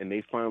islands and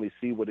they finally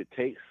see what it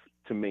takes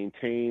to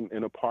maintain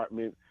an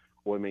apartment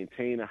or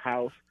maintain a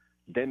house,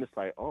 then it's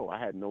like, oh, I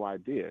had no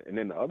idea. And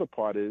then the other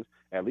part is,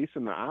 at least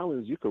in the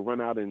islands, you could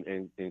run out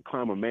and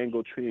climb a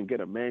mango tree and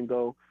get a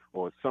mango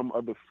or some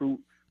other fruit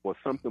or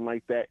something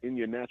like that in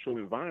your natural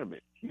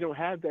environment. You don't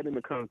have that in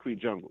the concrete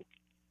jungle.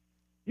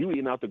 You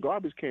eating out the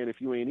garbage can if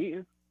you ain't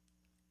eating.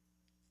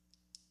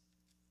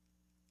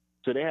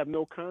 So they have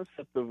no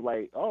concept of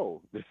like,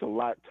 oh, it's a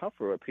lot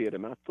tougher up here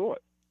than I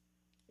thought.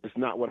 It's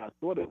not what I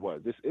thought it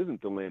was. This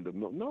isn't the land of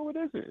milk. No, it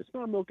isn't. It's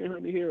not milk and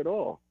honey here at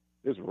all.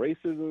 There's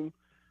racism,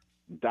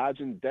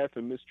 dodging death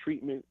and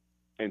mistreatment,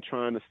 and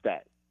trying to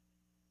stack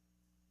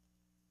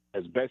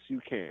as best you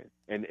can.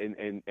 And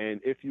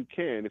if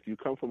you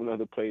come from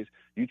another place,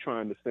 you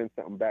trying to send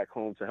something back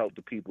home to help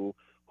the people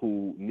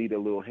who need a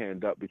little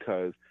hand up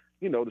because,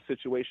 the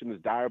situation is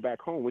dire back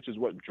home, which is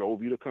what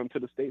drove you to come to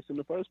the States in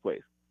the first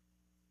place.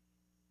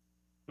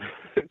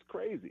 It's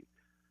crazy.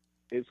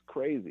 It's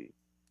crazy.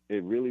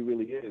 It really,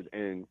 really is.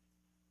 And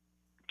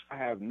I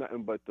have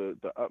nothing but the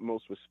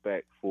utmost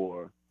respect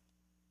for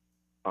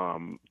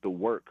the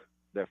work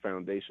that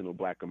foundational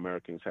Black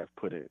Americans have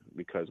put in,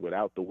 because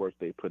without the work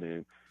they put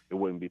in, it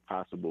wouldn't be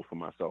possible for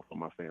myself or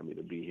my family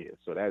to be here.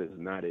 So that is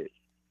not it.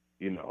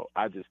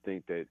 I just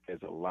think that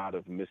there's a lot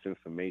of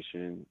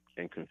misinformation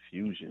and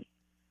confusion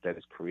that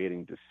is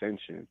creating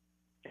dissension,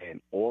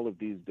 and all of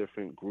these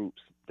different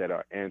groups that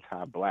are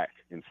anti-Black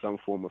in some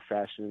form or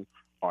fashion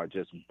are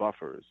just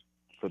buffers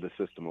for the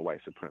system of white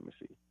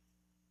supremacy.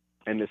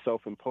 And they're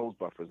self-imposed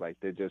buffers, like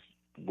they're just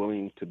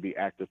willing to be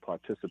active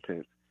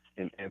participants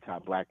in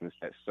anti-Blackness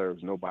that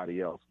serves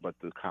nobody else but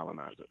the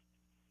colonizer.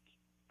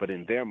 But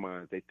in their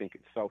minds, they think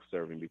it's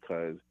self-serving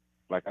because,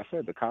 like I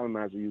said, the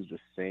colonizer used the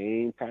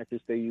same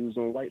tactics they used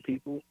on white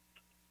people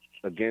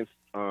against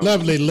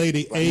lovely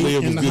lady A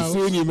in the house.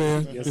 Seeing you,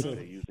 man. Yes, sir.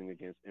 They're using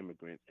against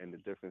immigrants, and the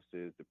difference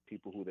is the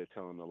people who they're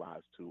telling the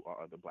lies to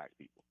are other black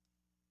people.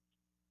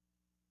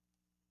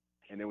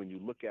 And then when you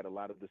look at a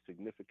lot of the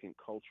significant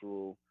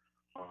cultural,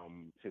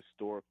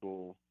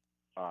 historical,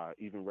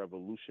 even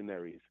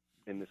revolutionaries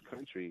in this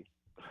country,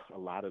 a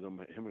lot of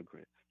them are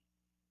immigrants,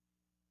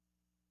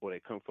 or they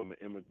come from an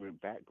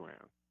immigrant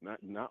background.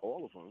 Not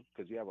all of them,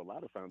 because you have a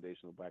lot of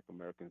foundational black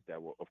Americans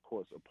that were, of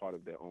course, a part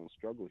of their own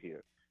struggle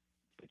here.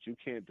 But you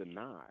can't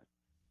deny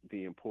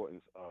the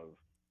importance of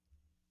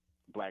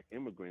black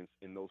immigrants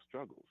in those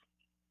struggles.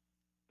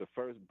 The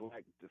first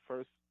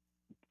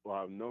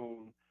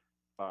known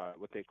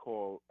what they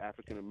call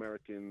African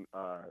American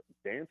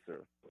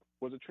dancer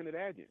was a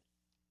Trinidadian,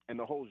 and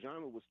the whole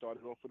genre was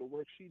started off with the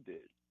work she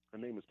did. Her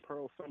name is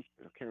Pearl something.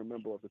 I can't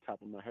remember off the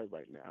top of my head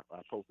right now.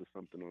 I posted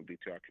something on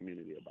BTR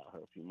community about her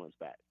a few months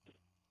back,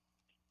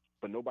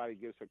 but nobody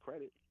gives her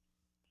credit.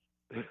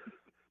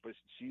 But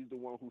she's the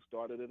one who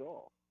started it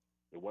all.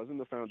 It wasn't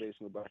the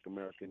foundational black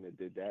American that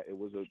did that. It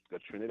was a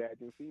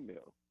Trinidadian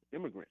female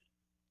immigrant.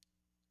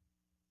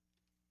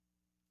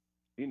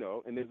 You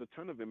know, and there's a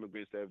ton of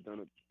immigrants that have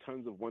done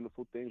tons of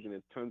wonderful things, and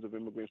there's tons of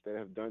immigrants that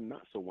have done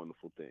not so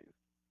wonderful things.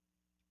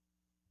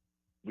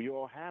 We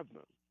all have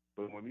them.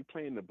 But when we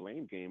play in the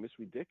blame game, it's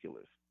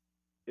ridiculous.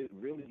 It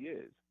really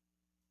is.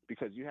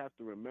 Because you have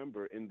to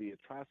remember, in the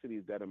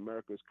atrocities that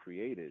America's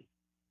created,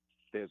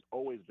 there's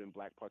always been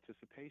black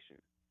participation.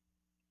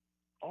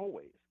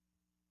 Always.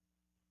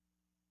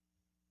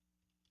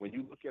 When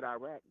you look at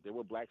Iraq, there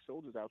were black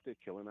soldiers out there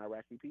killing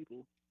Iraqi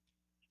people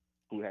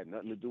who had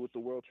nothing to do with the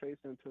World Trade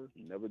Center,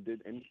 never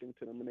did anything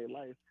to them in their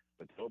life,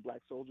 but there were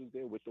black soldiers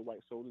there with the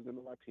white soldiers and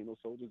the Latino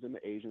soldiers and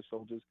the Asian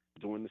soldiers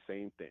doing the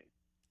same thing.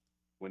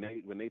 When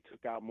they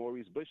took out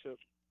Maurice Bishop,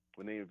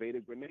 when they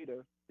invaded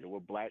Grenada, there were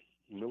black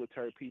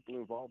military people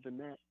involved in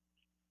that.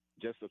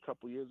 Just a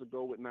couple years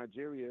ago with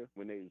Nigeria,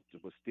 when they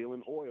were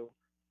stealing oil,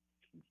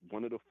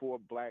 one of the four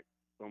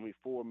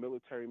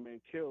military men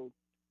killed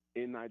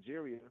in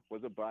Nigeria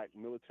was a black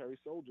military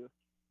soldier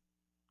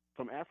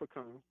from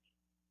Africa.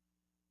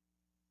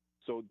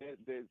 So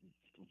they're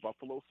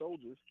Buffalo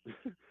Soldiers.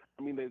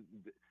 I mean,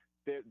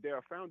 there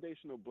are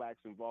foundational blacks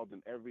involved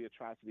in every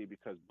atrocity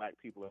because black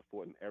people have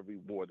fought in every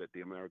war that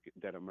America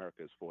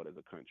has fought as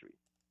a country.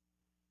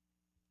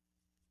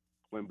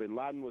 When bin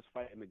Laden was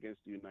fighting against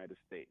the United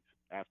States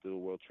after the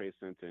World Trade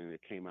Center and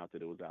it came out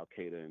that it was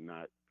Al-Qaeda and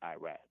not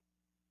Iraq,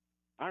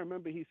 I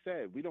remember he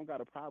said, we don't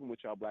got a problem with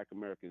y'all black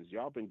Americans.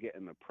 Y'all been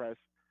getting oppressed.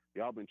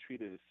 Y'all been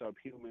treated as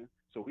subhuman,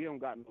 so we don't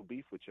got no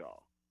beef with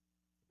y'all.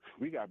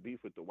 We got beef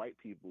with the white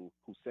people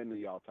who sending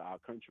y'all to our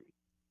country,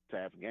 to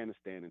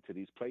Afghanistan and to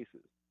these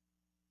places.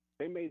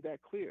 They made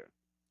that clear.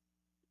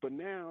 But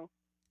now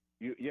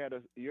you're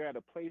at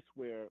a place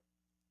where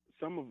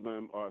some of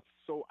them are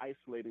so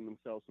isolating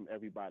themselves from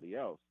everybody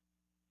else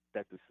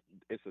that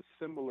it's a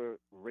similar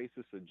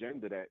racist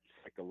agenda that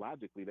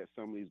psychologically that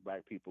some of these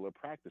black people are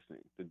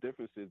practicing. The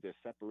difference is they're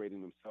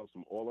separating themselves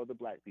from all other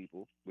black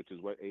people, which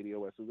is what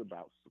ADOS is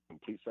about, so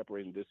complete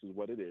separation. This is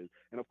what it is.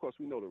 And of course,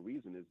 we know the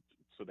reason is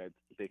so that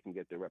they can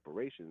get their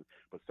reparations,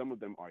 but some of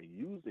them are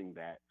using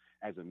that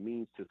as a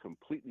means to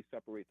completely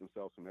separate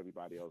themselves from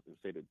everybody else and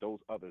say that those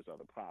others are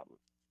the problem.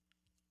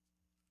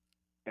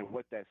 And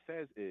what that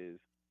says is,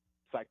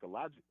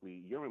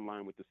 psychologically, you're in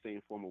line with the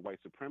same form of white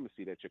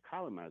supremacy that your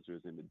colonizer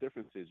is in. The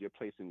difference is you're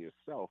placing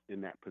yourself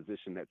in that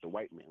position that the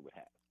white man would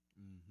have.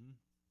 Mm-hmm.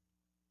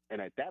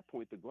 And at that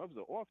point, the gloves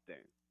are off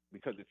then.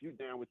 Because if you're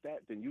down with that,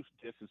 then you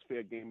just as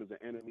fair game as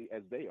an enemy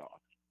as they are.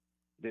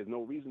 There's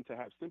no reason to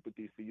have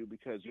sympathy for you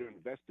because you're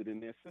invested in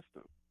their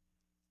system.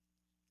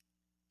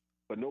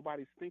 But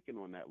nobody's thinking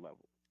on that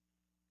level.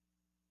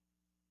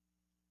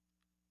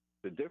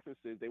 The difference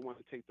is they want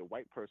to take the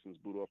white person's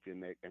boot off your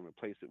neck and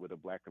replace it with a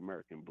black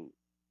American boot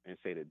and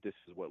say that this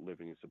is what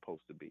living is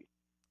supposed to be.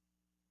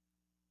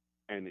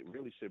 And it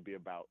really should be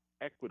about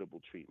equitable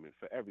treatment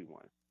for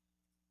everyone.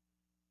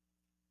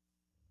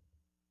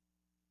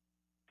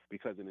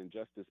 Because an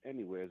injustice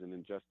anywhere is an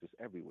injustice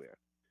everywhere.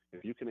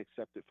 If you can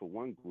accept it for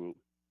one group,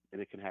 then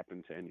it can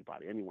happen to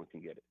anybody. Anyone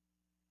can get it.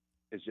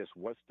 It's just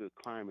what's the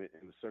climate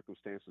and the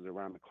circumstances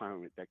around the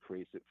climate that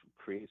creates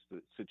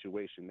the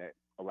situation that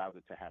allows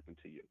it to happen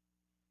to you.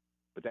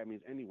 But that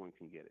means anyone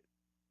can get it.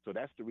 So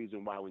that's the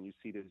reason why when you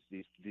see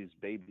these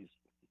babies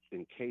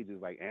in cages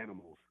like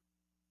animals,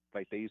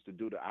 like they used to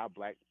do to our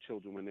black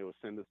children when they would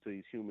send us to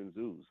these human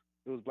zoos,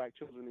 it was black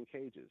children in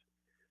cages.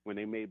 When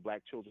they made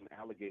black children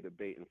alligator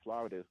bait in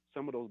Florida,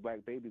 some of those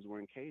black babies were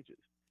in cages.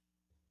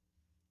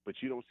 But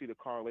you don't see the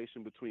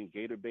correlation between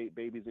gator bait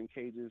babies in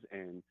cages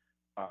and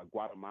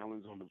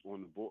Guatemalans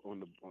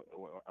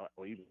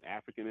or even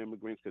African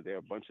immigrants, because there are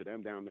a bunch of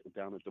them down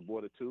at the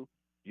border too.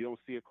 You don't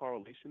see a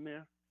correlation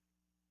there.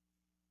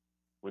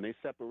 When they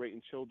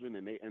separating children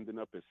and they ending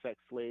up as sex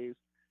slaves,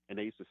 and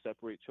they used to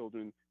separate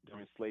children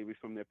during slavery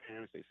from their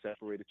parents, they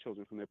separated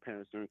children from their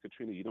parents during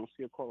Katrina. You don't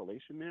see a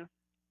correlation there.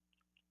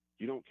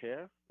 You don't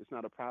care. It's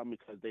not a problem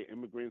because they're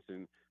immigrants,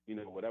 and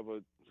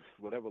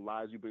whatever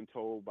lies you've been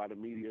told by the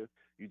media,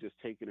 you just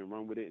take it and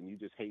run with it, and you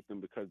just hate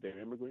them because they're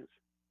immigrants.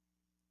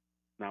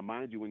 Now,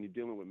 mind you, when you're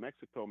dealing with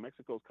Mexico,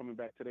 Mexico's coming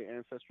back to their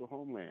ancestral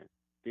homeland.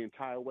 The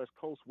entire West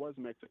Coast was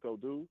Mexico,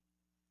 dude.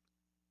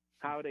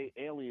 How are they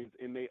aliens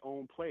in their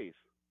own place?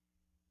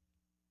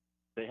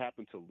 They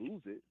happen to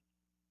lose it,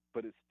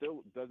 but it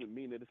still doesn't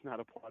mean that it's not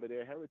a part of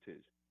their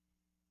heritage.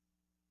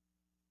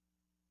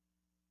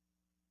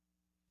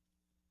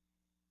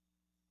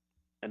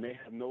 And they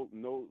have no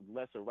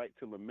less a right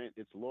to lament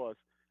its loss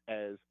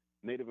as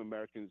Native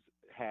Americans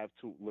have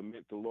to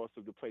lament the loss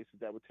of the places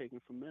that were taken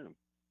from them.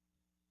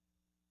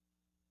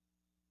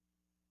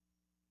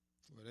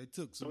 Well, they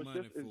took some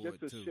money for it, too. It's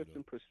just a shift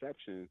in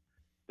perception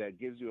that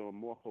gives you a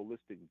more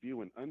holistic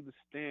view, and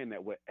understand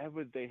that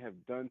whatever they have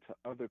done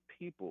to other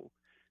people,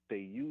 they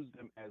use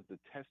them as the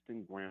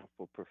testing ground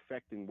for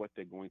perfecting what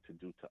they're going to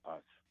do to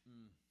us.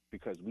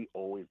 Because we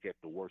always get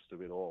the worst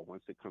of it all.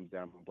 Once it comes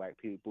down from black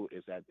people,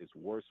 it's at its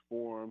worst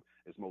form,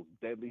 its most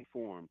deadly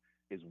form,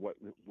 is what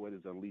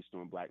is unleashed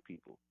on black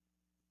people.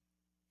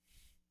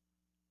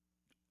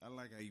 I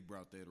like how you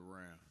brought that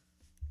around.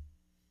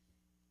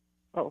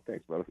 Oh,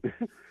 thanks, brother.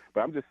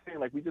 But I'm just saying,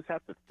 like, we just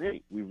have to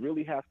think. We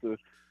really have to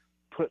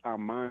put our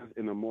minds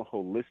in a more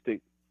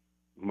holistic,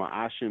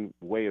 Ma'ashin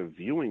way of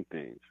viewing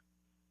things,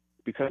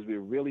 because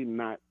we're really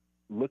not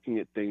looking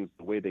at things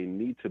the way they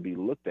need to be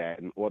looked at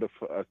in order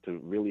for us to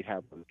really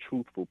have a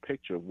truthful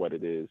picture of what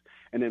it is.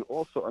 And then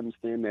also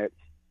understand that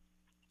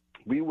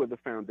we were the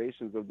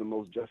foundations of the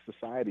most just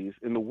societies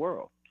in the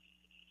world.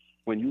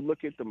 When you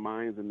look at the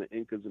Mayans and the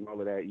Incas and all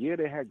of that, yeah,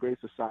 they had great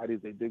societies,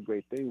 they did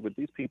great things, but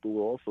these people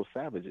were also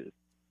savages.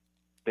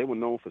 They were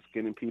known for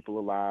skinning people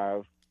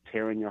alive,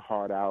 tearing your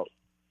heart out,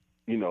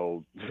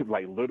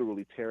 like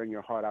literally tearing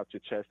your heart out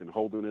your chest and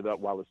holding it up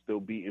while it's still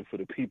beating for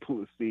the people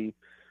to see.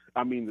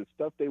 I mean, the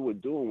stuff they were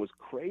doing was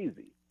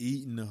crazy.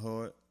 Eating the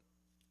heart,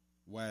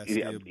 while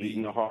still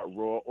eating the heart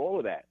raw, all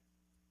of that.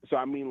 So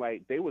I mean,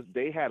 like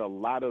they had a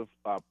lot of,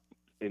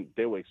 and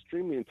they were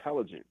extremely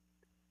intelligent,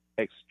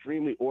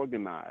 extremely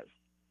organized.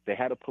 They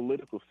had a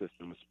political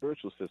system, a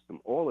spiritual system,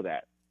 all of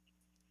that,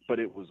 but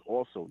it was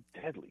also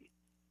deadly.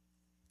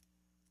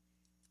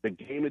 The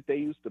game that they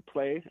used to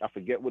play, I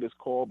forget what it's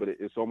called, but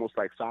it's almost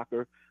like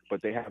soccer,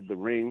 but they have the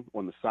ring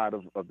on the side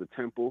of the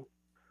temple,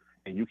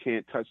 and you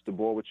can't touch the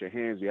ball with your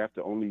hands. You have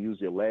to only use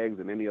your legs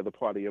and any other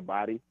part of your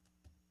body.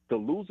 The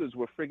losers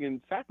were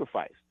friggin'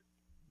 sacrificed.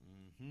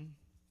 Mm-hmm.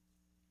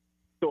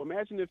 So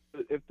imagine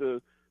if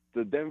the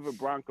Denver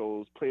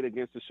Broncos played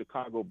against the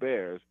Chicago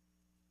Bears,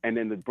 and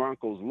then the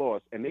Broncos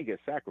lost, and they get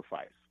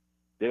sacrificed.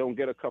 They don't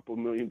get a couple $1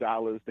 million.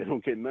 They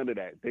don't get none of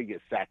that. They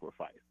get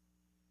sacrificed.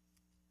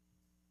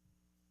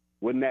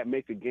 Wouldn't that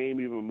make a game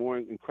even more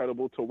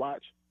incredible to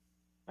watch?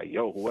 Like,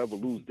 yo, whoever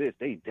lose this,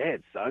 they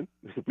dead, son.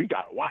 We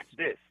got to watch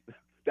this.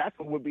 That's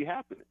what would be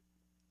happening.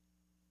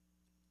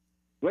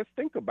 Let's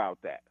think about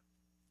that.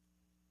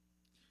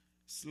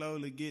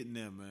 Slowly getting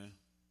there, man.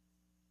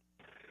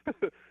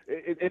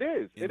 It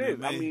is. It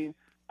is. I mean,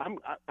 I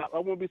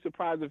won't be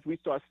surprised if we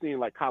start seeing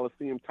like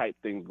Coliseum type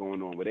things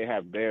going on where they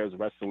have bears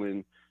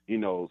wrestling,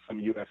 some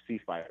UFC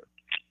fighter.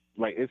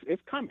 Like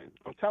it's coming.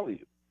 I'm telling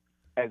you.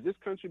 As this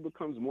country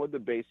becomes more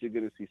debased, you're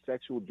going to see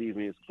sexual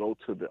deviance go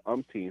to the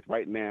umpteenth.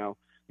 Right now,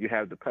 you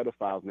have the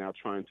pedophiles now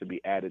trying to be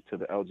added to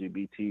the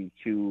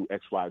LGBTQ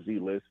XYZ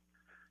list,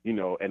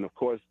 and of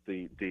course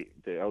the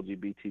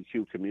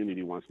LGBTQ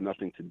community wants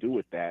nothing to do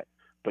with that,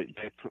 but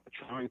they're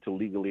trying to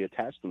legally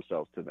attach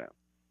themselves to them.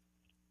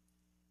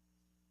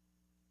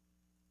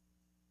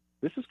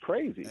 This is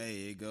crazy.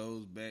 Hey, it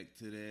goes back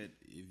to that.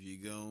 If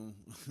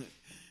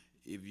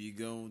you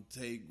gonna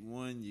take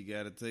one, you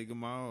got to take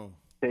them all.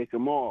 Take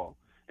them all.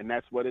 And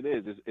that's what it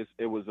is.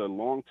 It was a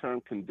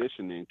long-term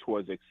conditioning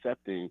towards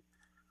accepting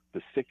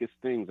the sickest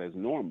things as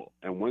normal.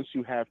 And once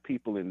you have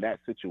people in that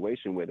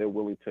situation where they're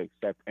willing to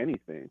accept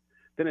anything,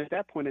 then at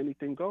that point,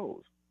 anything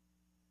goes.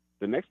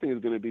 The next thing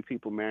is going to be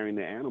people marrying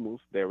their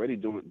animals. They're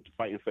already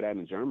fighting for that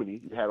in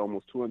Germany. You had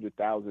almost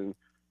 200,000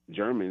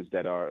 Germans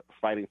that are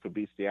fighting for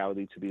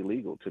bestiality to be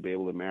legal, to be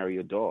able to marry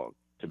a dog,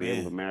 to be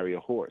able to marry a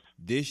horse.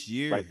 This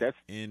year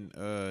in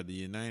the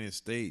United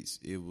States,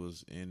 it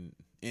was in...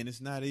 And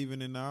it's not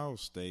even in our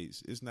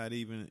states. It's not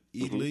even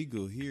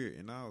illegal here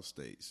in our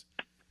states.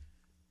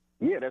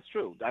 Yeah, that's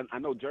true. I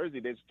know Jersey,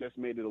 they just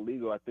made it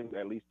illegal, I think,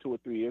 at least 2 or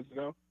 3 years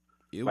ago.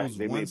 It was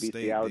one state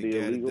that got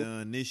it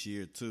done this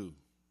year, too.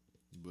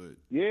 But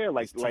yeah,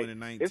 like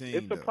 2019,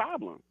 it's a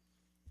problem.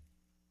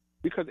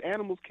 Because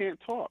animals can't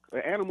talk.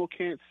 An animal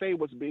can't say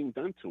what's being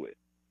done to it.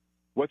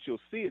 What you'll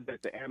see is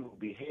that the animal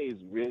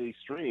behaves really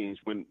strange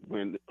when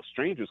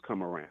strangers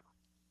come around.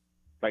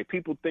 Like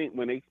people think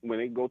when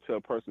they go to a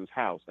person's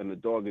house and the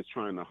dog is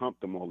trying to hump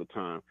them all the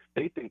time,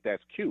 they think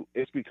that's cute.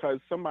 It's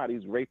because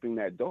somebody's raping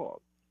that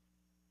dog.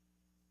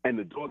 And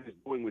the dog is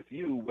doing with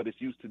you what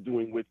it's used to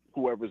doing with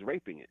whoever's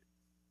raping it.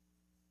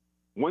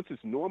 Once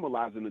it's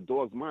normalized in the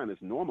dog's mind,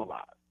 it's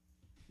normalized.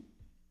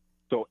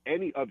 So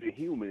any other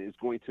human is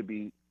going to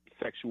be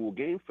sexual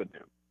game for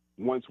them.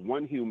 once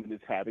one human is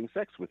having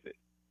sex with it.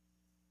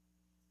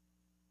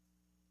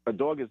 A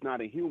dog is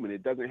not a human.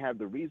 It doesn't have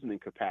the reasoning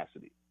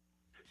capacity.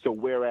 So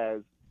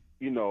whereas,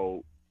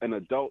 an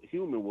adult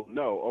human will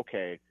know,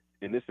 okay,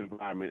 in this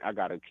environment, I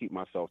got to keep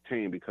myself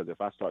tame because if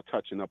I start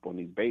touching up on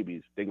these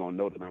babies, they're going to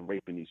know that I'm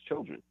raping these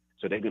children.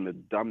 So they're going to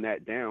dumb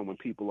that down when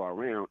people are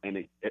around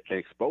and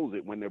expose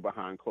it when they're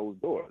behind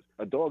closed doors.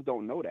 A dog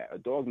don't know that. A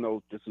dog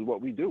knows this is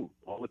what we do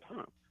all the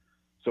time.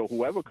 So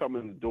whoever come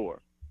in the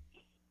door,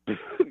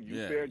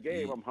 fair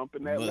game, I'm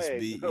humping that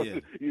leg.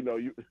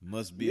 You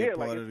must be a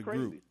part of the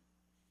group.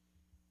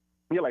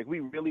 Yeah, like we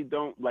really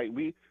don't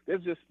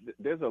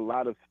there's a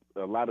lot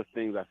of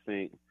things. I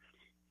think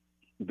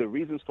the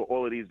reasons for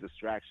all of these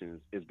distractions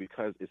is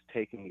because it's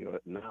taking your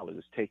knowledge,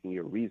 it's taking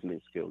your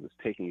reasoning skills, it's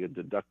taking your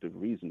deductive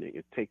reasoning,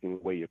 it's taking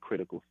away your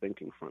critical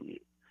thinking from you.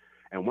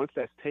 And once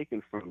that's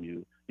taken from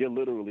you, you're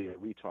literally a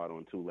retard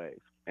on two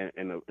legs. And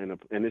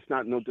it's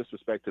not no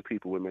disrespect to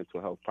people with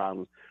mental health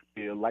problems.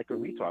 You're like a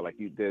retard. Like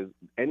there's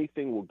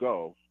anything will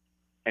go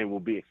and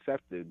will be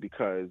accepted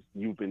because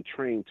you've been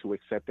trained to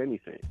accept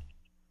anything.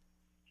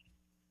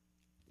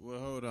 Well,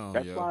 hold on,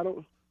 that's why I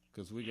don't.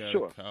 Because we got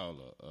Sure. a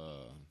caller.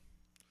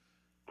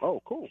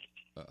 Oh, cool.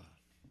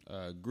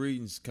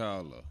 Greetings,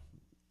 caller.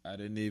 I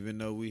didn't even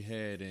know we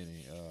had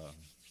any.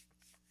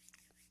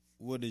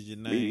 What is your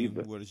name?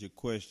 What is your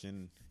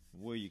question?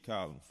 Where are you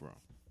calling from?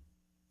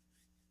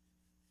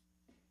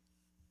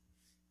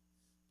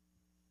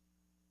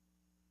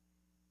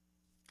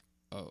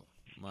 Oh,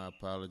 my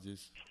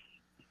apologies.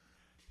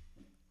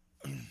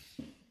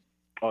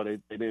 Oh, they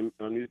didn't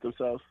unmute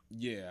themselves?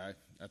 Yeah,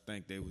 I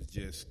think they was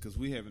just because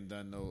we haven't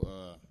done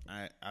no.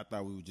 I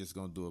thought we were just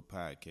gonna do a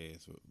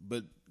podcast,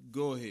 but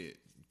go ahead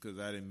because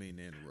I didn't mean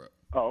to interrupt.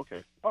 Oh,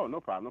 okay. Oh, no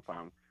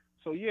problem.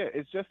 So yeah,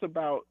 it's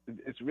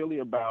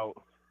really,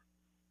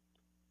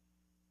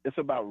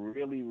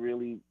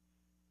 really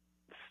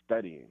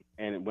studying.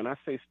 And when I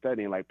say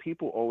studying, like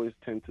people always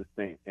tend to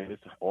think, and it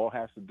all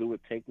has to do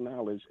with take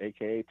knowledge,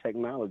 aka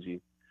technology.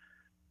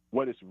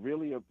 What it's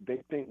really,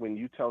 they think when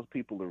you tell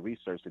people to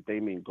research that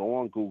they mean go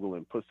on Google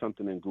and put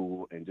something in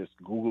Google and just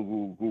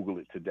Google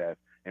it to death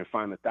and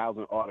find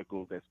 1,000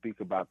 articles that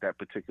speak about that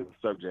particular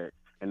subject,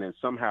 and then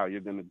somehow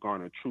you're going to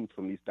garner truth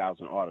from these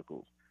 1,000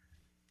 articles.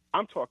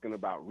 I'm talking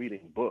about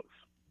reading books,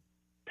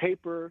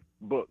 paper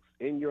books,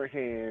 in your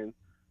hand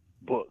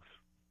books,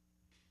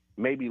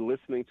 maybe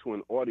listening to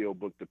an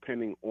audiobook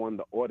depending on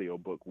the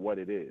audiobook, what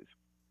it is.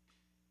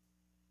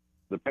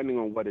 Depending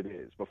on what it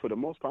is. But for the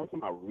most part, I'm talking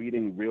about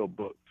reading real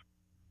books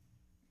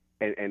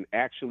and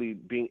actually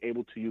being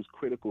able to use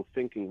critical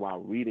thinking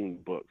while reading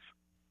books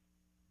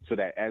so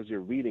that as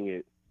you're reading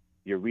it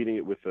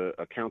with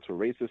a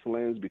counter-racist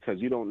lens because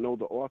you don't know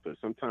the author.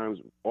 Sometimes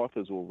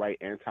authors will write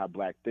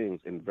anti-black things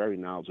in very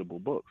knowledgeable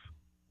books.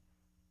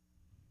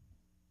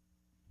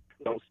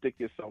 Don't stick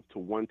yourself to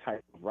one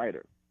type of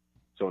writer.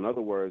 So in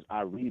other words,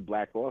 I read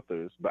black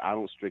authors, but I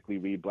don't strictly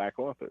read black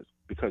authors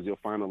because you'll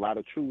find a lot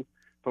of truth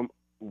from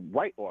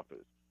white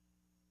authors.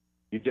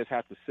 You just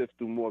have to sift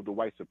through more of the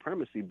white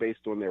supremacy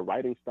based on their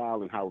writing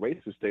style and how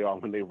racist they are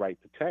when they write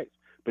the text.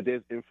 But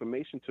there's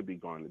information to be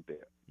garnered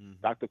there. Mm-hmm.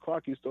 Dr.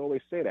 Clark used to always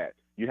say that.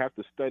 You have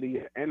to study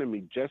your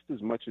enemy just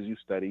as much as you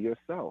study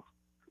yourself.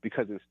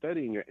 Because in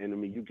studying your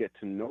enemy, you get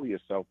to know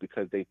yourself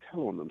because they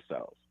tell on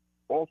themselves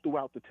all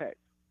throughout the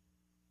text.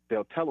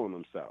 They'll tell on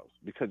themselves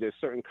because there's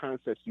certain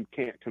concepts you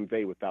can't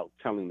convey without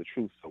telling the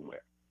truth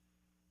somewhere.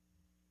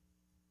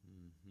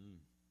 Mm-hmm.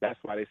 That's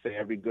why they say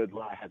every good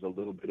lie has a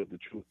little bit of the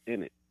truth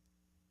in it.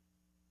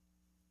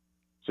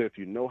 So if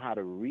you know how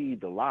to read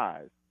the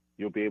lies,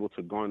 you'll be able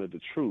to garner the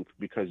truth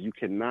because you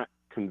cannot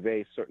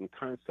convey certain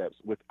concepts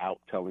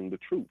without telling the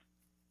truth.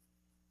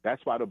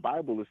 That's why the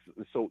Bible is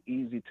so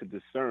easy to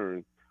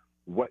discern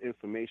what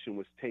information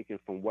was taken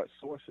from what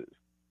sources.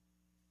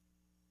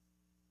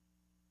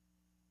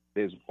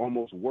 There's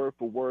almost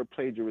word-for-word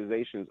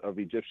plagiarizations of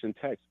Egyptian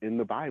texts in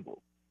the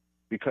Bible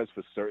because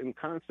for certain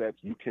concepts,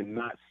 you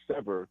cannot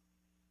sever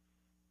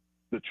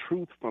the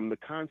truth from the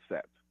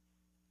concept.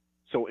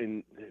 So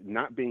in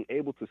not being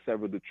able to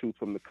sever the truth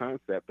from the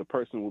concept, the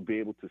person will be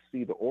able to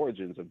see the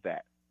origins of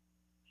that,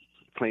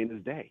 plain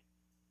as day,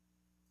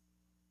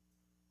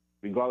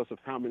 regardless of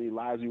how many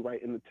lies you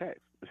write in the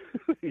text.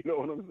 You know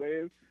what I'm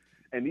saying?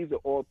 And these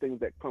are all things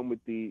that come with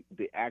the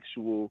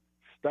actual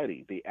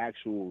study, the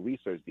actual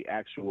research, the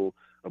actual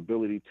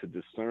ability to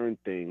discern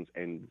things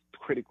and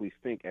critically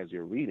think as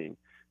you're reading.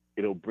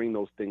 It'll bring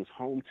those things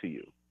home to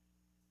you.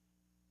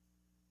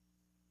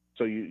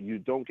 So you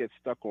don't get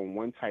stuck on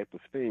one type of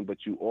thing,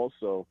 but you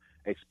also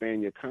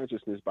expand your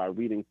consciousness by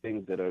reading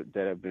things that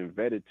have been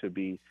vetted to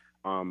be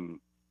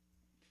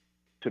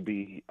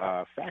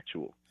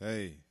factual.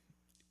 Hey,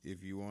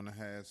 if you want to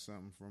have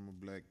something from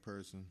a black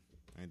person,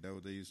 ain't that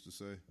what they used to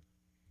say?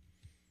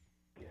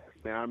 Yes.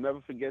 Man, I'll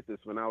never forget this.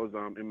 When I was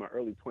in my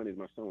early 20s,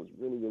 my son was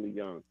really, really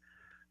young.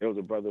 There was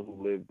a brother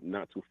who lived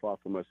not too far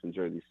from us in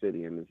Jersey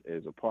City, and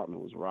his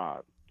apartment was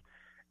robbed.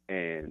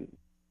 And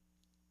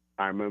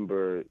I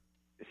remember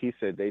he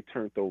said they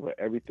turned over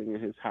everything in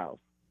his house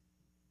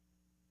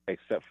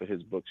except for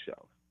his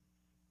bookshelf.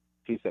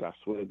 He said, I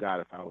swear to God,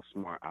 if I was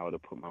smart, I would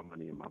have put my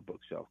money in my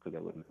bookshelf because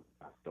it wouldn't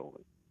have got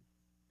stolen.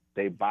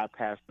 They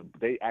bypassed,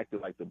 they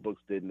acted like the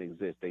books didn't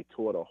exist. They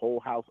tore the whole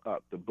house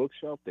up. The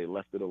bookshelf, they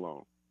left it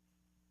alone.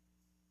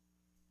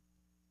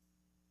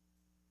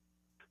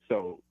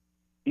 So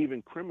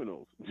even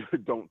criminals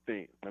don't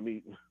think, let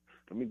me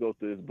go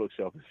through this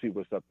bookshelf and see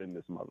what's up in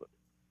this mother.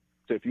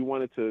 So if you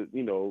wanted to,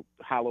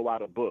 hollow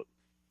out a book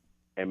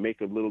and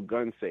make a little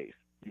gun safe,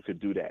 you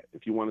could do that.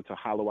 If you wanted to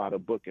hollow out a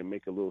book and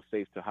make a little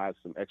safe to hide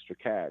some extra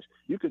cash,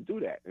 you could do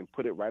that and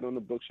put it right on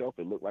the bookshelf.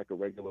 It looked like a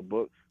regular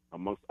book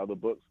amongst other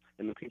books,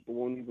 and the people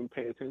won't even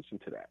pay attention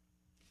to that.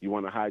 You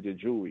want to hide your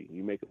jewelry,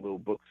 you make a little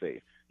book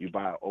safe. You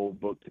buy an old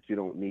book that you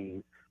don't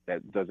need,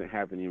 that doesn't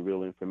have any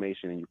real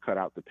information, and you cut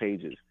out the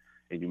pages.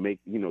 And you make,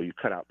 you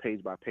cut out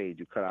page by page,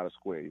 you cut out a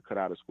square, you cut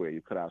out a square,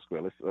 you cut out a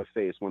square. Let's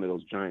say it's one of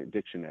those giant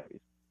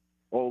dictionaries.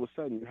 All of a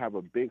sudden, you have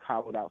a big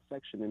hollowed out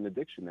section in the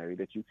dictionary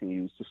that you can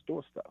use to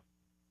store stuff.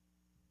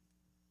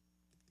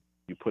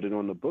 You put it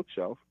on the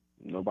bookshelf,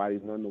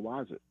 nobody's none the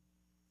wiser.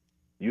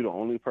 You're the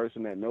only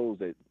person that knows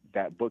that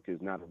that book is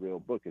not a real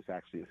book. It's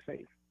actually a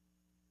safe.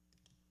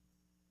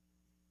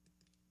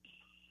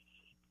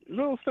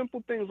 Little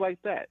simple things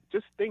like that.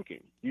 Just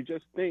thinking. You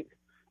just think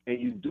and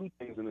you do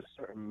things in a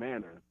certain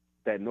manner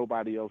that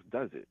nobody else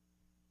does it.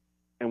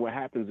 And what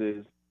happens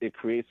is it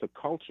creates a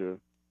culture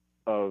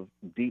of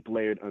deep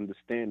layered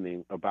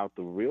understanding about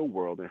the real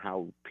world and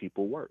how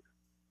people work.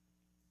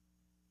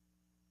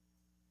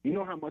 You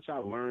know how much I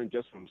learned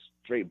just from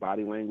straight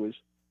body language?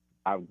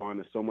 I've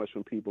garnered so much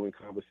from people in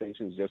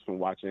conversations just from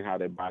watching how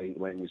their body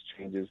language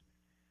changes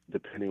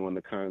depending on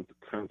the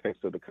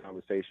context of the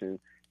conversation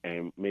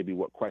and maybe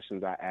what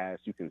questions I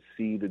ask. You can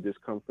see the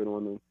discomfort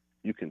on them.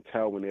 You can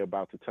tell when they're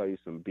about to tell you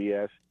some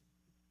BS.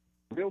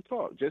 Real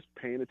talk, just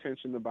paying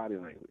attention to body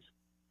language,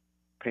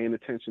 paying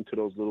attention to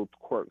those little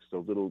quirks,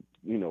 those little,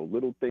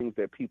 little things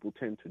that people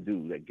tend to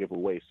do that give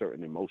away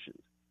certain emotions.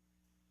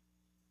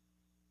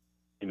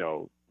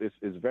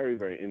 It's very,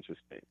 very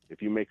interesting.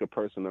 If you make a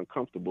person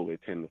uncomfortable, they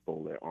tend to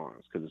fold their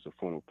arms because it's a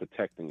form of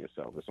protecting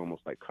yourself. It's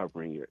almost like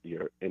covering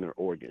your inner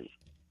organs.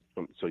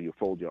 So you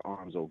fold your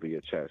arms over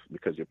your chest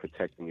because you're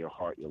protecting your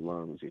heart, your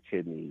lungs, your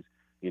kidneys,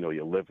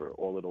 your liver,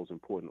 all of those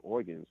important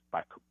organs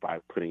by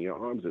putting your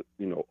arms,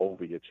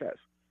 over your chest.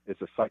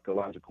 It's a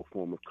psychological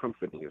form of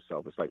comforting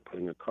yourself. It's like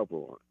putting a cover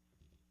on.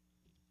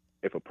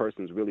 If a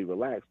person's really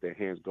relaxed, their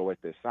hands go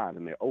at their side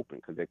and they're open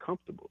because they're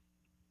comfortable.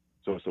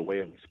 So it's a way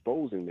of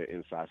exposing their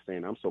inside,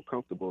 saying, I'm so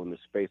comfortable in this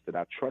space that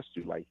I trust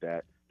you like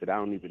that I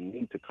don't even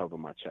need to cover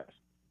my chest.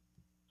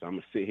 So I'm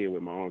going to sit here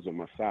with my arms on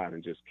my side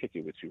and just kick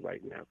it with you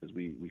right now because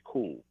we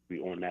cool.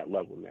 We on that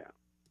level now.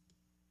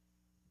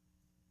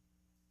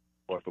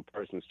 Or if a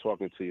person's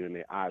talking to you and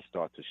their eyes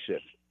start to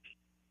shift,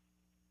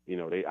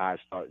 their eyes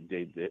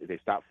they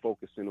stop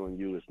focusing on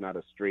you. It's not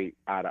a straight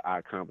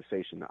eye-to-eye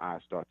conversation. The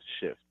eyes start to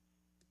shift.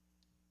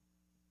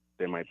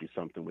 There might be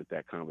something with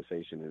that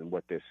conversation and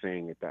what they're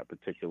saying at that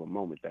particular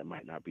moment that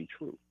might not be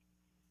true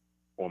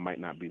or might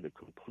not be the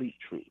complete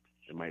truth.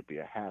 It might be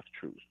a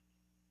half-truth.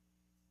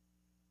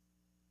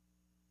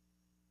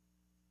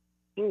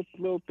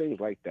 Little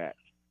things like that.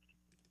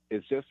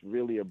 It's just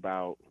really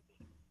about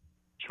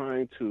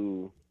trying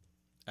to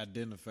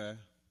identify,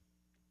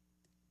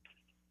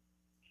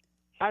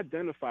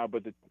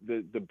 but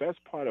the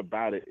best part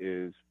about it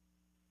is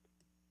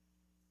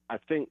I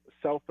think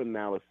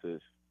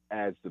self-analysis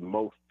adds the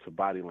most to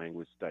body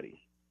language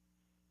study.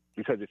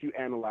 Because if you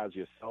analyze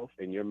yourself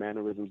and your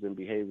mannerisms and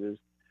behaviors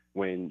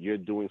when you're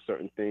doing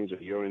certain things or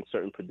you're in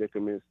certain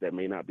predicaments that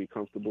may not be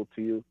comfortable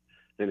to you,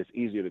 then it's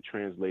easier to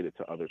translate it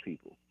to other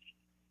people.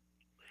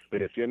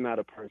 But if you're not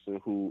a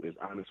person who is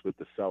honest with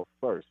the self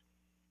first,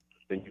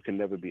 then you can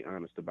never be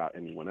honest about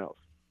anyone else.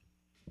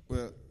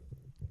 Well,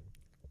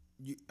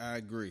 I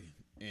agree.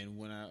 And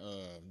when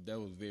that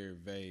was very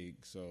vague,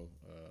 so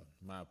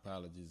my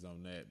apologies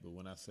on that. But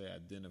when I say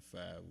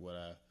identify,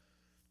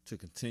 to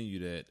continue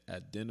that,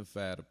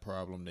 identify the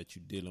problem that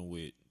you're dealing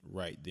with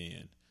right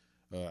then.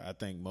 I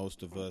think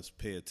most of us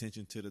pay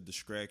attention to the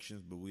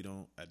distractions, but we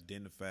don't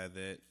identify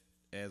that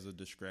as a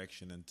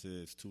distraction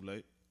until it's too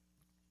late.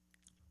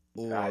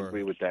 I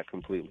agree with that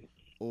completely.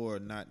 Or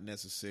not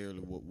necessarily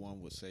what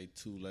one would say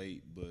too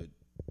late, but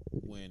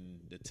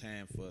when the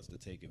time for us to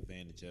take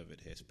advantage of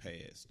it has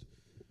passed,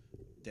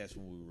 that's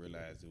when we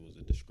realized it was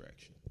a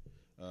distraction.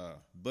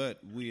 But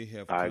we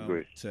have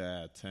come to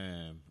our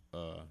time.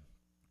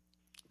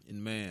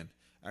 And man,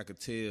 I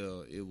could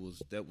tell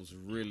that was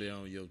really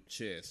on your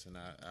chest, and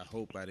I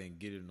hope I didn't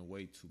get in the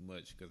way too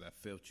much because I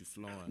felt you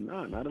flowing.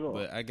 No, not at all.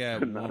 But I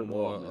got one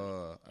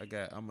more. I'm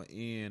gonna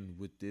end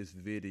with this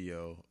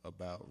video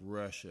about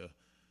Russia.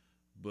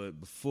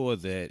 But before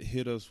that,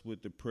 hit us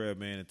with the prayer,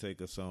 man, and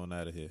take us on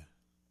out of here.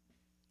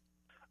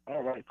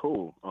 All right,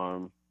 cool.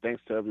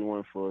 Thanks to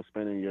everyone for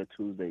spending your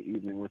Tuesday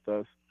evening with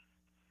us.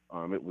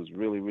 It was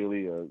really,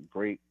 really a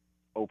great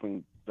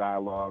open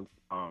dialogue.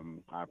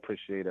 I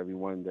appreciate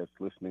everyone that's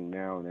listening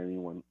now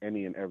and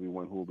any and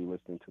everyone who will be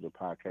listening to the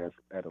podcast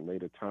at a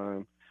later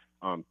time.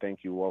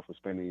 Thank you all for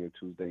spending your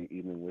Tuesday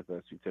evening with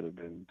us. You could have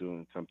been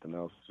doing something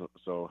else.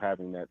 So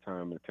having that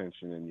time and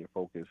attention and your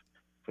focus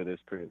for this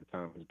period of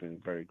time has been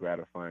very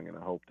gratifying, and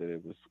I hope that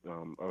it was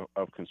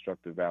of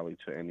constructive value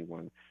to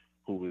anyone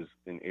who is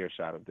in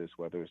earshot of this,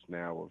 whether it's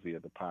now or via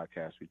the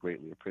podcast. We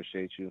greatly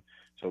appreciate you.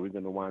 So we're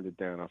going to wind it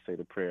down. I'll say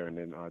the prayer, and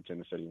then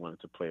Jenna said he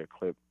wanted to play a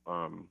clip,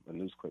 a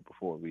news clip,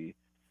 before we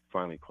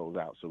finally close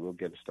out. So we'll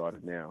get it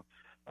started now.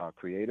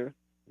 Creator,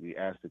 we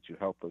ask that you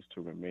help us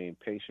to remain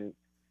patient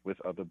with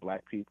other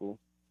Black people.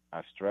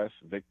 I stress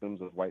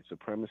victims of white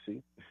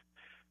supremacy.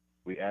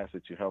 We ask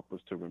that you help us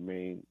to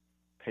remain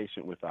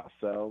patient with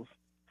ourselves.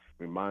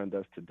 Remind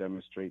us to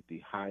demonstrate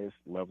the highest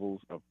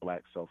levels of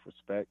Black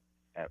self-respect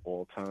at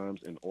all times,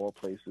 in all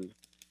places,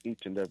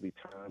 each and every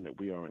time that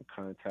we are in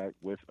contact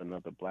with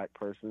another Black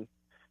person.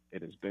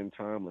 It has been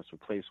time. Let's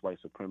replace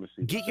white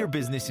supremacy. Get your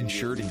business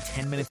insured in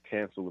 10 minutes.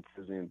 Cancel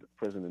the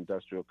prison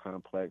industrial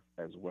complex,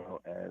 as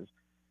well as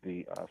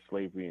the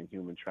slavery and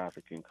human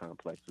trafficking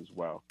complex as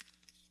well.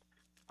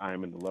 I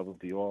am in the love of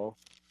the all,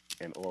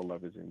 and all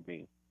love is in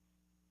me.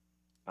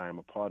 I am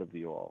a part of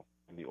the all,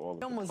 and the all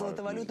is a part of me.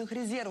 Золотовалютных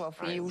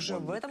резервов, и уже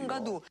в этом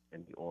году.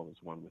 And the all is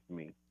one with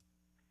me.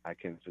 I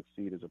can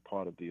succeed as a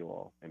part of the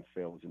all and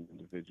fail as an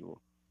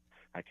individual.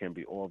 I can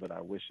be all that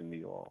I wish in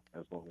the all,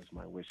 as long as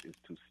my wish is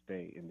to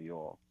stay in the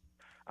all.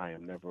 I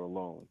am never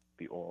alone.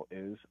 The all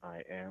is,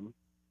 I am.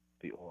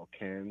 The all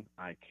can,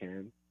 I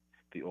can.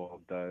 The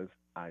all does,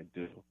 I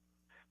do.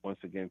 Once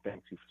again,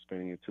 thank you for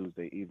spending your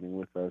Tuesday evening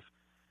with us.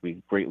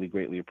 We greatly,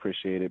 greatly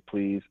appreciate it.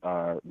 Please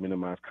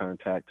minimize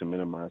contact to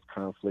minimize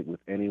conflict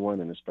with anyone,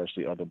 and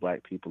especially other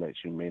Black people that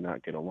you may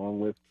not get along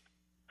with.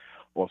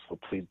 Also,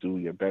 please do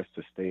your best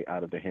to stay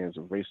out of the hands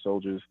of race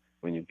soldiers.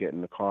 When you get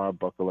in the car,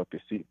 buckle up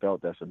your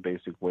seatbelt. That's a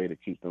basic way to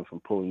keep them from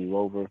pulling you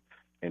over.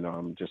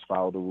 And just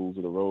follow the rules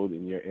of the road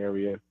in your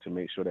area to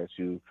make sure that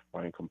you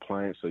are in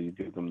compliance, so you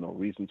give them no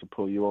reason to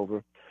pull you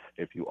over.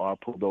 If you are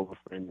pulled over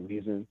for any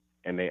reason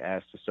and they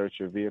ask to search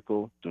your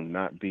vehicle, do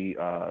not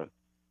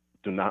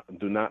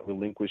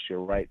relinquish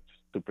your rights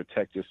to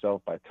protect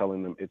yourself by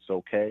telling them it's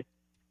okay,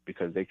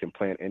 because they can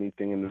plant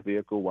anything in the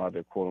vehicle while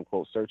they're quote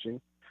unquote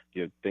searching.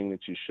 Your thing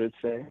that you should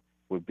say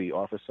would be,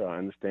 officer, I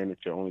understand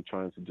that you're only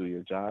trying to do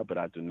your job, but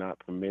I do not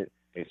permit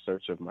a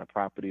search of my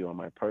property or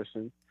my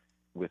person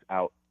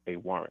without a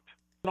warrant.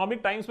 Economic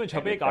Times में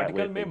छपे एक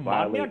article में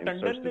मान्या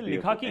टंडन ने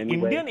लिखा कि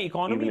Indian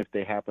economy, even if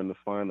they happen to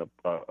find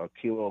a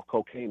kilo of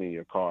cocaine in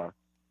your car,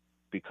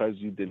 because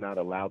you did not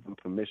allow them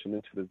permission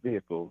into the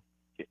vehicle,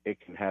 it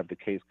can have the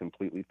case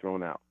completely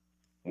thrown out.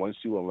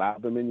 Once you allow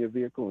them in your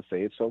vehicle and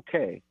say it's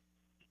okay,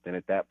 then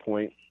at that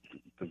point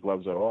the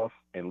gloves are off,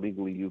 and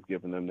legally you've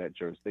given them that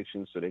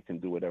jurisdiction, so they can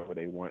do whatever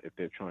they want if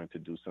they're trying to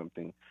do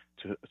something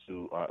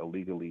to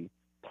illegally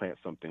plant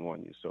something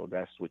on you. So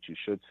that's what you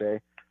should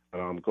say.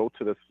 Go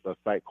to the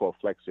site called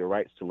Flex Your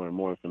Rights to learn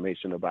more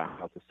information about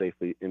how to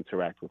safely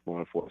interact with law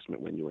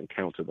enforcement when you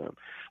encounter them.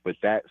 With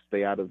that,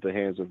 stay out of the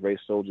hands of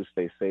race soldiers,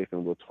 stay safe,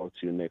 and we'll talk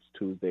to you next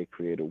Tuesday.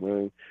 Creator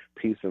willing.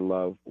 Peace and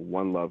love,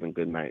 one love, and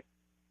good night.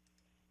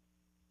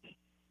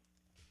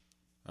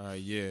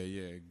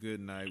 Yeah. Good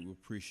night. We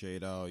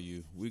appreciate all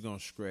you. We're going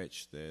to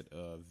scratch that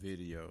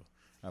video.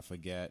 I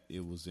forgot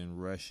it was in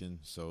Russian,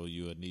 so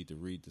you'll need to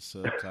read the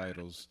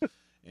subtitles.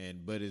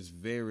 But it's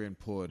very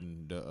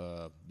important.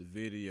 The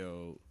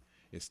video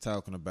is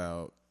talking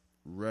about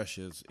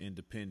Russia's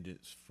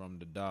independence from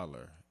the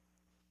dollar,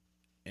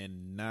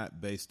 and not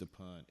based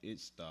upon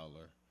its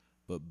dollar,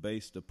 but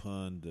based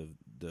upon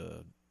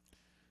the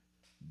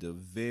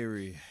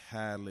very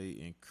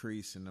highly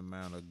increasing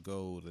amount of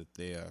gold that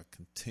they are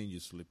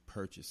continuously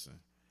purchasing.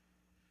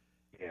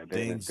 Yeah,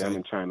 them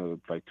and China are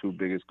like two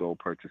biggest gold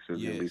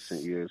purchasers in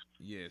recent years.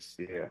 Yes.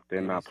 Yeah,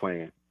 they're not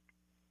playing.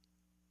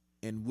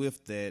 And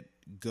with that,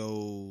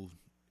 gold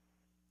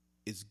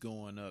is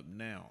going up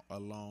now,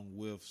 along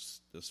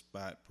with the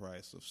spot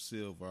price of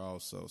silver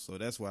also. So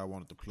that's why I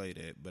wanted to play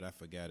that, but I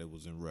forgot it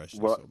was in Russian,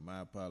 so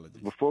my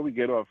apologies. Before we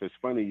get off, it's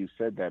funny you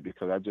said that,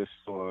 because I just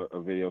saw a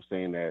video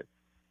saying that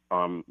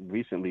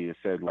recently it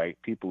said,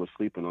 like, people are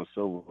sleeping on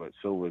silver, but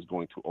silver is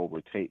going to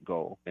overtake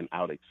gold and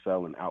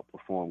out-excel and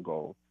outperform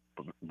gold.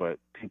 But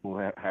people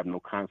have no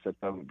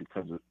concept of it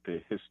because of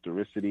the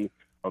historicity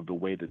of the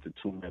way that the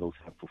two metals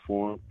have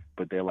performed.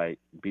 But they're like,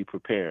 be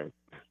prepared.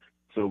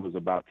 Silver's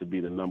about to be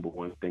the number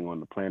one thing on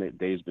the planet.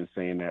 Dave's been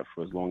saying that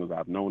for as long as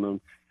I've known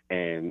him,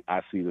 and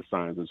I see the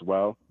signs as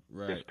well.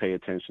 Right. Just pay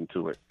attention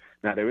to it.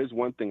 Now, there is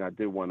one thing I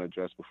did want to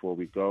address before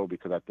we go,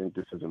 because I think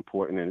this is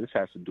important, and this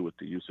has to do with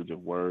the usage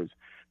of words.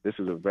 This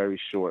is a very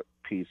short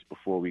piece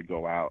before we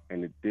go out,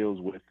 and it deals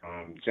with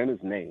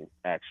Jenna's name,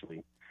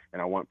 actually.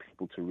 And I want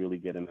people to really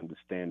get an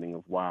understanding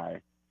of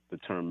why the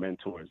term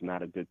mentor is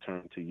not a good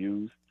term to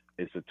use.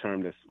 It's a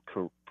term that's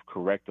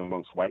correct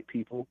amongst white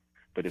people,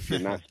 but if you're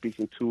not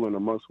speaking to and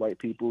amongst white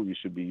people, you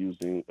should be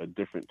using a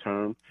different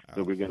term.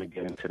 So we're going to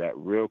get into that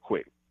real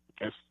quick.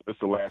 That's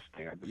the last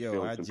thing. I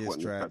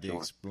just tried to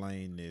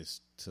explain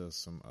this to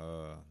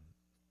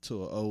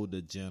to an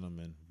older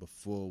gentleman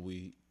before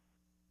we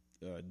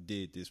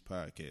did this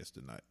podcast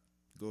tonight.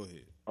 Go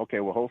ahead. Okay,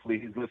 well, hopefully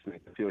he's listening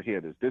because he'll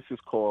hear this. This is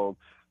called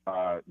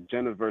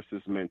Jehgna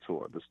versus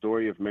Mentor, the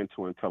story of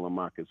Mentor and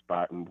Telemachus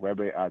by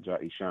Mbwebe Aja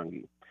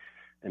Ishangi.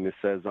 And it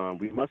says,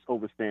 we must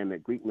understand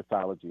that Greek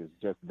mythology is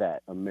just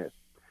that, a myth.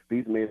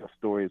 These made-up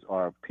stories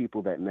are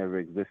people that never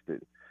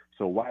existed.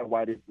 So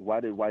why did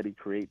Whitey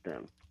create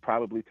them?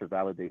 Probably to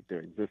validate their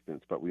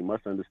existence, but we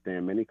must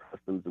understand many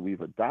customs that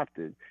we've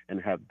adopted and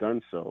have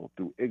done so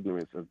through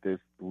ignorance of this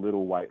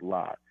little white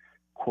lie.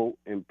 Case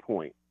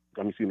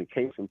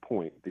in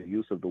point, the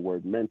use of the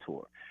word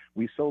mentor.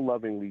 We so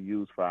lovingly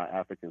use for our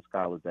African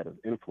scholars that have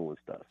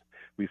influenced us.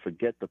 We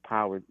forget the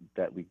power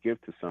that we give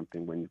to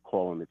something when you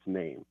call on its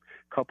name.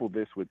 Couple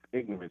this with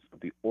ignorance of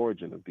the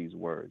origin of these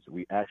words.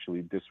 We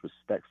actually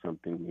disrespect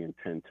something we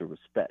intend to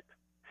respect.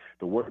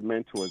 The word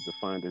mentor is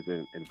defined as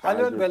an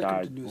Hello advisor, and welcome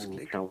guide, to guru,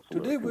 Newsclick.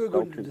 counselor, Today we are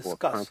going to consultant, or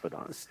discuss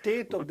confidant. the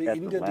state of Look the at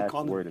Indian last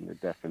economy word in the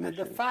definition,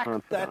 and the fact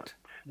confidant.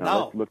 that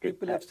now let's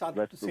people have started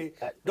let's to say,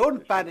 look at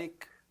don't definition.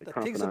 panic, The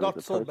the things are confidant not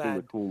is a so person bad.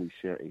 with whom we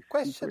share a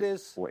Question secret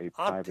is, or a are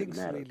private things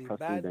matter, really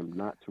trusting bad? them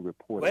not to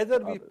report Whether it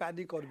to we others.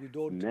 panic or we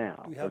don't,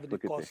 Now, we have let's any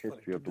look at cause the for it.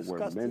 history To of the word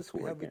discuss this, we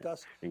mentor have with again.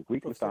 us In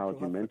Greek Professor mythology,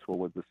 Prabhakar. Mentor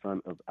was the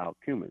son of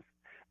Alcumus,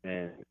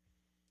 and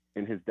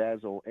in his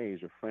dad's old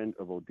age, a friend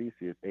of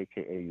Odysseus,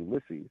 a.k.a.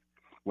 Ulysses,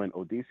 when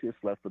Odysseus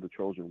left for the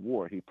Trojan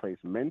War, he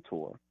placed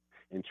Mentor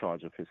in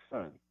charge of his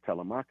son,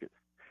 Telemachus,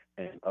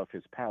 and of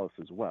his palace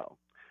as well.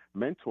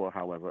 Mentor,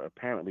 however,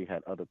 apparently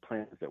had other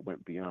plans that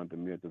went beyond the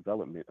mere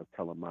development of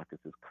Telemachus'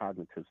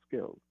 cognitive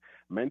skills.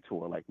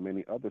 Mentor, like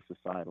many other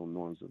societal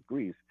norms of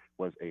Greece,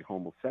 was a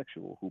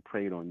homosexual who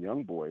preyed on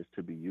young boys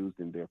to be used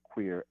in their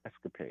queer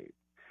escapades.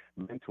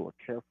 Mentor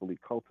carefully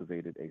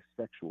cultivated a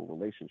sexual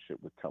relationship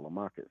with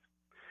Telemachus.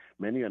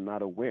 Many are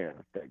not aware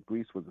that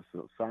Greece was a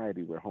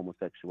society where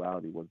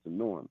homosexuality was the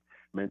norm.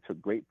 Men took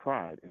great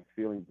pride in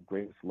feeling the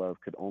greatest love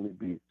could only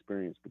be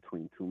experienced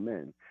between two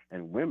men,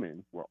 and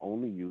women were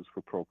only used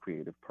for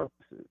procreative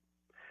purposes.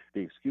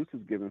 The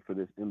excuses given for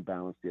this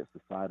imbalanced yet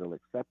societal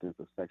acceptance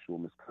of sexual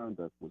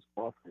misconduct was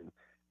often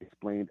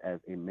explained as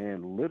a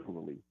man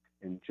literally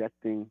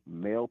injecting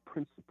male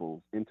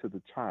principles into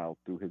the child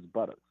through his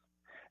buttocks.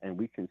 And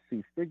we can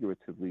see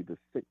figuratively the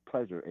sick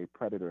pleasure a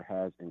predator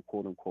has in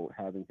quote-unquote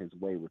having his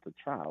way with a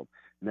child,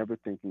 never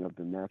thinking of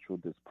the natural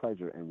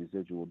displeasure and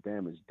residual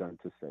damage done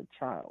to said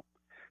child.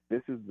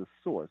 This is the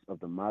source of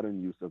the modern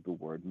use of the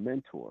word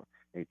mentor,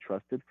 a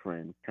trusted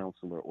friend,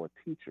 counselor, or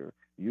teacher,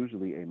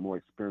 usually a more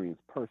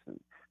experienced person.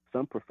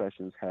 Some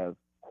professions have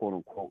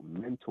quote-unquote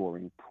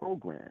mentoring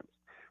programs,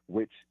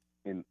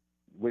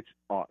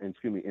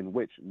 in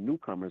which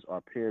newcomers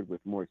are paired with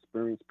more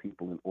experienced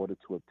people in order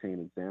to obtain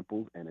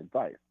examples and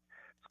advice.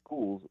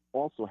 Schools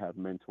also have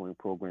mentoring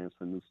programs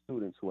for new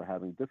students who are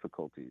having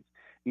difficulties.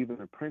 Even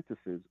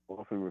apprentices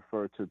often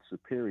refer to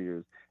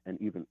superiors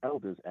and even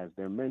elders as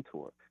their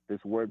mentor.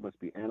 This word must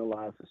be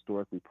analyzed,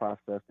 historically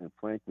processed, and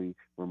frankly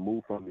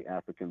removed from the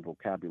African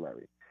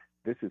vocabulary.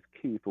 This is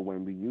key, for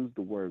when we use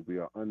the word, we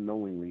are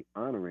unknowingly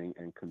honoring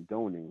and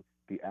condoning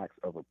the acts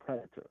of a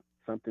predator,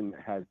 something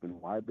that has been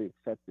widely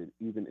accepted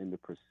even in the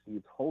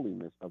perceived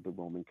holiness of the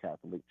Roman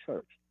Catholic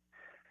Church.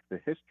 The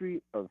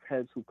history of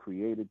heads who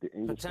created the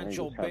English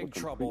potential language big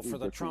trouble for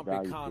the Trump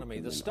economy.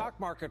 The stock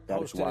market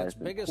posted its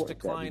biggest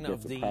decline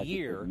of the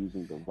year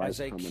as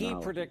a key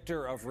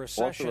predictor of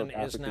recession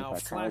is now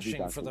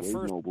flashing for the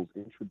first. Nobles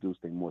introduced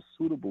a more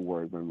suitable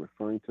word when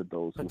referring to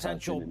those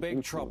potential who have been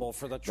big trouble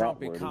for the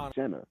Trump economy.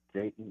 Jehgna,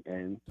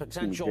 J-E-N,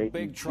 potential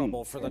big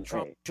trouble for the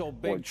Trump.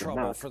 Big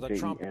trouble for the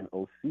Trump.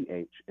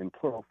 J-E-N-O-C-H in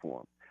plural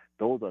form.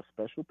 Those are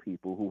special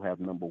people who have,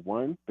 number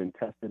one, been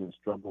tested in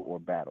struggle or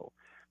battle.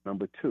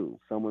 Number two,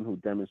 someone who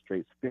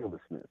demonstrates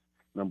fearlessness.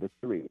 Number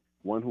three,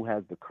 one who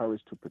has the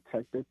courage to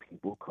protect their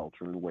people,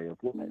 culture, and way of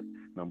life.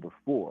 Number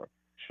four,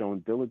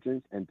 shown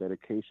diligence and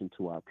dedication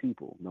to our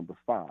people. Number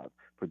five,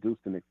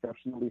 produced an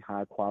exceptionally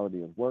high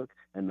quality of work.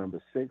 And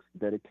number six,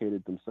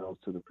 dedicated themselves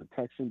to the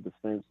protection,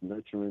 defense,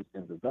 nurturance,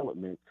 and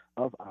development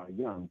of our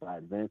young by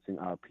advancing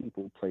our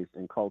people, place,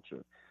 and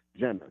culture.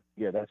 Jehgna,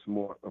 yeah, that's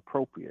more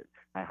appropriate.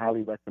 I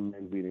highly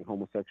recommend reading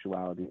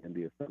Homosexuality and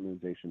the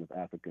Effeminization of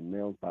African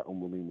Males by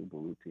Umulimu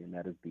Baruti, and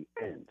that is the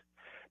end.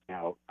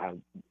 Now, I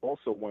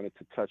also wanted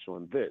to touch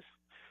on this.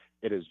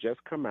 It has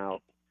just come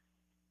out,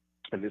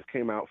 and this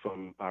came out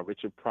from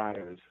Richard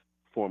Pryor's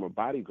former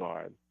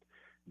bodyguard,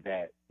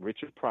 that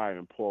Richard Pryor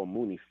and Paul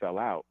Mooney fell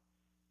out,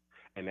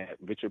 and that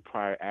Richard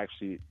Pryor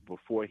actually,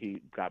 before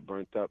he got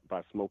burnt up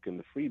by smoking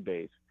the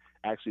freebase,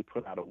 actually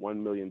put out a $1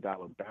 million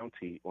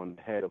bounty on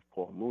the head of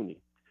Paul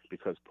Mooney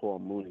because Paul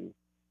Mooney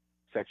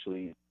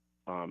sexually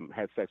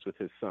had sex with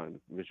his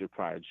son, Richard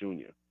Pryor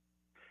Jr.,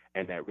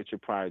 and that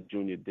Richard Pryor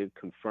Jr. did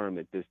confirm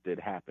that this did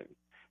happen.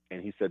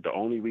 And he said the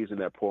only reason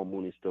that Paul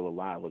Mooney is still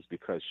alive was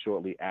because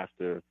shortly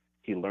after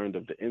he learned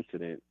of the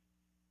incident,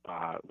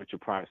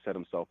 Richard Pryor set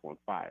himself on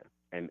fire,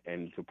 and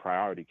the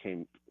priority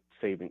came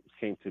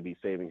to be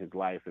saving his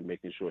life and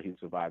making sure he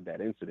survived that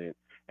incident.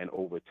 And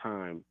over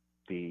time,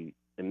 the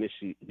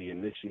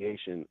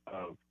initiation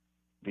of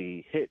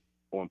the hit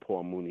on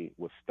Paul Mooney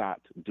was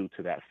stopped due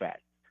to that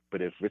fact.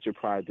 But if Richard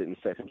Pryor didn't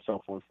set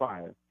himself on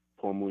fire,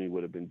 Paul Mooney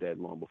would have been dead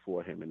long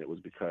before him. And it was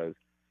because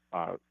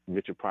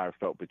Richard Pryor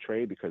felt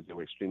betrayed because they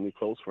were extremely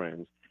close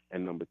friends.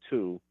 And number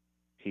two,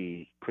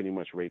 he pretty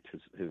much raped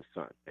his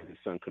son. And his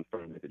son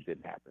confirmed that it did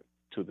happen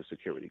to the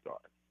security guard.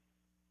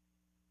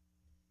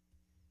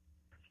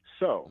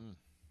 So,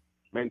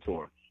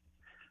 mentor,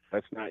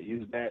 let's not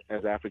use that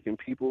as African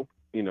people.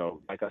 You know,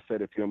 like I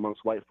said, if you're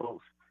amongst white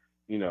folks,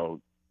 you know,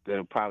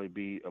 there'll probably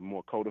be a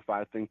more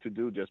codified thing to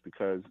do just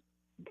because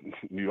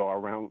you are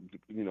around,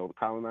 you know, the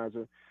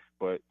colonizer.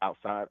 But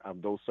outside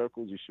of those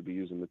circles, you should be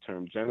using the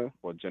term Jehgna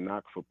or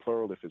Jehgna for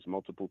plural if it's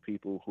multiple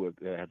people who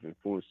have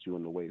influenced you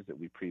in the ways that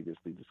we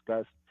previously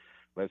discussed.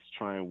 Let's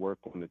try and work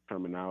on the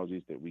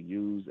terminologies that we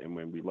use. And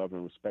when we love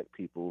and respect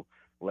people,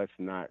 let's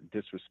not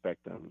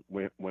disrespect them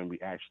when we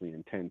actually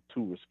intend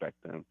to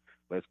respect them.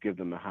 Let's give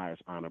them the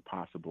highest honor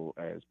possible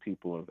as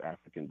people of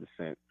African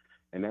descent.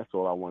 And that's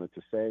all I wanted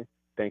to say.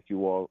 Thank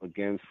you all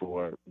again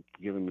for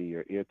giving me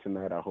your ear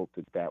tonight. I hope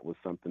that was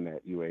something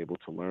that you were able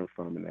to learn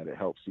from and that it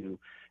helps you.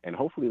 And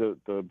hopefully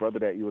the brother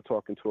that you were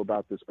talking to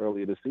about this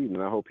earlier this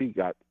evening, I hope he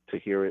got to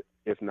hear it.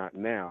 If not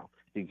now,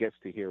 he gets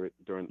to hear it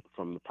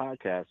from the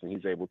podcast, and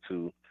he's able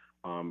to,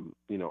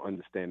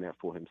 understand that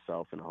for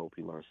himself. And I hope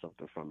he learns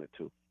something from it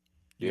too.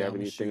 Do you have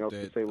anything else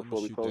to say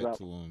before we close out?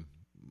 To him,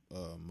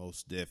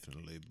 most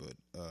definitely. But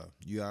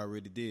you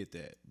already did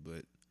that.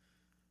 But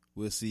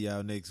we'll see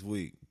y'all next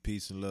week.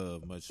 Peace and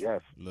love. Much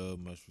love,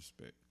 much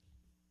respect.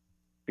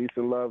 Peace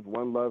and love.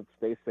 One love.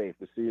 Stay safe.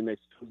 We'll see you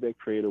next Tuesday.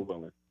 Creator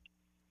willing.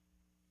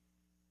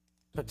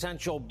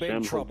 Potential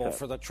big trouble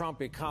for the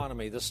Trump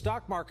economy. The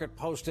stock market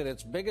posted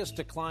its biggest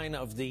decline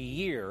of the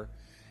year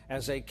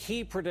as a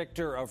key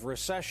predictor of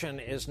recession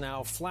is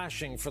now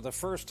flashing for the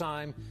first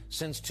time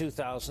since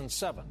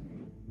 2007.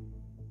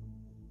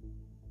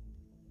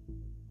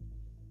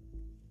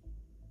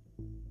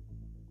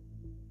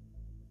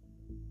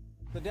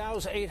 The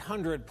Dow's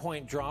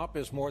 800-point drop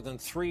is more than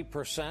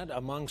 3%.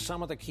 Among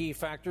some of the key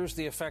factors,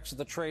 the effects of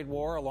the trade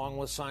war, along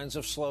with signs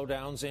of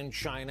slowdowns in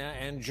China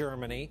and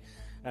Germany.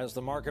 As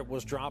the market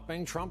was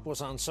dropping, Trump was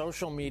on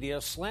social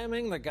media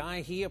slamming the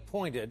guy he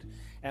appointed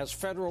as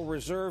Federal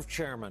Reserve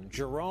Chairman,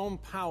 Jerome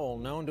Powell,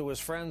 known to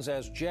his friends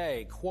as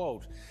Jay.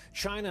 Quote,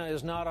 "China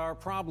is not our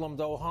problem,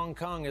 though Hong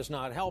Kong is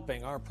not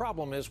helping. Our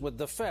problem is with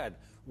the Fed.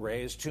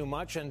 Raised too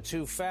much and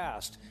too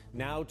fast.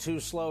 Now too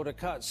slow to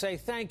cut. Say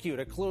thank you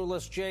to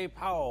clueless Jay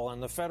Powell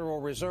and the Federal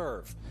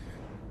Reserve."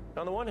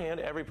 On the one hand,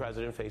 every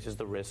president faces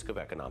the risk of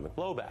economic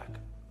blowback.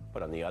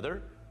 But on the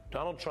other,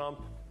 Donald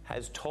Trump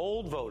has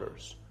told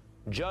voters,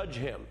 judge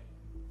him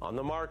on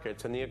the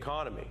markets and the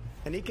economy.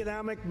 An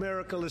economic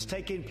miracle is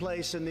taking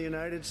place in the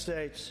United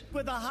States.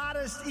 We're the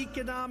hottest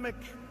economic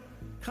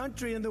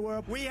country in the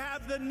world. We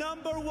have the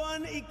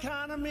 #1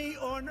 economy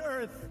on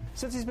earth.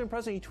 Since he's been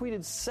president, he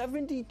tweeted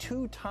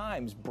 72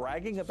 times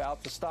bragging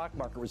about the stock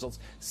market results,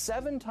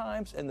 7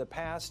 times in the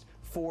past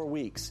 4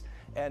 weeks.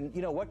 And,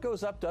 you know, what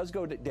goes up does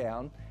go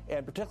down,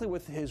 and particularly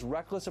with his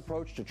reckless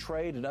approach to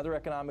trade and other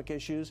economic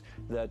issues,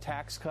 the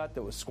tax cut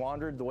that was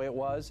squandered the way it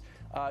was,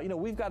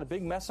 we've got a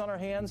big mess on our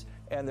hands,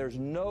 and there's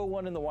no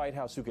one in the White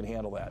House who can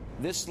handle that.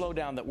 This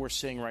slowdown that we're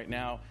seeing right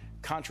now,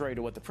 contrary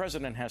to what the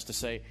president has to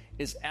say,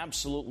 is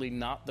absolutely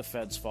not the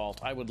Fed's fault.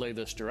 I would lay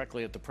this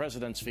directly at the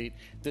president's feet.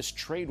 This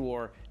trade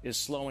war is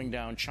slowing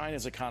down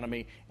China's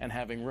economy and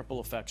having ripple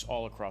effects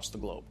all across the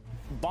globe.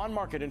 Bond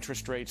market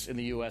interest rates in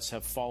the U.S.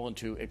 have fallen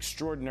to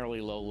extraordinarily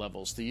low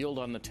levels. The yield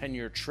on the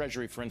 10-year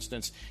Treasury, for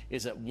instance,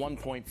 is at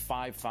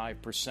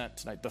 1.55%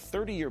 tonight. The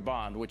 30-year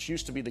bond, which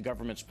used to be the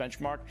government's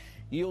benchmark,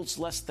 yields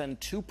less than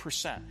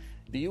 2%.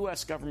 The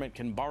U.S. government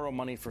can borrow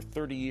money for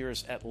 30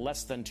 years at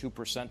less than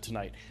 2%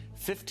 tonight.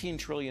 $15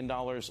 trillion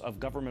of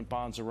government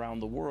bonds around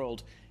the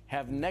world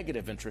have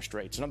negative interest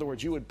rates. In other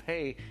words, you would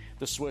pay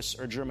the Swiss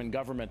or German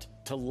government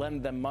to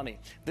lend them money.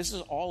 This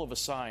is all a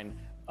sign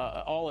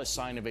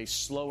of a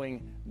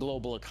slowing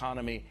global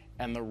economy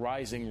and the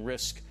rising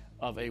risk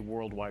of a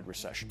worldwide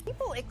recession.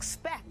 People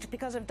expect,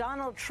 because of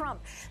Donald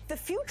Trump, the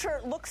future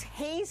looks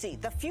hazy,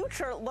 the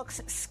future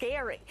looks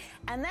scary.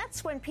 And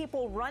that's when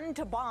people run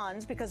to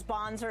bonds because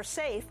bonds are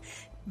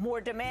safe.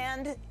 More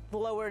demand,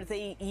 lower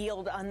the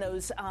yield on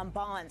those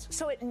bonds.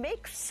 So it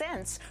makes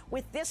sense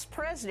with this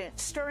president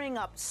stirring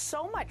up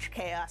so much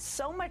chaos,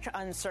 so much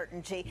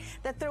uncertainty,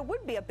 that there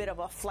would be a bit of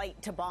a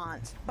flight to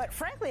bonds. But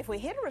frankly, if we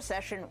hit a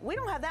recession, we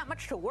don't have that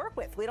much to work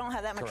with. We don't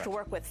have that much to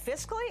work with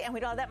fiscally, and we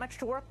don't have that much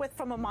to work with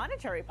from a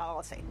monetary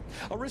policy.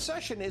 A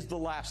recession is the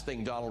last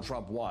thing Donald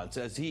Trump wants,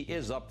 as he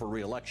is up for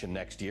re-election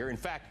next year. In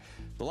fact,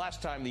 the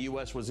last time the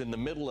U.S. was in the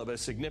middle of a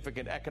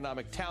significant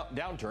economic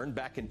downturn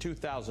back in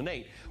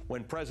 2008,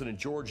 when President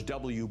George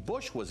W.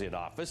 Bush was in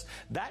office,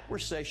 that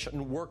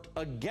recession worked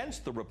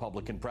against the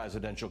Republican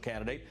presidential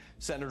candidate,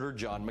 Senator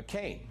John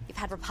McCain. You've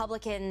had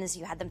Republicans,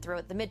 you had them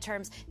throughout the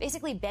midterms,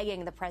 basically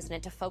begging the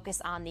president to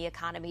focus on the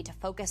economy, to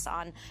focus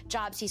on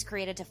jobs he's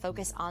created, to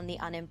focus on the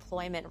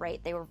unemployment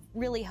rate. They were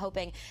really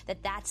hoping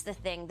that that's the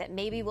thing that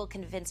maybe will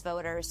convince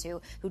voters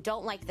who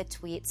don't like the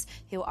tweets,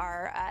 who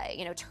are,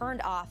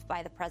 turned off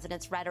by the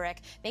president's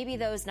rhetoric. Maybe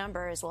those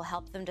numbers will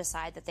help them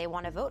decide that they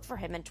want to vote for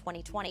him in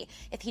 2020.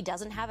 If he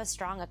doesn't have a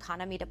strong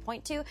economy to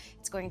point to,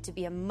 it's going to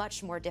be a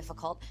much more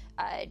difficult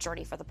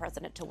journey for the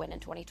president to win in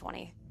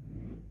 2020.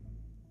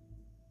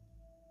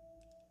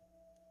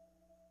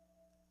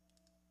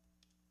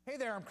 Hey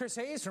there, I'm Chris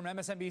Hayes from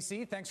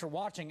MSNBC. Thanks for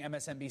watching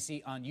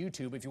MSNBC on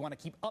YouTube. If you want to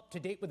keep up to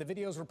date with the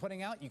videos we're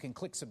putting out, you can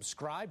click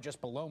subscribe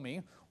just below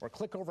me or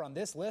click over on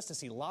this list to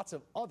see lots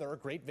of other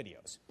great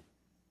videos.